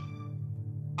দেখলাম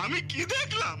আমি? কি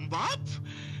দেখলাম বাপ?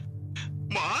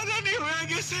 মহারানী হয়ে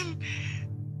গেছেন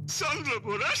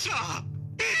চন্দ্রপুরা সাপ।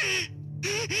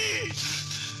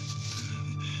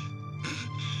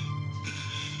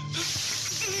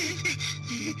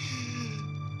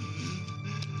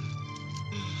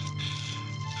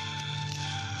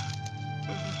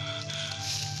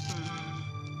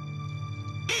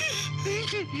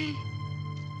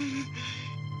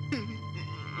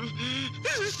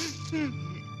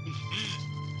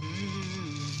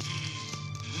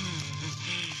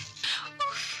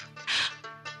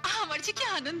 আমার যে কি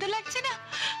আনন্দ লাগছে না,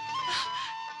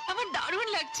 আমার দারুণ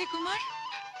লাগছে কুমার।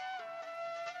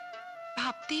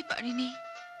 ভাবতেই পারিনি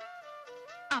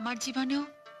আমার জীবনেও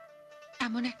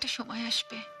এমন একটা সময়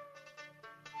আসবে।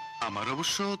 আমার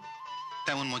অবশ্য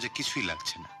তেমন মজা কিছুই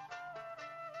লাগছে না।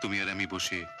 তুমি আর আমি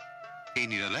বসে এই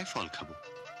নিরালায় ফল খাবো,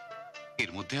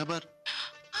 এর মধ্যে আবার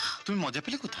তুমি মজা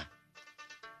পেলে কোথায়?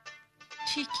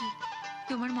 ঠিকই,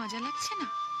 তোমার মজা লাগছে না?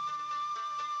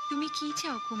 তুমি কি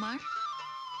চাও কুমার?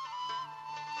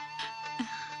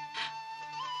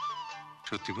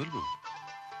 সত্যি বলবো?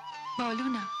 বলো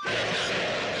না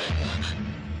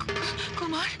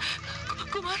কুমার।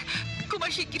 কুমার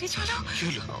কুমার শিগগিরই চলো।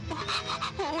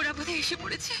 ওরা বোধহয় এসে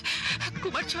পড়েছে।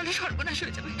 কুমার চলো, সর্বনাশ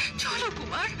হয়ে যাবে। চলো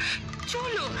কুমার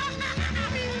চলো।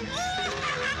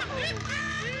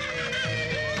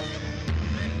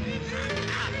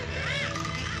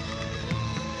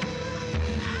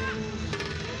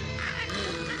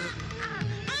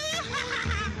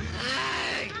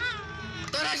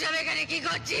 তোরা সব এখানে কি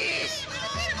করছিস?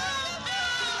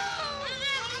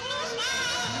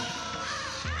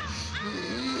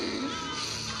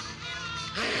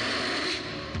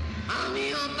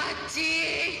 আমিও পাচ্ছি।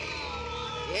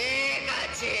 ঠিক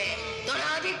আছে, তোরা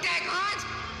ওদিকটা খোঁজ,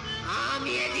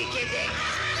 আমি এদিকে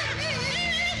দেখছি।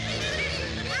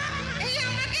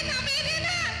 আমাকে নামিয়ে দে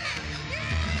না।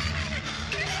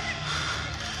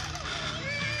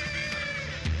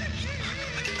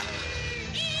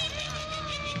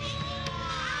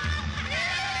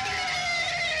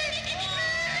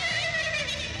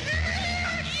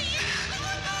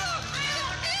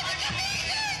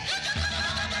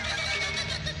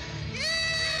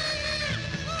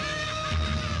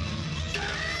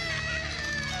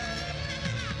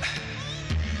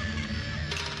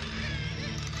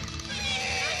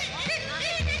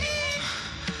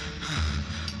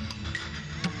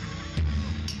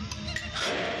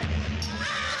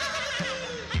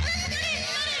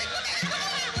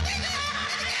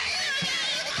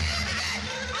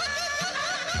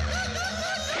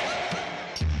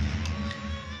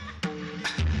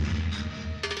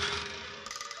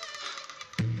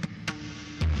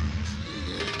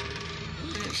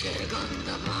 কিসের গন্ধ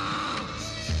পাও?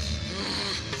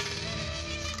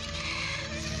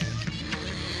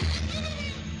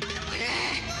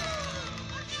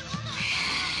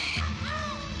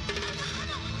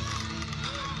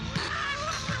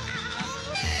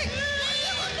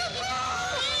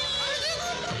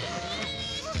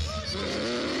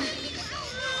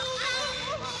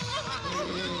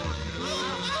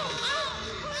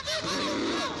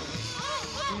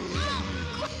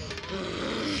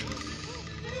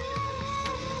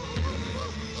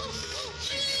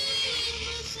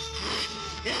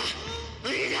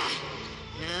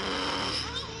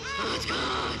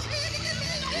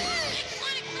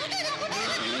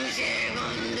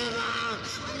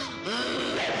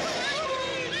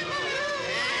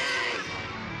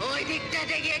 ওই দিকটা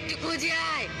থেকে একটু খুঁজে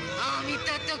আয়, আমি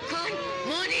ততক্ষণ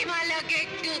মণিমালাকে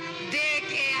একটু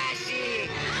দেখে আসি।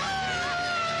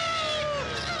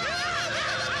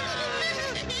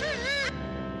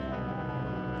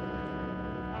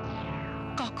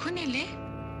 কখন এলে?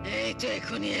 এই তো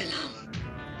এখনই এলাম।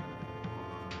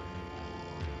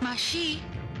 মাসি,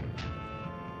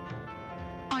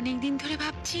 অনেকদিন ধরে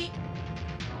ভাবছি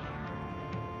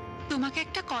তোমাকে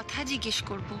একটা কথা জিজ্ঞেস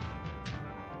করব,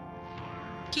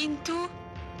 কিন্তু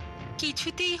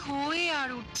কিছুতেই হয়ে আর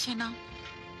উঠছে না।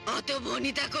 অত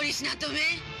ভনিতা করিস না তুমি,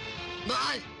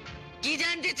 বল কি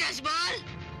জানতে চাস বল।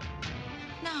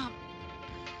 না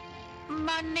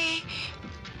মানে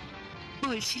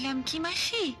বলছিলাম কি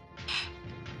মাসি,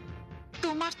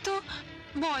 তোমার তো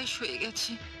বয়স হয়ে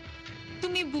গেছে,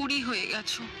 তুমি বুড়ি হয়ে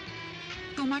গেছো,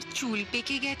 তোমার চুল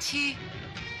পেকে গেছে,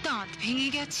 দাঁত ভেঙে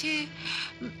গেছে,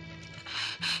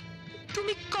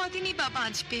 তুমি কদিনই বা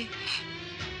বাঁচবে।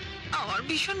 আমার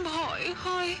ভীষণ ভয়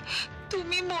হয়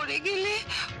তুমি মরে গেলে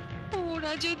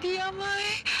ওরা যদি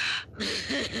আমায়।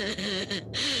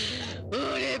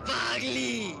 ওরে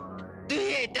পাগলি, তুই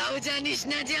এটাও জানিস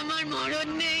না যে আমার মরণ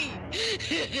নেই?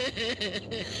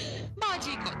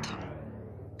 বাজে কথা,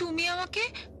 তুমি আমাকে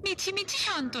মিছি মিছি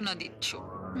সান্ত্বনা দিচ্ছ।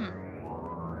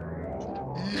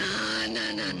 না না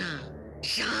না না,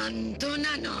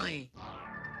 সান্ত্বনা নয়,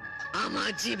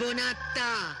 আমার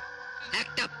জীবনাত্মা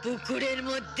একটা পুকুরের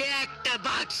মধ্যে একটা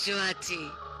বাক্স আছে,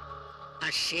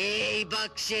 আর সেই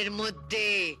বাক্সের মধ্যে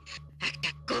একটা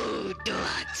কৌটো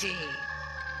আছে,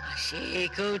 আর সেই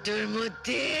কৌটোর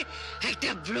মধ্যে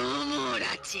একটা ভ্রমর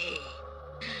আছে,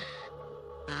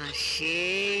 আর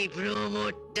সেই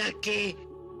ভ্রমরটাকে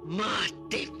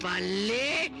মারতে পারলে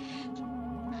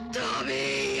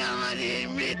তবেই আমাদের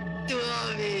মৃত্যু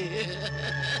হবে।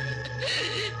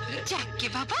 যাকে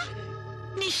বাবা,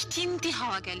 নিশ্চিন্তে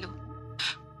হওয়া গেল।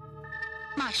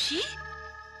 মাসি,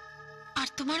 আর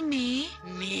তোমার মেয়ে?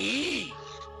 মেয়ে?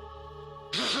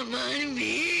 আমার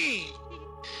মেয়ে?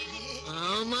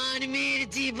 আমার মেয়ের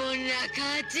জীবন রাখা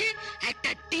আছে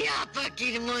একটা টিয়া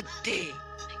পাখির মধ্যে।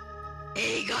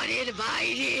 এই ঘরের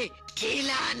বাইরে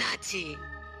খিলান আছে,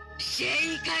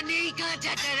 সেইখানেই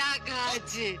কাঁচাটা রাখা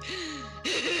আছে।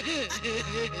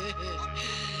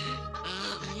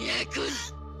 আমি এখন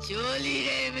চলি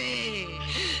রে মেয়ে।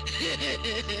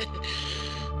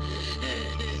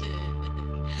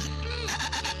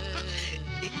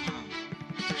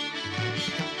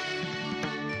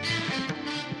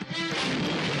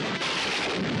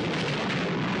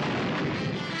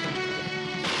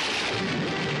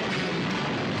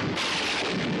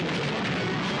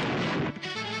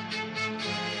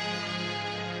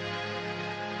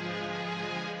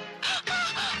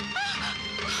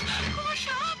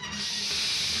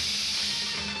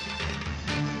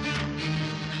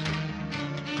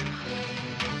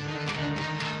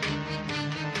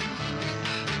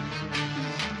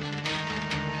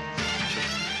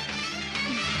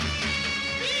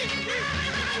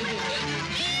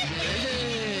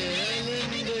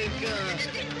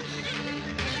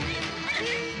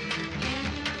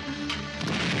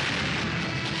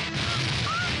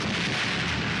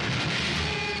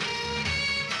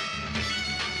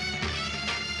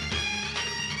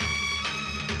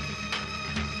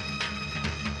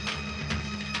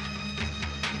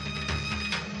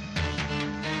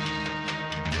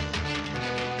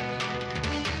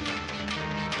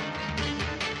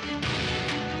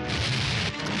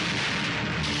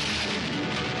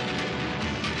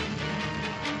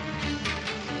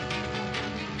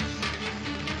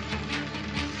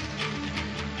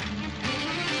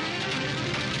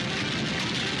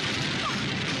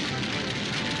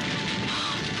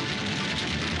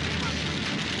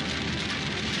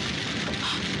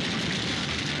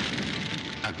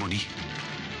 নাগমণি,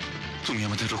 তুমি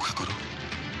আমাদের রক্ষা করো,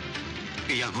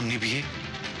 এই আগুন নিভিয়ে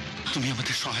তুমি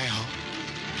আমাদের সহায় হও।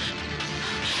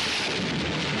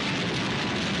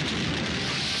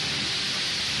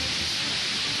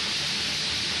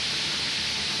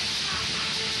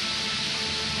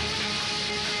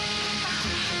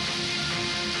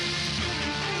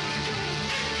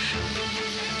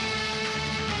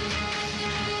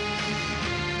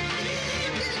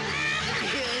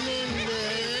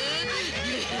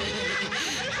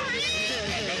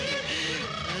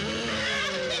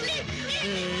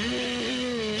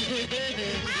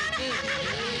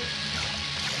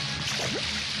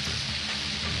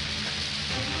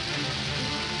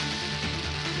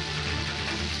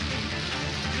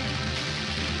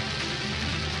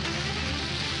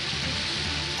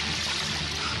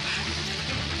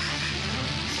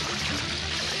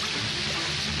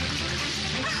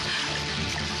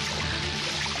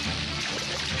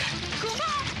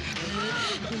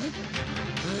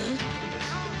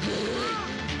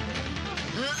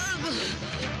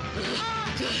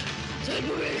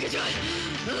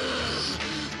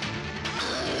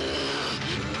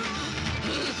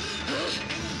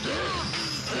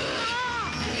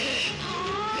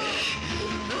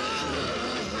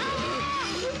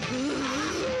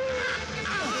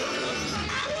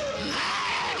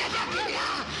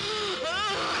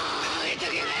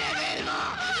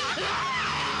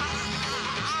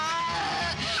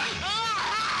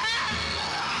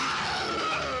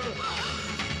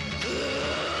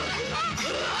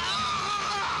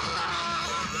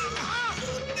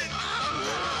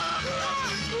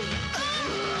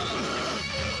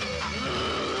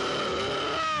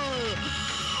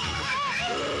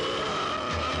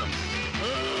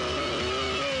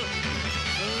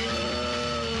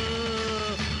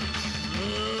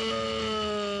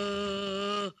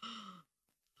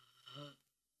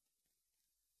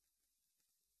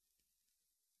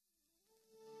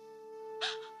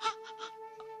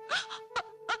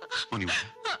 মণিমালা,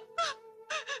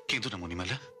 কেঁদো না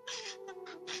মণিমালা,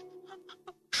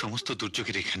 সমস্ত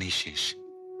দুর্যোগের এখানেই শেষ।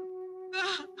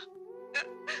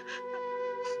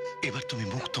 এবার তুমি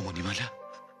মুক্ত মণিমালা।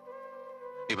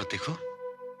 এবার দেখো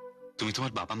তুমি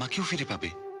তোমার বাবা মাকেও ফিরে পাবে।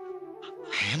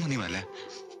 হ্যাঁ মণিমালা,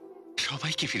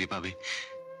 সবাইকে ফিরে পাবে।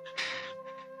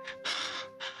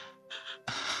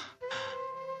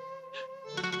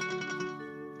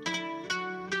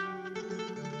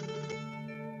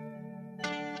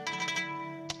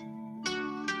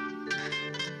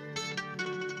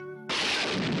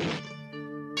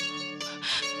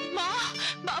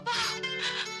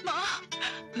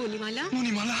 মণিমালা,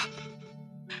 মণিমালা,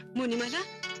 মণিমালা,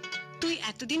 তুই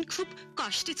এতদিন খুব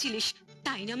কষ্টে ছিলিস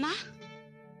তাই না মা?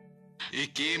 এ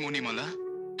কে মণিমালা?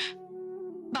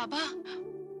 বাবা,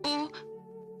 ও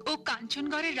ও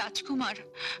কাঞ্চনগড়ের রাজকুমার।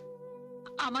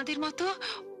 আমাদের মতো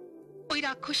ওই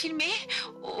রাক্ষসীর মেয়ে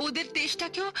ওদের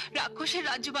দেশটাকেও রাক্ষসের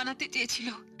রাজ্য বানাতে চেয়েছিল।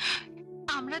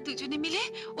 আমরা দুজনে মিলে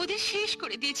ওদের শেষ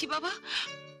করে দিয়েছি বাবা।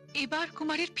 এবার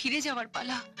কুমারের ফিরে যাওয়ার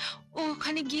পালা। ও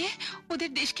ওখানে গিয়ে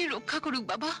ওদের দেশকে রক্ষা করুক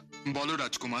বাবা। বলো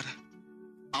রাজকুমার,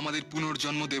 আমাদের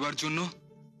পুনর্জন্ম দেবার জন্য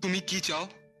তুমি কি চাও?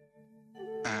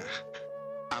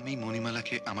 আমি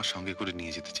মণিমালাকে আমার সঙ্গে করে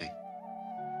নিয়ে যেতে চাই।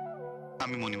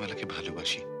 আমি মণিমালাকে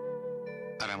ভালোবাসি,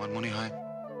 আর আমার মনে হয়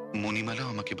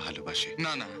মণিমালাও আমাকে ভালোবাসে।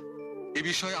 না না, এ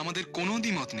বিষয়ে আমাদের কোনো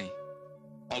দ্বিমত নেই।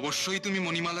 অবশ্যই তুমি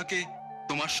মণিমালাকে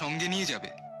তোমার সঙ্গে নিয়ে যাবে।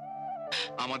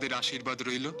 আমাদের আশীর্বাদ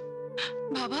রইল।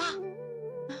 বাবা,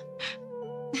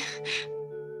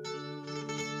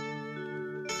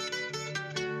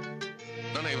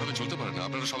 না না, এভাবে চলতে পারে না।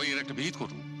 আপনারা সবাই এর একটা বিহিত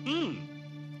করুন।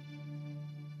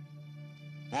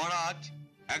 মহারাজ,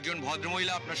 একজন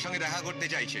ভদ্রমহিলা আপনার সঙ্গে দেখা করতে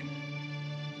চাইছেন।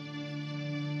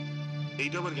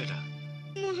 এইটা আবার কেটা?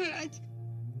 মহারাজ,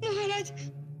 মহারাজ,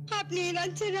 আপনি এই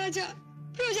রাজ্যের রাজা,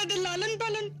 প্রজাদের লালন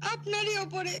পালন আপনারই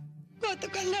ওপরে।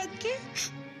 গতকাল রাত্রে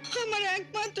আমার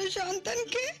একমাত্র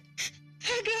সন্তানকে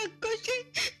এক রাক্ষসী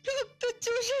রক্ত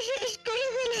চুষে শেষ করে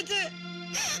ফেলেছে।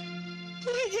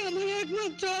 ওই যে আমার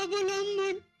একমাত্র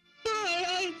অবলম্বন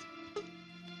মহারাজ।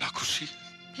 রাক্ষসী?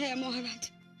 হ্যাঁ মহারাজ,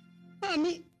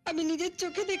 আমি নিজের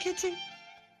চোখে দেখেছি।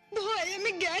 ভয়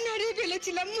আমি জ্ঞান হারিয়ে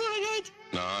ফেলেছিলাম মহারাজ।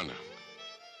 না না,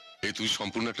 এই তুই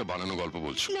সম্পূর্ণ একটা বানানো গল্প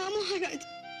বলছো। না মহারাজ,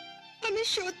 আমি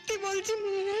সত্যি বলছি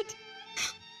মহারাজ।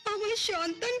 আমার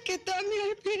সন্তানকে তো আমি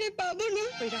আর ফিরে পাবো না।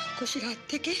 ওই রাক্ষসীর হাত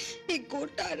থেকে এই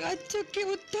গোটা রাজ্যকে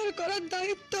উদ্ধার করার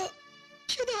দায়িত্ব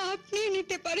শুধু আপনি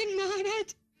নিতে পারেন মহারাজ।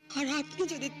 আর আপনি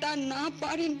যদি তা না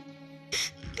পারেন,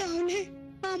 তাহলে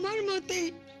আমার মতেই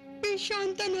এই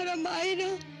সন্তানরা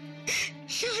মায়েরা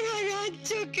সারা রাজ্য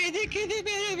কেঁদে কেঁদে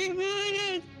বেড়াবে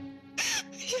মহারাজ।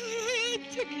 সারা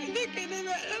রাজ্য কেঁদে কেঁদে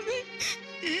বেড়াবে।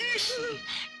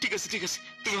 ঠিক আছে ঠিক আছে,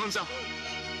 তুমি এখন যাও।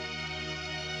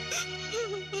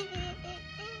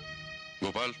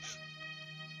 গোপাল,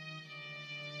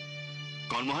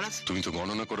 কন মহারাজ? তুমি তো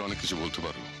গণনা করে অনেক কিছু বলতে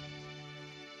পারো।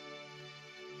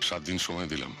 7 দিন সময়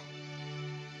দিলাম,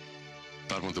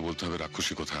 তার মধ্যে বলতে হবে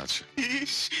রাক্ষসী কোথায় আছে।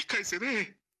 ইস, খাইছে রে।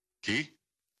 কি?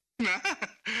 না,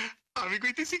 আমি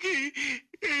কইতেছি কি,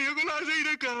 এই ওগুলো আজ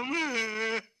এইরকম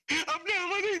আপনি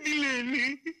আমারই দিলেন।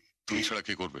 তুমি ছাড়া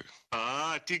কে করবে?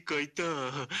 ঠিক কই তো,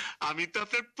 আমি তো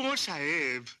আপনার পো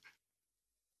সাহেব।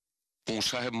 পো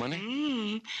সাহেব মানে?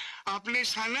 আপনি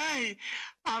সানাই,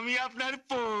 আমি আপনার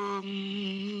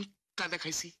কাদা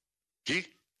খাইছি। কি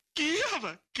কি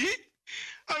আবার কি?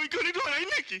 আমি করে ডরাই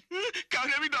নাকি?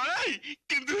 কারণ আমি ডরাই,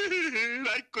 কিন্তু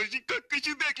শিক্ষক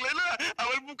কিছু দেখলে না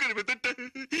আমার বুকের ভেতরটা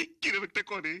কিরম একটা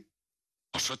করে।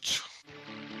 অসহ্য।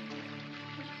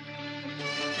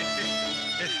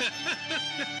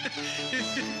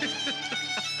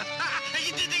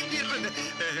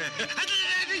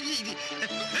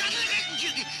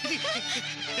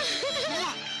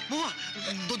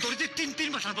 দড়িতে তিন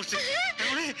বাসা পড়ছে,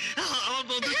 আমার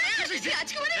বন্ধু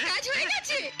আজকে মানে কাজ হয়ে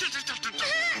গেছে।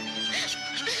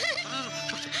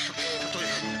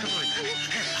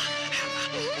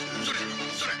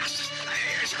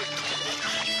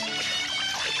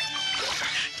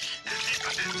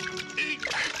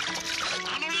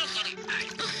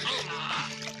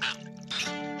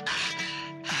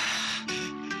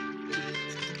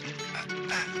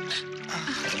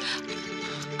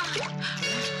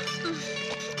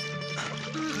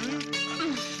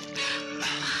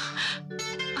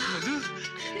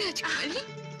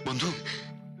 বন্ধু,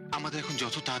 আমাদের এখন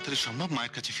যত তাড়াতাড়ি সম্ভব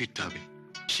মায়ের কাছে ফিরতে হবে।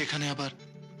 সেখানে আবার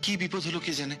কি বিপদ হলো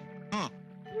কে জানে।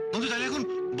 বন্ধু তাহলে এখন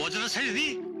বজারা ছেড়ে দি।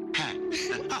 হ্যাঁ,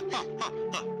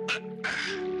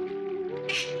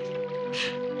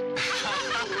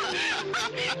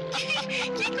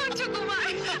 কি করছো কুমার?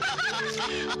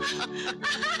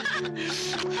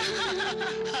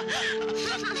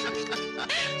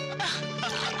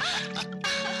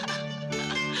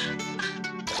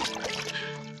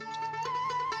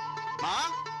 মা,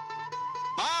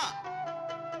 মা,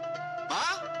 মা,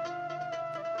 মা,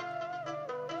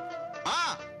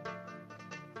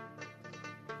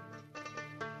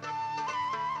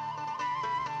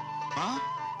 মা,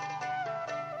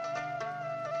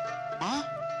 মা,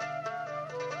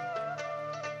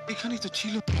 এখানেই তো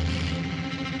ছিল।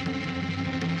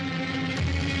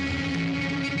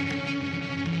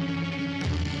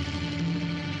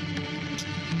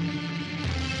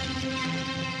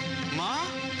 মা,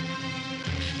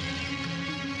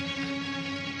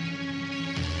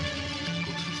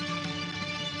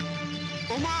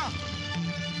 ও মা,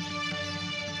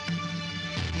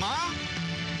 মা,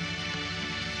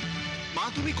 মা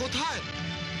তুমি কোথায়?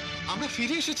 আমরা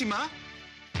ফিরে এসেছি মা।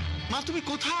 মা তুমি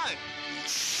কোথায়?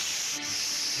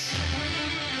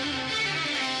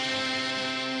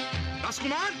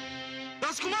 রাজকুমার,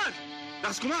 রাজকুমার,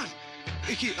 রাজকুমার,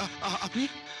 এ কি আপনি?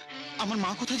 আমার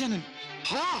মা কোথায় জানেন?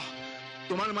 হ্যাঁ,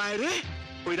 তোমার মায়ের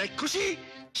ওই রাক্ষসী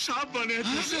সাপ বানিয়ে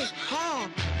দিয়েছে। হ্যাঁ,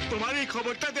 তোমার এই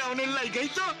খবরটা দেওয়ানোর লাইগাই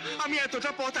তো আমি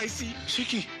এতটা পথ আইছি। সে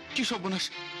কি? কি সর্বনাশ!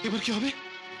 এবার কি হবে?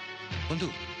 বন্ধু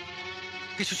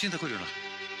কিছু চিন্তা করিও না,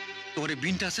 তোমার এই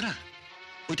বিনটা আছে না,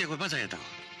 ওইটা একবার বাজাইয়া দাও।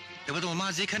 এবার তোমার মা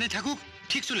যেখানে থাকুক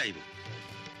ঠিক চলে আইব।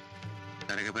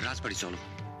 তার একেবারে রাজবাড়ি চলো,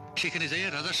 সেখানে যাইয়া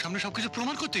রাজার সামনে সবকিছু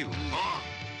প্রমাণ করতে হইব।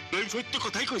 সত্য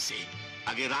কথাই কইছে।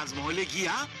 আগে রাজমহলে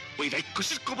গিয়া ওই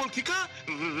রাক্ষসের কবল থেকে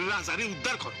রাজারে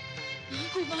উদ্ধার করো।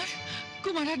 কুমার,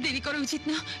 কুমার আর দেরি করা উচিত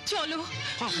না, চলো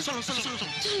চলো চলো চলো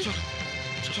চলো।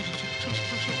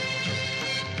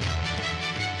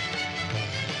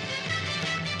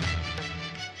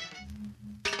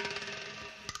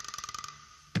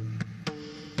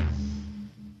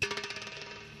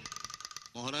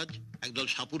 মহারাজ, একদল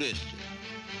সাপুরে এসছে।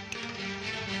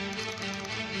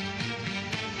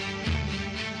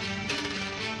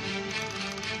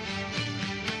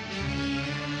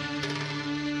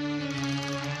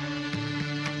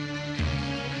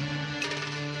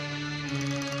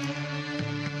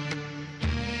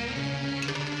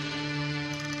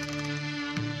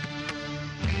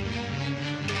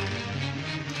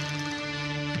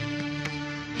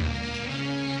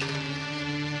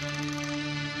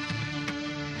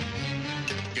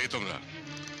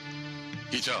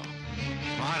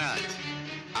 মহারাজ,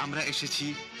 আমরা এসেছি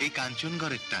এই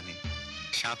কাঞ্চনগড়ের টানে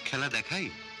সাপ খেলা দেখাই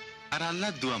আর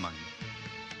আল্লাহর দোয়া মাঙি।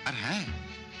 আর হ্যাঁ,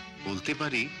 বলতে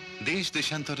পারি দেশ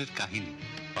দেশান্তরের কাহিনী।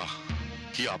 আহ,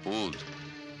 কি আপদ!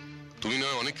 তুমি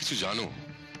নয় অনেক কিছু জানো,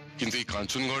 কিন্তু এই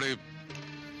কাঞ্চনগড়ে।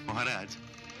 মহারাজ,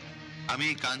 আমি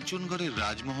এই কাঞ্চনগড়ের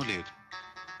রাজমহলের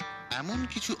এমন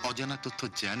কিছু অজানা তথ্য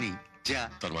জানি যা।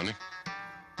 তার মানে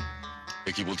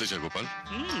এ কি বলতে চাই গোপাল?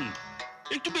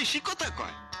 একটু বেশি কথা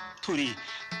কয়, থুরি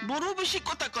বড় বেশি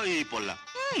কথা কয় এই পড়লা।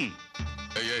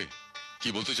 এই এই, কি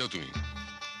বলতে চাও তুমি?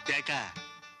 টাকা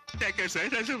টাকা চাই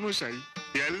রাজামশাই,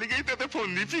 এর লিগেই তাতে ফোন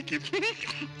দিচ্ছি। কি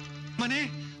মানে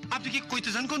আপনি কি কইতে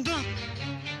চান কোন? তো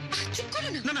চুপ করো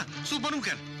না। না না, চুপ বানুম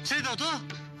কেন, ছেড়ে দাও তো।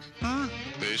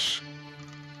 বেশ,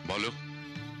 বলো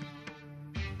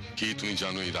কি তুমি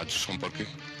জানো এই রাজ্য সম্পর্কে?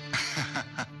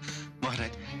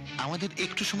 মহারাজ, আমাদের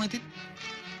একটু সময় দিন।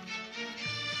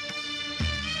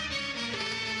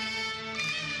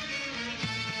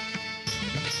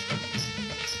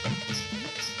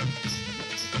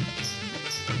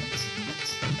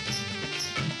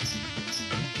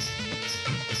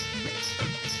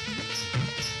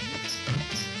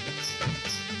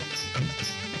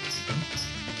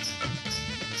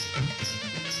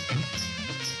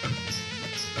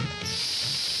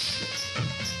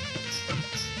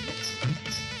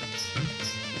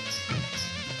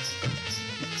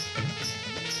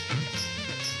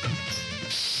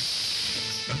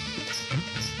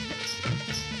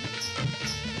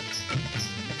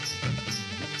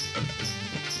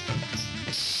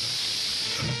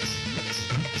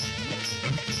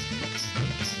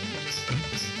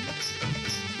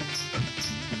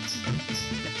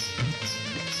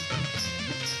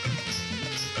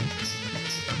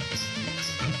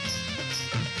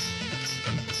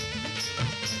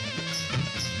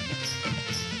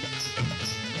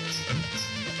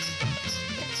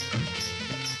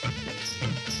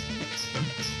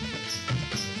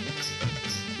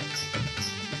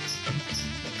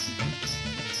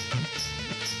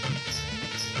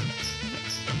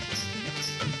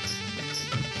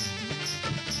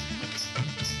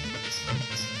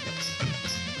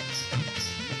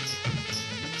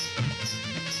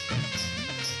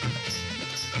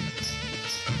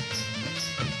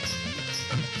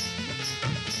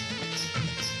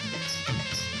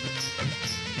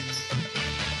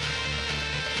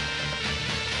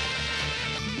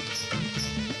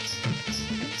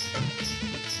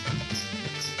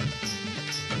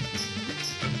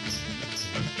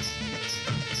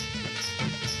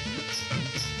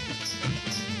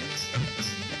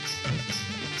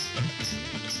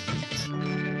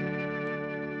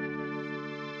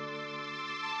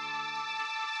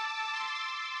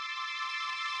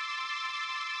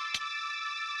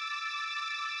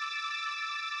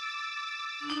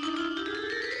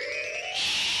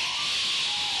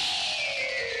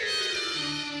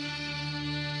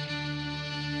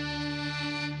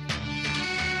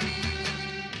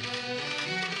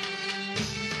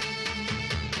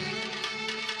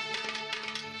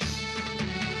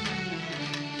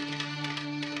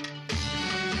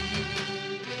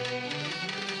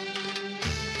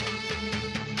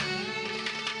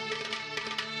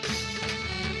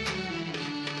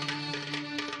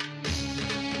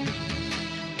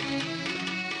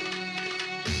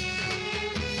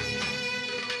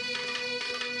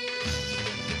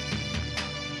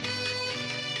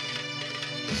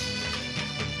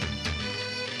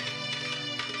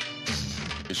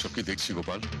 এসব কি দেখছি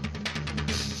গোপাল?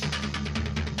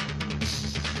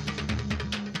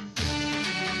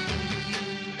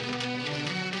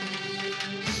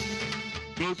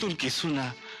 নতুন কিছু না,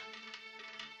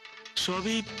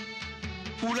 সবই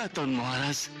পুরাতন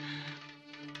মহারাজ।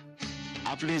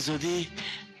 আপনি যদি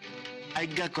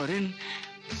আজ্ঞা করেন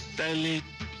তাহলে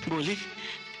বলি।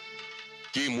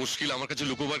 কি মুশকিল? আমার কাছে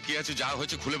লুকোবার কি আছে? যা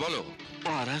হয়েছে খুলে বলো।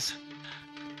 মহারাজ,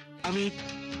 আমি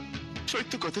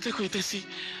সত্য কথাটা কইতেছি।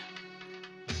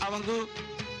 আমাকে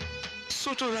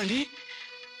ছোট রানী,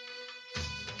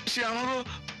 সে আমাকে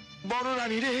বড়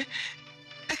রানী রে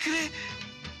একেবারে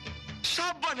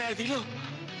সব বানায় দিল।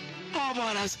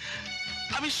 মহারাজ,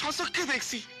 আমি সচক্ষে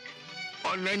দেখছি।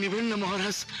 অন্যায় নিবেন না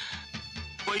মহারাজ।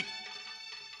 ওই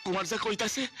কুমার যা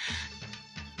কইতাছে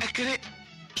একেবারে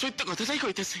সত্য কথাটাই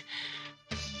কইতেছে।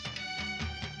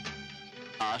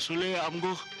 আসলে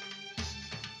আমগো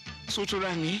ছোট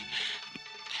রানী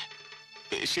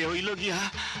সে হইল গিয়া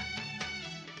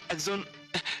একজন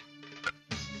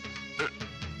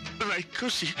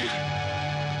রাক্ষসী।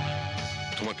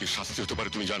 তোমার কি শাস্তি হতে পারে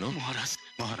তুমি জানো? মহারাজ,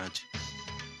 মহারাজ,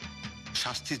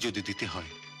 শাস্তি যদি দিতে হয়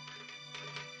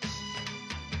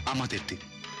আমাদের দিন।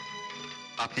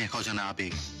 আপনি এক অজানা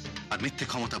আবেগ আর মিথ্যে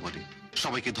ক্ষমতা বলে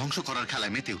সবাইকে ধ্বংস করার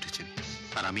খেলায় মেতে উঠেছেন।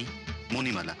 আর আমি,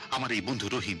 মণিমালা, আমার এই বন্ধু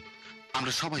রহিম,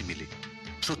 আমরা সবাই মিলে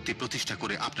সত্যি প্রতিষ্ঠা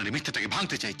করে আপনার এই মিথ্যাটাকে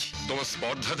ভাঙতে চাইছি। তোমার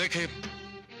স্পর্ধা দেখে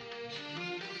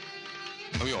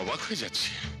আমি অবাক হয়ে যাচ্ছি।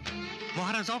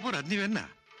 মহারাজ, অপরাধ নিবেন না।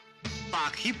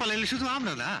 পাখি পালাইলে শুধু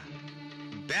আমরা না,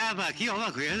 বাকি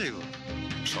অবাক হয়ে যাইব।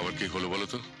 সবার কি হলো বলো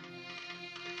তো?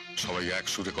 সবাই এক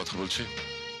সুরে কথা বলছে,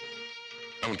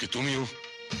 এমনকি তুমিও।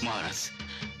 মহারাজ,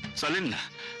 চলেন না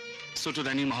ছোট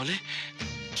রানীর মহলে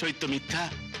সত্য মিথ্যা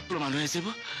প্রমাণ হয়ে যাব।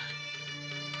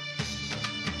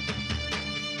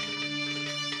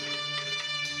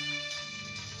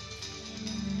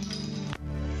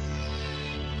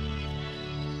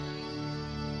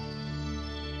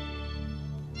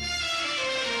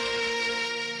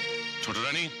 ছোট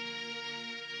রানী,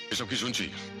 এসব কি শুনছি?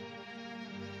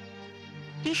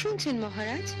 কি শুনছেন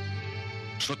মহারাজ?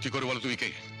 সত্যি করে বলো, তুমি কে?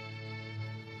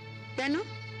 কেন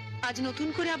আজ নতুন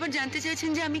করে আবার জানতে চাইছেন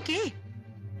যে আমি কে?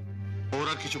 ওর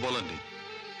আর কিছু বলার নেই।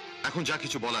 এখন যা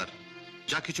কিছু বলার,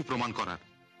 যা কিছু প্রমাণ করার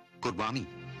করবো আমি।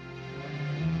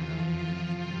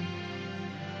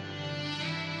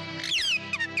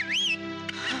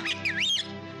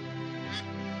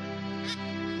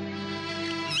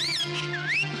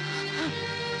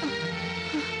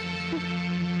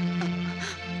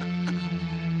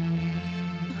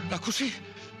 রাক্ষসী,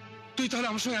 তুই তাহলে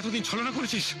আমার সঙ্গে এতদিন ছলনা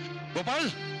করেছিস? গোপাল,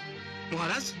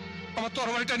 মহারাজ, আমার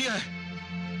তরবারিটা নিয়ে আয়।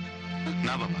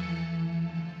 না বাবা,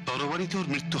 তরবারিতে ওর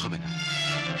মৃত্যু হবে না।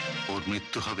 ওর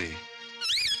মৃত্যু হবে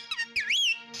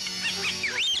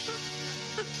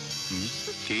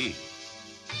কি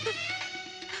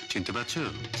চিনতে পারছো?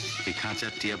 এই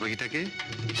খাঁচার টিয়া পাখিটাকে।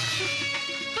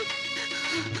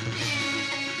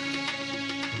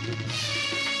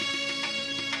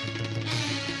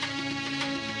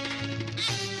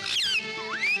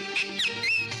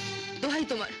 দোহাই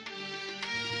তোমার,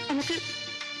 আমাকে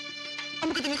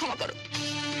আমাকে তুমি ক্ষমা করো।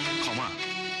 ক্ষমা?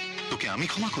 তোকে আমি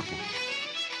ক্ষমা করব?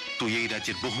 তুই এই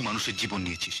রাজ্যের বহু মানুষের জীবন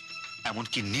নিয়েছিস,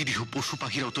 এমনকি নিরীহ পশু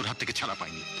পাখিরাও তোর হাত থেকে ছাড়া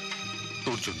পায়নি।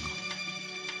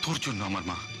 তোর জন্য আমার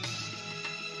মা,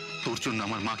 তোর জন্য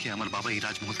আমার মাকে আমার বাবা এই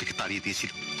রাজমহল থেকে তাড়িয়ে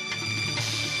দিয়েছিল।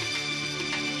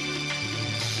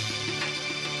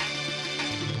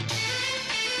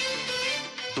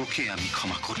 তোকে আমি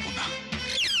ক্ষমা করব না।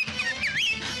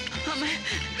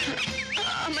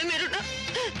 আমায় মেরো না,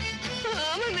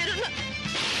 আমায় মেরো না।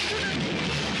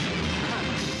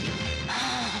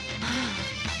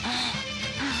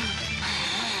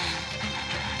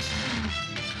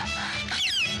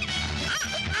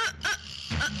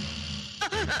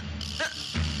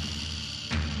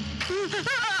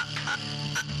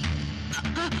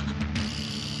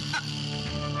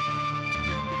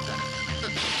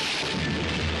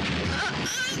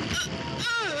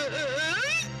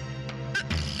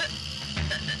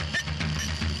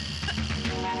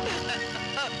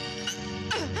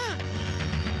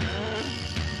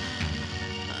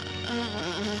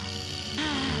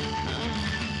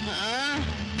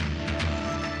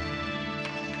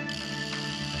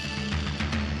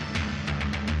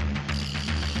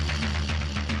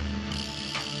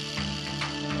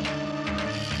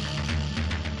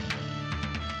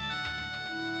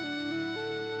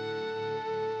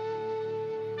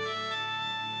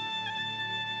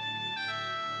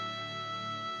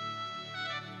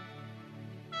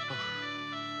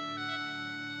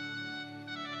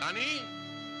 রানী,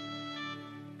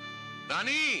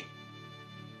 রানী,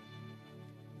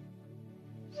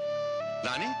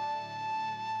 রানী,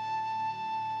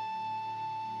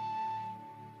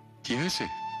 কি হয়েছে?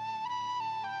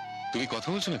 তুমি কথা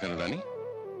বলছো না কেন রানী?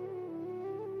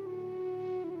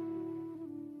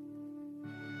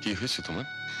 কি হয়েছে তোমার?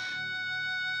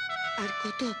 আর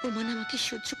কত অপমান আমাকে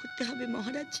সহ্য করতে হবে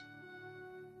মহারাজ?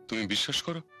 তুমি বিশ্বাস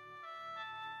করো,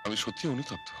 আমি সত্যি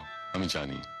অনুতপ্ত। আমি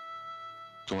জানি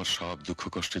তোমার সব দুঃখ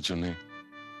কষ্টের জন্য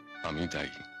আমি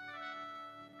দায়ী।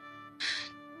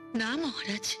 না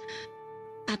মহারাজ,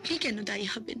 আপনি কেন দায়ী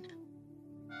হবেন?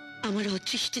 আমার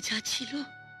অদৃষ্টে যা ছিল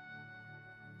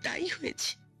তাই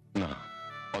হয়েছে। না,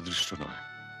 অদৃষ্ট নয়,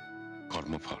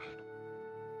 কর্মফল।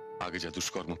 আগে যা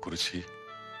দুষ্কর্ম করেছি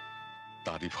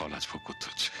তারই ফল আজ ভোগ করতে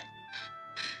হচ্ছে।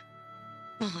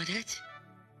 মহারাজ,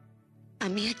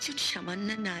 আমি একজন সামান্য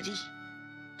নারী।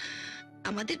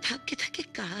 আমাদের ভাগ্যে থাকে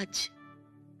কাজ,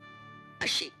 আর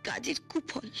সেই কাজের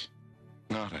কুফল।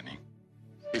 না রানী,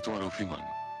 এ তোমার অভিমান।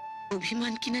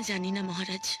 অভিমান কিনা জানি না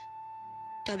মহারাজ,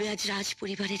 তবে আজ রাজ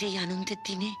পরিবারের এই আনন্দের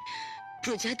দিনে,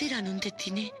 প্রজাদের আনন্দের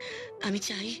দিনে আমি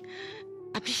চাই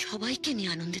আপনি সবাইকে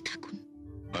নিয়ে আনন্দে থাকুন।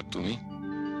 আর তুমি,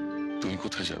 তুমি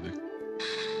কোথায় যাবে?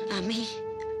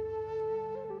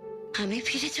 আমি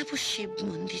ফিরে যাব শিব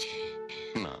মন্দিরে।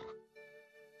 না,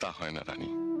 তা হয় না রানী।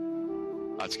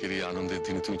 আজকের এই আনন্দের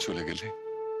দিনে তুমি চলে গেলে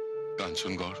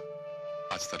কাঞ্চনগড়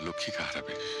আজ তার লক্ষ্মীকে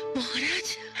হারাবে। মহারাজ।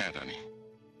 হ্যাঁ রানী,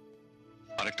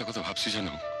 আরেকটা কথা ভাবছি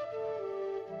জানো,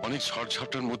 অনেক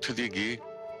ঝড়ঝাপটার মধ্যে দিয়ে গিয়ে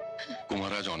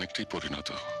কুমারাজ অনেকটাই পরিণত,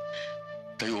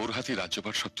 তাই ওর হাতে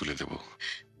রাজ্যপাট সব তুলে দেব।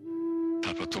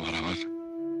 তারপর তোমার আমার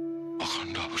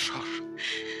অখণ্ড অবসর।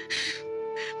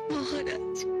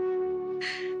 মহারাজ,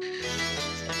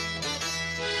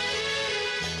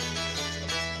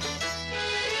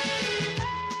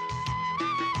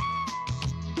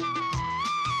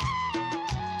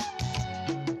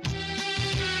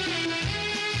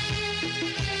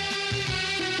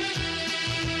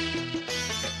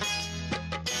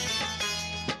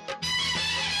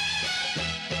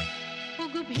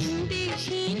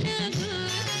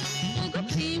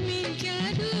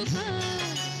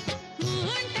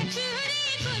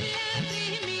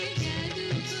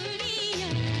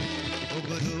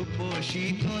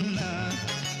 কন্যা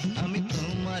আমি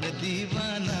তোমার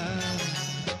দিওয়ানা,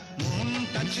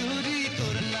 মনটা চুরি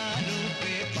করে